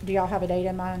 do y'all have a date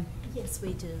in mind? Yes,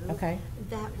 we do. Okay.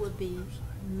 That would be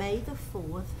May the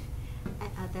 4th.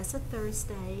 That's a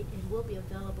Thursday, and we'll be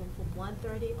available from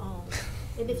 1:30 on.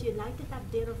 And if you'd like to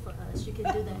have dinner for us, you can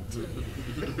do that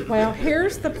too. Well,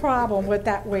 here's the problem with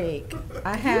that week.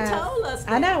 I have. You told us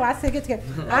I know, I think it's good.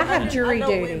 I have jury know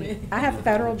duty. women. I have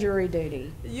federal jury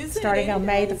duty, You said starting on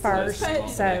May the 1st,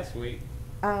 so. Next week.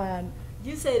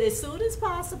 You said as soon as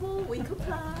possible, we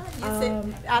comply. You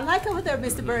said, I like over there,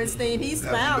 Mr. Bernstein, he's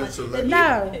smiling.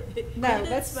 No, He no,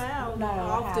 didn't smile no, I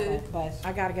often. haven't, but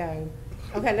I gotta go.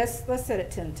 Okay, let's set it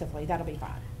tentatively, that'll be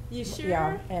fine. You sure?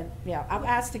 Yeah, and, yeah, I've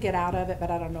asked to get out of it, but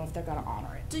I don't know if they're gonna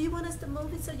honor it. Do you want us to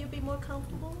move it so you'll be more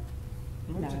comfortable?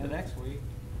 Move to the next week.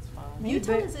 It's fine. You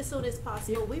told us as soon as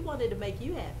possible. We wanted to make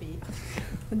you happy.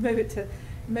 Move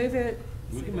it.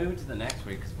 We can move it to the next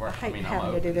week, because we're, I hate I'm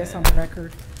having to do open this then. on the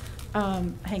record.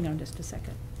 Hang on just a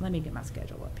second. Let me get my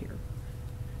schedule up here.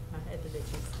 I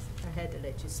had to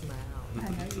let you smile. I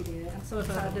know you did. I'm so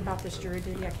excited about this jury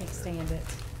duty, I can't stand it.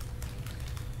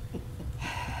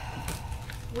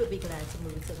 We'll be glad to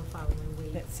move it to the following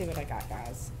week. Let's see what I got,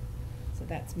 guys. So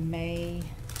that's May.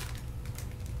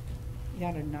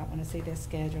 Y'all do not want to see this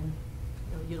schedule.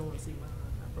 No, you don't want to see mine.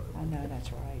 I know,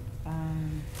 that's right.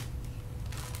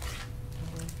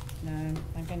 No,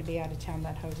 I'm gonna be out of town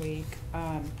that whole week.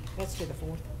 Let's do the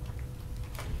 4th.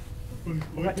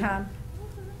 What time?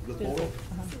 The Do 4th?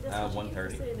 See, that's what you keep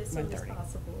 1:30. saying, as soon as 1:30.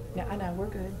 possible. Yeah, I know, we're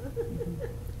good.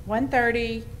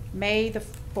 1:30, May the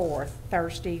 4th,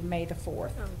 Thursday, May the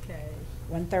 4th. Okay.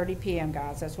 1:30 PM,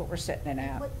 guys, that's what we're sitting in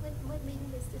at. What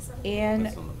meeting is this on? In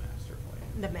That's on the master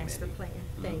plan. The master plan,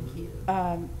 thank you.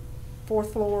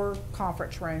 4th floor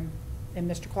conference room in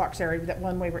Mr. Clark's area, that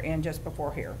one we were in just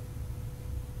before here.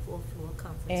 4th floor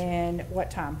conference. And what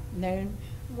time? Noon?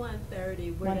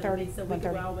 1:30. We're gonna 1:30, be, so we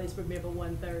can 1:30. always remember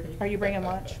 1:30. Are you bringing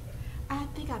lunch? I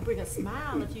think I'd bring a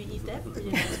smile if you eat that for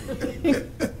you.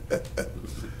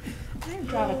 I'm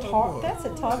trying to talk, that's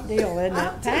a tough deal, isn't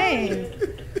it? Dang.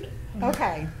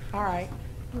 Okay, all right.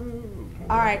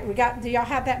 All right, do y'all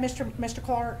have that, Mr.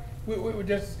 Clark? We were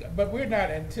just, but we're not,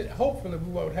 hopefully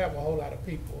we won't have a whole lot of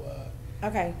people,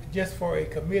 Okay. just for a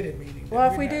committee meeting. Well,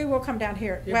 if We're we not- do, we'll come down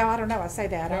here. Yeah. Well, I don't know, I say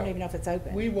that, I don't Well, even know if it's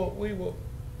open.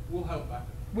 We'll help out.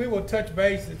 We will touch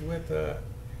bases with,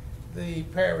 the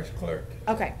parish clerk.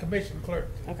 Okay. Commission clerk.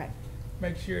 Okay.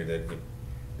 Make sure that if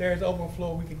there's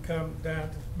overflow, we can come down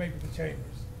to maybe the chambers.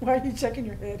 Why are you shaking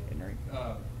your head, Henry?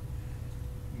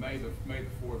 May the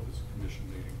 4th is a commission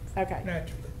meeting. Okay.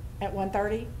 Naturally. At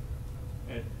 1:30?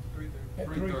 At 3:30. At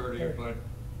 3:30, 3:30. but,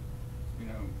 you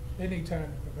know, They need time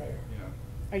to prepare.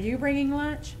 Are you bringing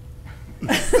lunch?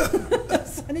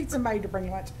 So I need somebody to bring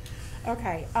lunch.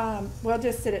 Okay, we'll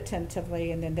just sit it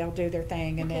tentatively, and then they'll do their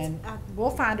thing, and then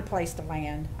we'll find a place to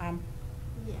land.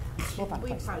 Yeah, We'll find a we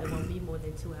place to probably land. won't be more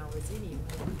than 2 hours anyway.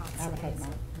 I would hope possibly,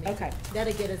 not. so Okay.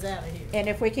 That'll get us out of here. And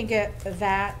if we can get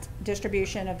that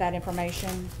distribution of that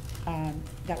information,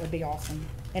 that would be awesome.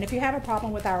 And if you have a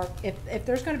problem with if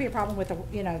there's gonna be a problem with the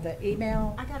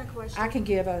email. I got a question. I can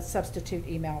give a substitute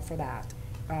email for that.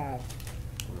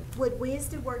 Would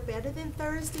Wednesday work better than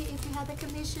Thursday if you had the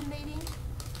commission meeting?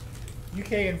 You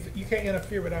can't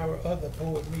interfere with our other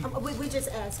board meetings. We just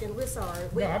asking, we're sorry.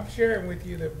 No, I'm sharing with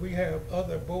you that we have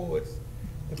other boards,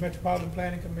 the Metropolitan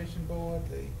Planning Commission Board,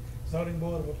 the Zoning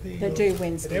Board of Appeals. They do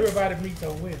Wednesdays. And everybody meets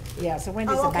on Wednesday. Yeah, so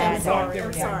Wednesday's Oh, a okay, bad I'm day. sorry,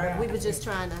 I'm Yeah. sorry. We were just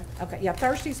trying to, Okay, yeah,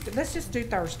 Thursdays, let's just do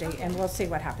Thursday, and we'll see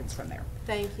what happens from there.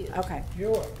 thank you. Okay,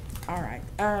 You're welcome. all right.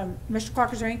 Mr.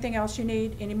 Clark, is there anything else you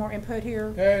need? Any more input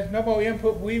here? There's no more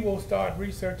input. We will start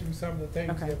researching some of the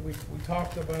things Okay. that we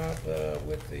talked about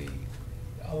with the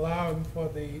allowing for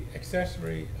the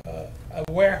accessory, a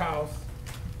warehouse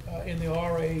in the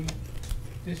RA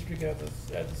district as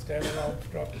a standalone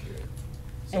structure.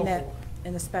 So And that, forth.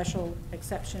 and the special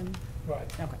exception? Right.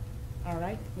 Okay, all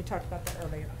right, we talked about that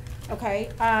earlier. Okay,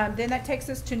 then that takes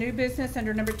us to new business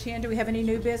under number 10. Do we have any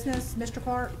new business, Mr.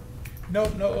 Clark? No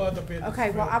other business. Okay,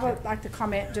 well, I Madam would like to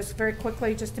comment just very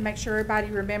quickly, just to make sure everybody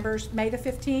remembers, May the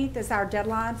 15th is our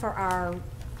deadline for our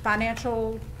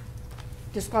financial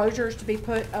disclosures to be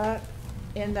put up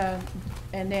in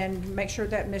and then make sure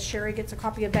that Ms. Sherry gets a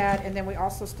copy of that, and then we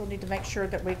also still need to make sure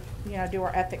that we, do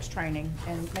our ethics training,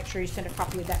 and make sure you send a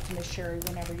copy of that to Ms. Sherry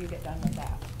whenever you get done with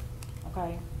that,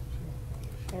 okay?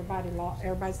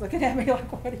 Everybody's looking at me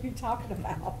like, what are you talking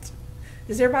about?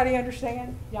 Does everybody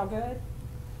understand? Y'all good?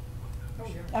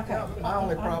 Okay. Yeah, my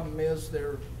only problem is there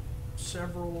are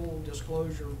several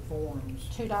disclosure forms.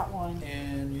 2.1.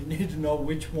 And you need to know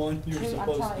which one you're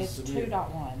supposed to It's submit.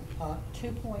 2.1. Huh?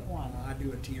 2.1. I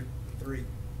do a tier 3.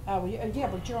 Oh, yeah,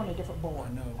 but you're on a different board.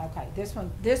 I know. Okay, this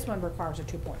one requires a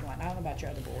 2.1. I don't know about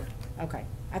your other board. Okay,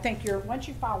 I think once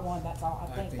you file one, that's all.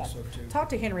 I think so, too. Talk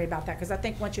to Henry about that, because I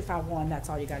think once you file one, that's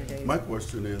all you gotta do. My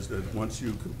question is that once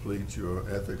you complete your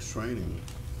ethics training,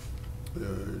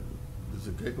 is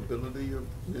the capability of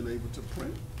being able to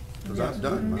print? Because I've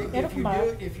done mine. It'll come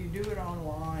up. If you do it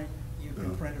online, you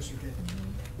can print a certificate.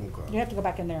 Okay. You have to go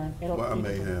back in there and it'll. Well, I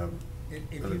may have.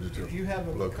 If you have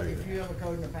a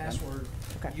code and a password,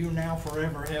 Okay. you now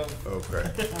forever have Okay.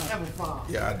 have a file.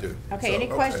 Yeah, I do. Okay, any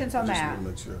questions on I just that? wanna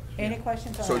make sure. Any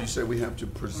questions on that? So you say we have to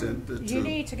present it to? You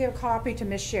need to give a copy to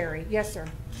Ms. Sherry. Yes, sir.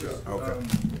 Sure, okay.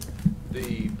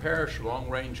 The Parish Long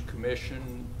Range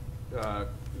Commission, the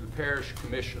Parish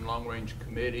Commission Long Range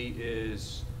Committee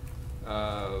is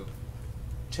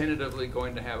tentatively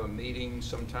going to have a meeting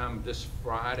sometime this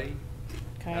Friday.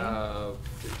 Okay. To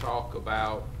talk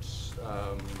about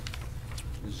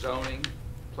zoning,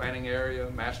 planning area,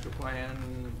 master plan,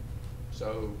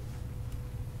 so.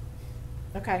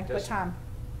 Okay, what That's- time?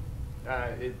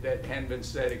 That hadn't been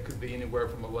said. It could be anywhere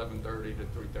from 11:30 to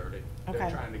 3:30. Okay.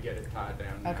 They're trying to get it tied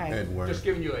down now. Okay. And where? Just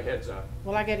giving you a heads up.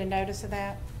 Will I get a notice of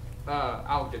that?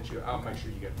 I'll make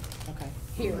sure you get it. Okay,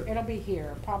 here, it'll be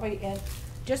here, probably in,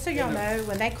 just so y'all know,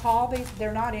 when they call these,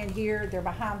 they're not in here, they're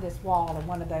behind this wall in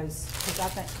one of those, because I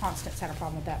think Constance had a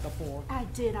problem with that before. I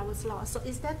did, I was lost. So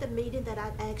is that the meeting that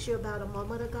I asked you about a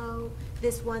moment ago?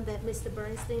 This one that Mr.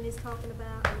 Bernstein is talking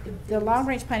about? I'm The confused. Long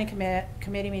Range Planning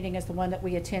Committee meeting is the one that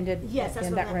we attended Yes, that's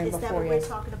in what that room is that before, what we're yes.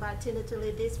 talking about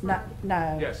tentatively this No, Friday?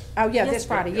 no. Yes. Oh, yeah, Yes, this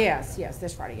Friday, yeah. yes,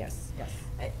 this Friday, yes.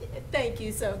 Thank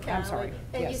you so kindly. I'm sorry,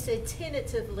 And you yes. said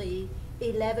tentatively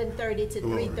 11:30 to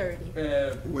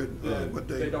 3:30. What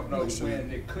day? They don't know Next when.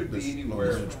 week? It could This- be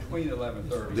anywhere between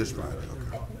 11:30. This Friday,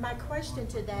 okay. My question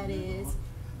to that is,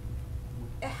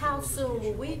 how soon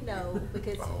will we know?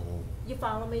 Because, you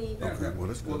follow me? Okay, well,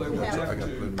 that's good. Well, they would I got have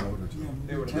plenty to, more to do.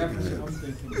 they would have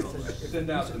to send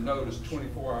out the notice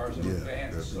 24 hours in Yeah,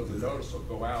 advance, that'd so be the good. notice will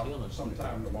go out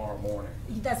sometime tomorrow morning.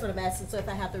 That's what I'm asking, so if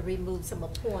I have to remove some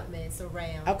appointments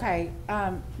around. Okay,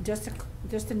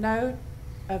 just a note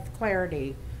of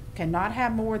clarity, cannot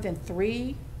have more than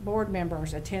 3 board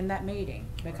members attend that meeting,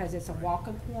 because it's a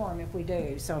walk-in quorum if we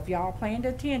do. So if y'all plan to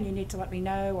attend, you need to let me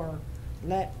know, or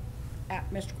let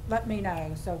me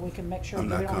know, so we can make sure I'm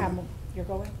that we not don't have. coming. You're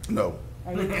going? No.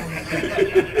 Are you going?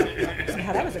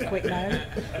 Somehow that was a quick no.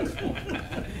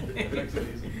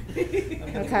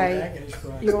 Okay,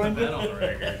 you going?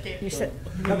 You said,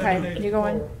 okay, you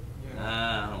going?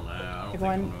 I don't know. I don't You're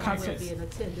going, think I'm Constance? Be in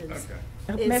attendance.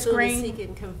 Miss As soon as he Green,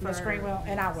 can confirm. Miss Green will,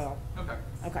 and I will. Okay.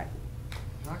 Okay.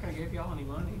 I'm not gonna give y'all any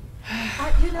money.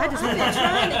 I've been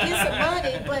trying to get some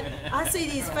money, but I see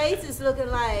these faces looking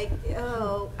like,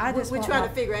 oh, we're trying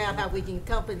to figure out how we can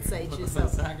compensate you. So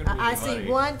I see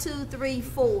 1, 2, 3,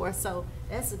 4, so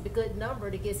that's a good number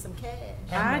to get some cash.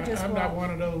 I'm not one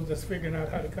of those that's figuring out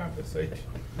how to compensate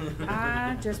you.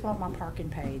 I just want my parking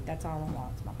paid. That's all I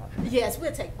want, is my parking. Yes,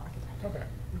 we'll take parking. Okay.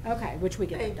 Okay, which we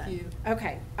get that done. Thank you.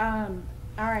 Okay,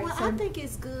 all right. Well, So I think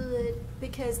it's good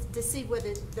because to see where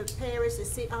the parish, to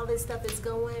see all this stuff is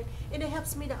going, and it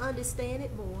helps me to understand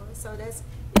it more. So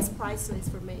it's priceless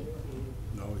for me.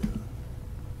 No,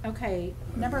 yeah. Okay,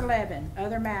 number 11,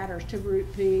 other matters to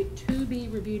be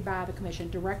reviewed by the commission.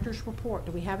 Director's report.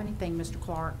 Do we have anything, Mr.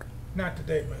 Clark? Not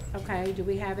today, madam. Okay, do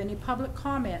we have any public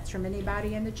comments from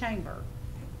anybody in the chamber?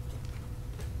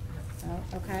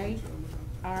 Oh, okay,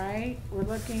 all right. We're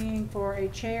looking for a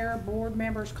chair, board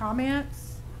members'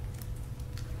 comments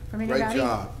from anybody? Great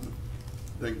job.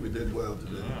 I think we did well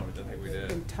today. No, I think we did.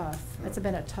 It's been tough. It's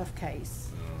been a tough case.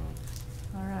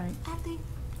 All right. I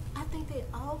think they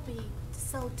all be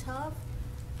so tough,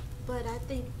 but I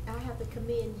think I have to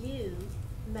commend you,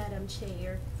 Madam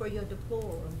Chair, for your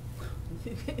decorum.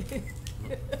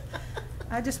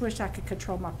 I just wish I could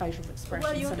control my facial expression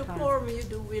Well, your sometimes. decorum, you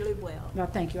do really well. No,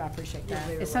 thank you, I appreciate You're that.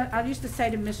 very It's I used to say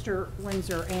to Mr.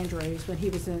 Windsor Andrews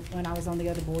when I was on the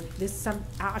other board,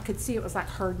 I could see it was like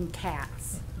herding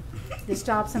cats. This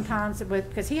job sometimes,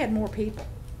 because he had more people.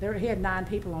 He had 9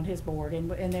 people on his board,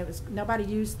 and there was, nobody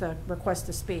used the request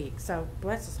to speak. So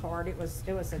bless his heart, it was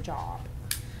a job.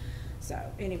 So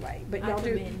anyway, but y'all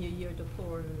do. I commend you, your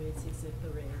decorum is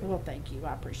exemplary. Well, thank you,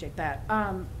 I appreciate that.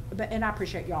 And I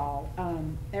appreciate y'all.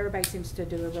 Everybody seems to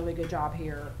do a really good job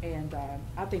here, and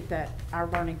I think that our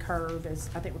learning curve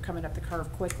I think we're coming up the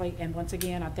curve quickly. And once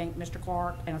again, I thank Mr.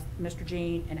 Clark and Mr.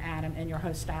 Jean and Adam and your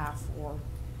host staff for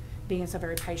being so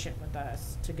very patient with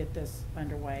us to get this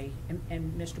underway.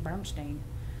 And Mr. Bernstein,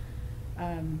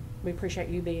 we appreciate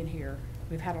you being here.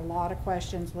 We've had a lot of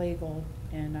questions, legal,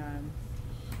 and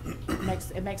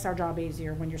it makes our job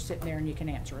easier when you're sitting there and you can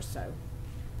answer us. So,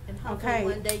 and hopefully okay.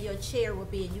 One day your chair will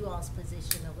be in you all's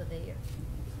position over there.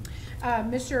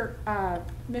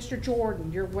 Mr.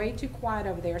 Jordan, you're way too quiet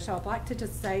over there, so I'd like to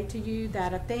just say to you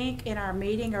that I think in our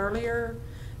meeting earlier,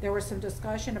 there was some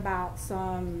discussion about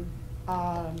some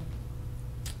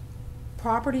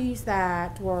properties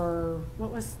that were,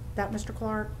 what was that, Mr.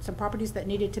 Clark? Some properties that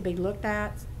needed to be looked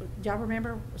at. Do y'all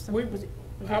remember?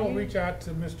 I will reach out to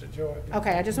Mr. Jordan.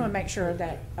 Okay, I just want to make sure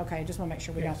that,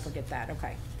 we don't forget that.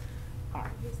 Okay. All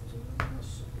right.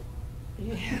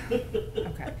 Yeah.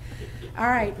 Okay. All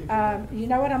right. You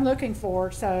know what I'm looking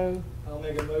for, so. I'll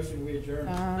make a motion, we adjourn.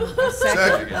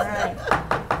 Second. All right.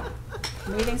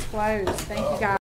 Meeting's closed. Thank you, guys.